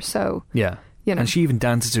liar, so yeah, You know. And she even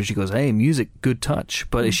dances her. She goes, "Hey, music, good touch."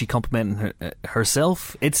 But is she complimenting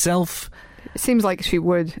herself? Itself? It seems like she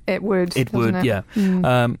would. It would. It would, it? yeah.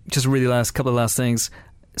 Just really couple of last things.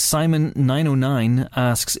 Simon909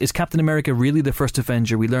 asks, is Captain America really the first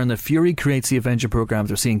Avenger? We learn that Fury creates the Avenger program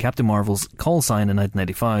after seeing Captain Marvel's call sign in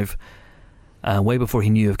 1985, way before he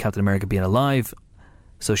knew of Captain America being alive.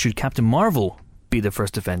 So should Captain Marvel be the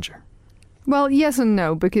first Avenger? Well, yes and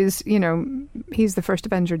no, because, he's the first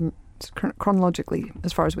Avenger chronologically,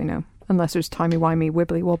 as far as we know, unless there's timey-wimey,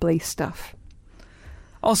 wibbly-wobbly stuff.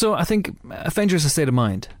 Also, I think Avengers is a state of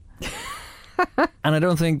mind. And I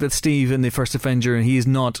don't think that Steve in the first Avenger, he is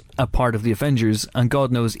not a part of the Avengers, and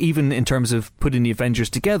God knows, even in terms of putting the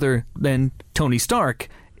Avengers together, then Tony Stark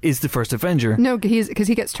is the first Avenger. No, because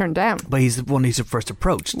he gets turned down. But he's the one who's first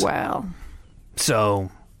approached. Well.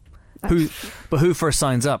 So, who first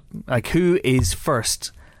signs up? Like, who is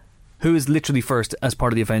first? Who is literally first as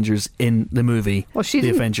part of the Avengers in the movie,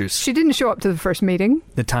 The Avengers? She didn't show up to the first meeting.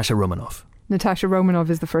 Natasha Romanoff. Natasha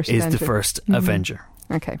Romanoff is the first Avenger. Is the first Avenger.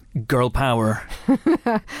 Okay. Girl power.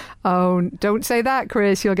 Oh, don't say that,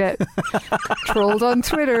 Chris. You'll get trolled on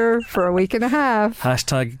Twitter for a week and a half.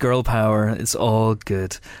 Hashtag girl power. It's all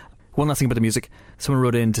good. One last thing about the music. Someone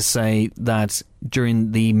wrote in to say that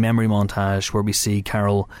during the memory montage where we see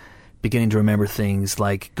Carol beginning to remember things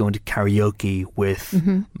like going to karaoke with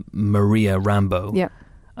Maria Rambeau. Yeah.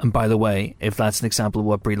 And by the way, if that's an example of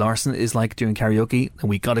what Brie Larson is like doing karaoke, then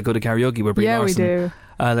we got to go to karaoke with Brie Larson. Yeah, we do.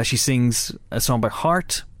 That she sings a song by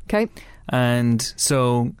Heart. Okay. And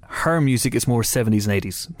so her music is more 70s and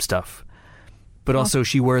 80s stuff. But also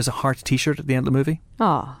she wears a Heart t-shirt at the end of the movie.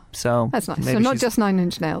 Ah. So that's nice. So not just 9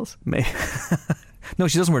 Inch Nails. No,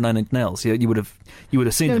 she doesn't wear 9 Inch Nails. You would have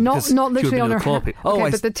seen them. Not literally on her hair. Oh,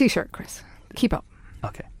 but the t-shirt, Chris. Keep up.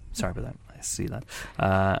 Okay. Sorry about that. I see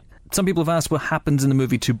that. Some people have asked what happens in the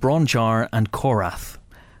movie to Bronchar and Korath,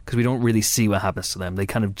 because we don't really see what happens to them. They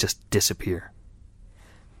kind of just disappear.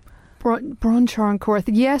 Bronchar and Korath.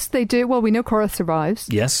 Yes, they do. Well, we know Korath survives.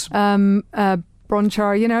 Yes.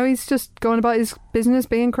 Bronchar, he's just going about his business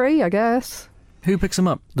being Kree, I guess. Who picks them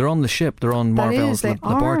up? They're on the ship. They're on Marvel's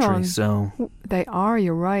laboratory. So they are.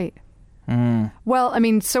 You're right. Well, I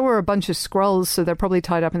mean, so are a bunch of Skrulls, so they're probably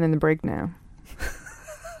tied up and in the brig now.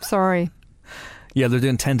 Sorry. Yeah, they're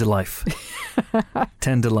doing 10 to life.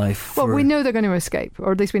 10 to life. Well, we know they're going to escape,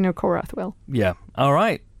 or at least we know Korath will. Yeah. All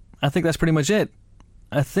right. I think that's pretty much it.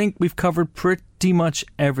 I think we've covered pretty much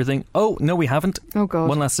everything. Oh, no, we haven't. Oh, God.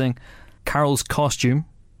 One last thing. Carol's costume,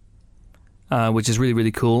 which is really,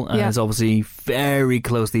 really cool, and is obviously very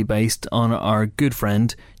closely based on our good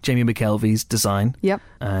friend Jamie McKelvey's design. Yep.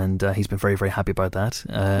 And he's been very, very happy about that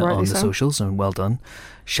on the so. socials, and well done.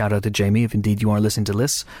 Shout out to Jamie if indeed you are listening to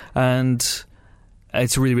this. And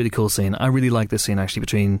it's a really, really cool scene. I really like this scene, actually,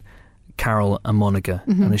 between Carol and Monica,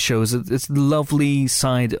 and it shows it's the lovely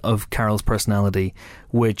side of Carol's personality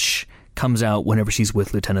which comes out whenever she's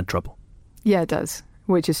with Lieutenant Trouble. Yeah, it does,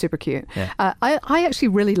 which is super cute. Yeah. I actually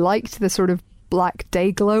really liked the sort of black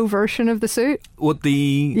day glow version of the suit. With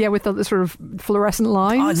the sort of fluorescent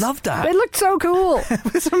lines. Oh, I loved that. It looked so cool.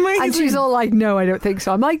 It was amazing. And she's all like, no, I don't think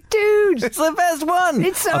so. I'm like, dude, it's the best one.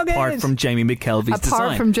 It's so good. Apart from Jamie McKelvey's design.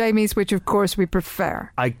 Apart from Jamie's, which of course we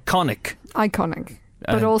prefer. Iconic.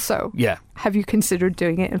 But also, yeah. Have you considered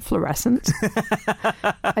doing it in fluorescent?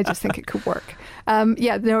 I just think it could work.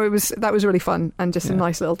 That was really fun and just a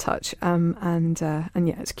nice little touch. And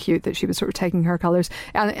it's cute that she was sort of taking her colours.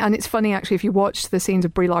 And it's funny, actually, if you watched the scenes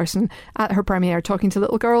of Brie Larson at her premiere talking to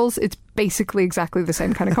little girls, it's basically exactly the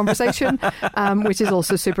same kind of conversation, which is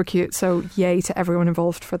also super cute. So yay to everyone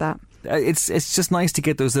involved for that. It's just nice to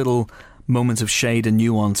get those little moments of shade and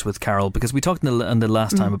nuance with Carol, because we talked in the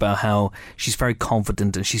last time about how she's very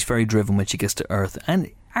confident and she's very driven when she gets to Earth, and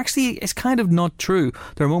actually it's kind of not true.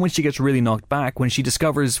 There are moments she gets really knocked back when she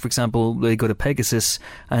discovers, for example, they go to Pegasus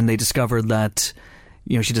and they discover that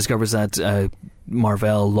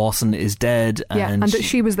Marvell Lawson is dead, and that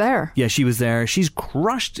she was there. Yeah, she was there. She's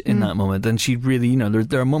crushed in that moment, and she really,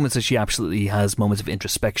 there are moments that she absolutely has moments of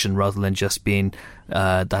introspection rather than just being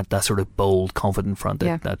that sort of bold, confident front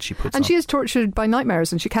that she puts on. And she is tortured by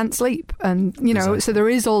nightmares, and she can't sleep, and exactly. So there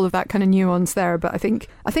is all of that kind of nuance there. But I think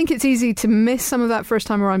it's easy to miss some of that first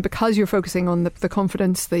time around because you're focusing on the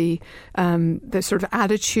confidence, the sort of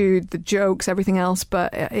attitude, the jokes, everything else.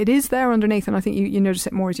 But it is there underneath, and I think you notice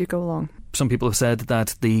it more as you go along. Some people have said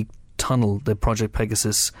that the tunnel, the Project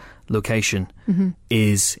Pegasus location,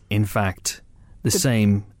 is in fact the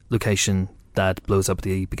same location that blows up at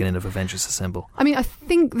the beginning of Avengers Assemble. I mean, I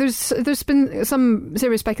think there's been some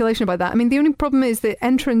serious speculation about that. I mean, the only problem is the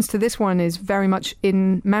entrance to this one is very much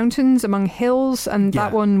in mountains among hills, and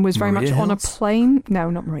that one was very much on a plain. No,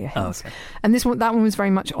 not Maria Hills. Oh, okay. And that one was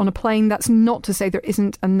very much on a plain. That's not to say there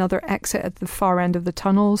isn't another exit at the far end of the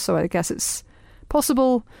tunnel, so I guess it's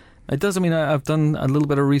possible. It does. I mean, I've done a little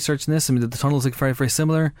bit of research in this. I mean, the tunnels look very, very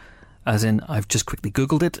similar, as in I've just quickly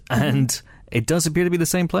Googled it, and it does appear to be the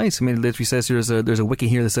same place. I mean, it literally says there's a wiki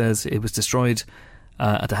here that says it was destroyed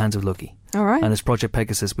at the hands of Loki. All right. And it's Project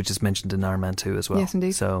Pegasus, which is mentioned in Iron Man 2 as well. Yes,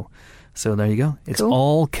 indeed. So there you go. It's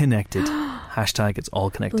all connected. Hashtag it's all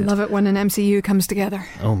connected. Love it when an MCU comes together.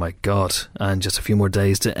 Oh my God. And just a few more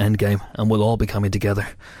days to Endgame, and we'll all be coming together.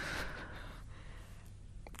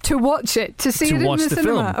 To watch it, to see it in the cinema,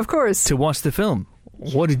 film. Of course. To watch the film.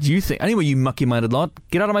 What did you think? Anyway, you mucky-minded lot,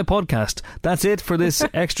 get out of my podcast. That's it for this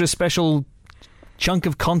extra special chunk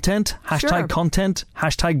of content. Hashtag content.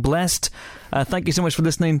 Hashtag blessed. Thank you so much for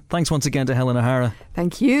listening. Thanks once again to Helen O'Hara.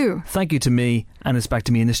 Thank you. Thank you to me, and it's back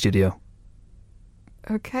to me in the studio.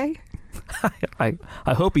 Okay. I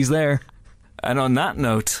hope he's there. And on that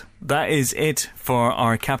note, that is it for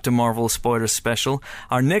our Captain Marvel spoiler special.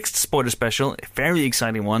 Our next spoiler special, a very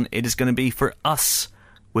exciting one, it is going to be for Us,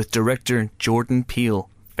 with director Jordan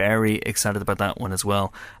Peele. Very excited about that one as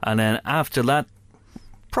well. And then after that,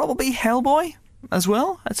 probably Hellboy as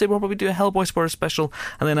well. I'd say we'll probably do a Hellboy spoiler special.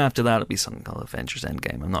 And then after that, it'll be something called Avengers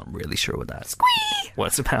Endgame. I'm not really sure what that's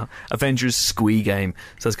what's about. Avengers Squee Game.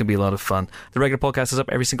 So that's going to be a lot of fun. The regular podcast is up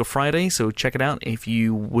every single Friday, so check it out. If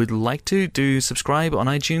you would like to, do subscribe on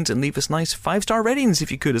iTunes and leave us nice 5-star ratings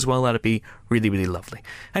if you could as well. That'd be really, really lovely.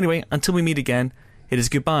 Anyway, until we meet again, it is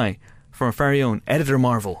goodbye from our very own Editor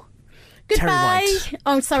Marvel, Goodbye. Terry White.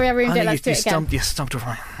 Oh, I'm sorry, I ruined it. Let's do it again. You stumped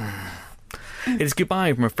over. It is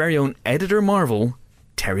goodbye from our very own Editor Marvel,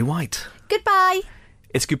 Terry White. Goodbye.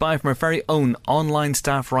 It's goodbye from our very own online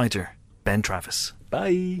staff writer, Ben Travis.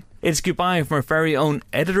 Bye. It's goodbye from our very own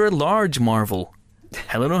Editor-at-Large Marvel,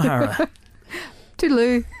 Helen O'Hara.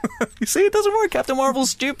 Toodaloo. You see, it doesn't work. Captain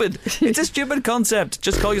Marvel's stupid. It's a stupid concept.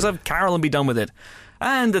 Just call yourself Carol and be done with it.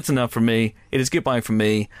 And that's enough from me. It is goodbye from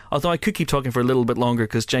me. Although I could keep talking for a little bit longer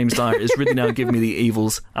because James Dyer is really now giving me the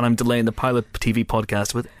evils, and I'm delaying the pilot TV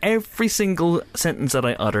podcast with every single sentence that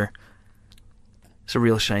I utter. It's a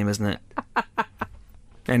real shame, isn't it?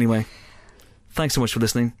 Anyway, thanks so much for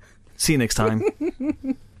listening. See you next time.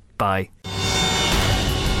 Bye.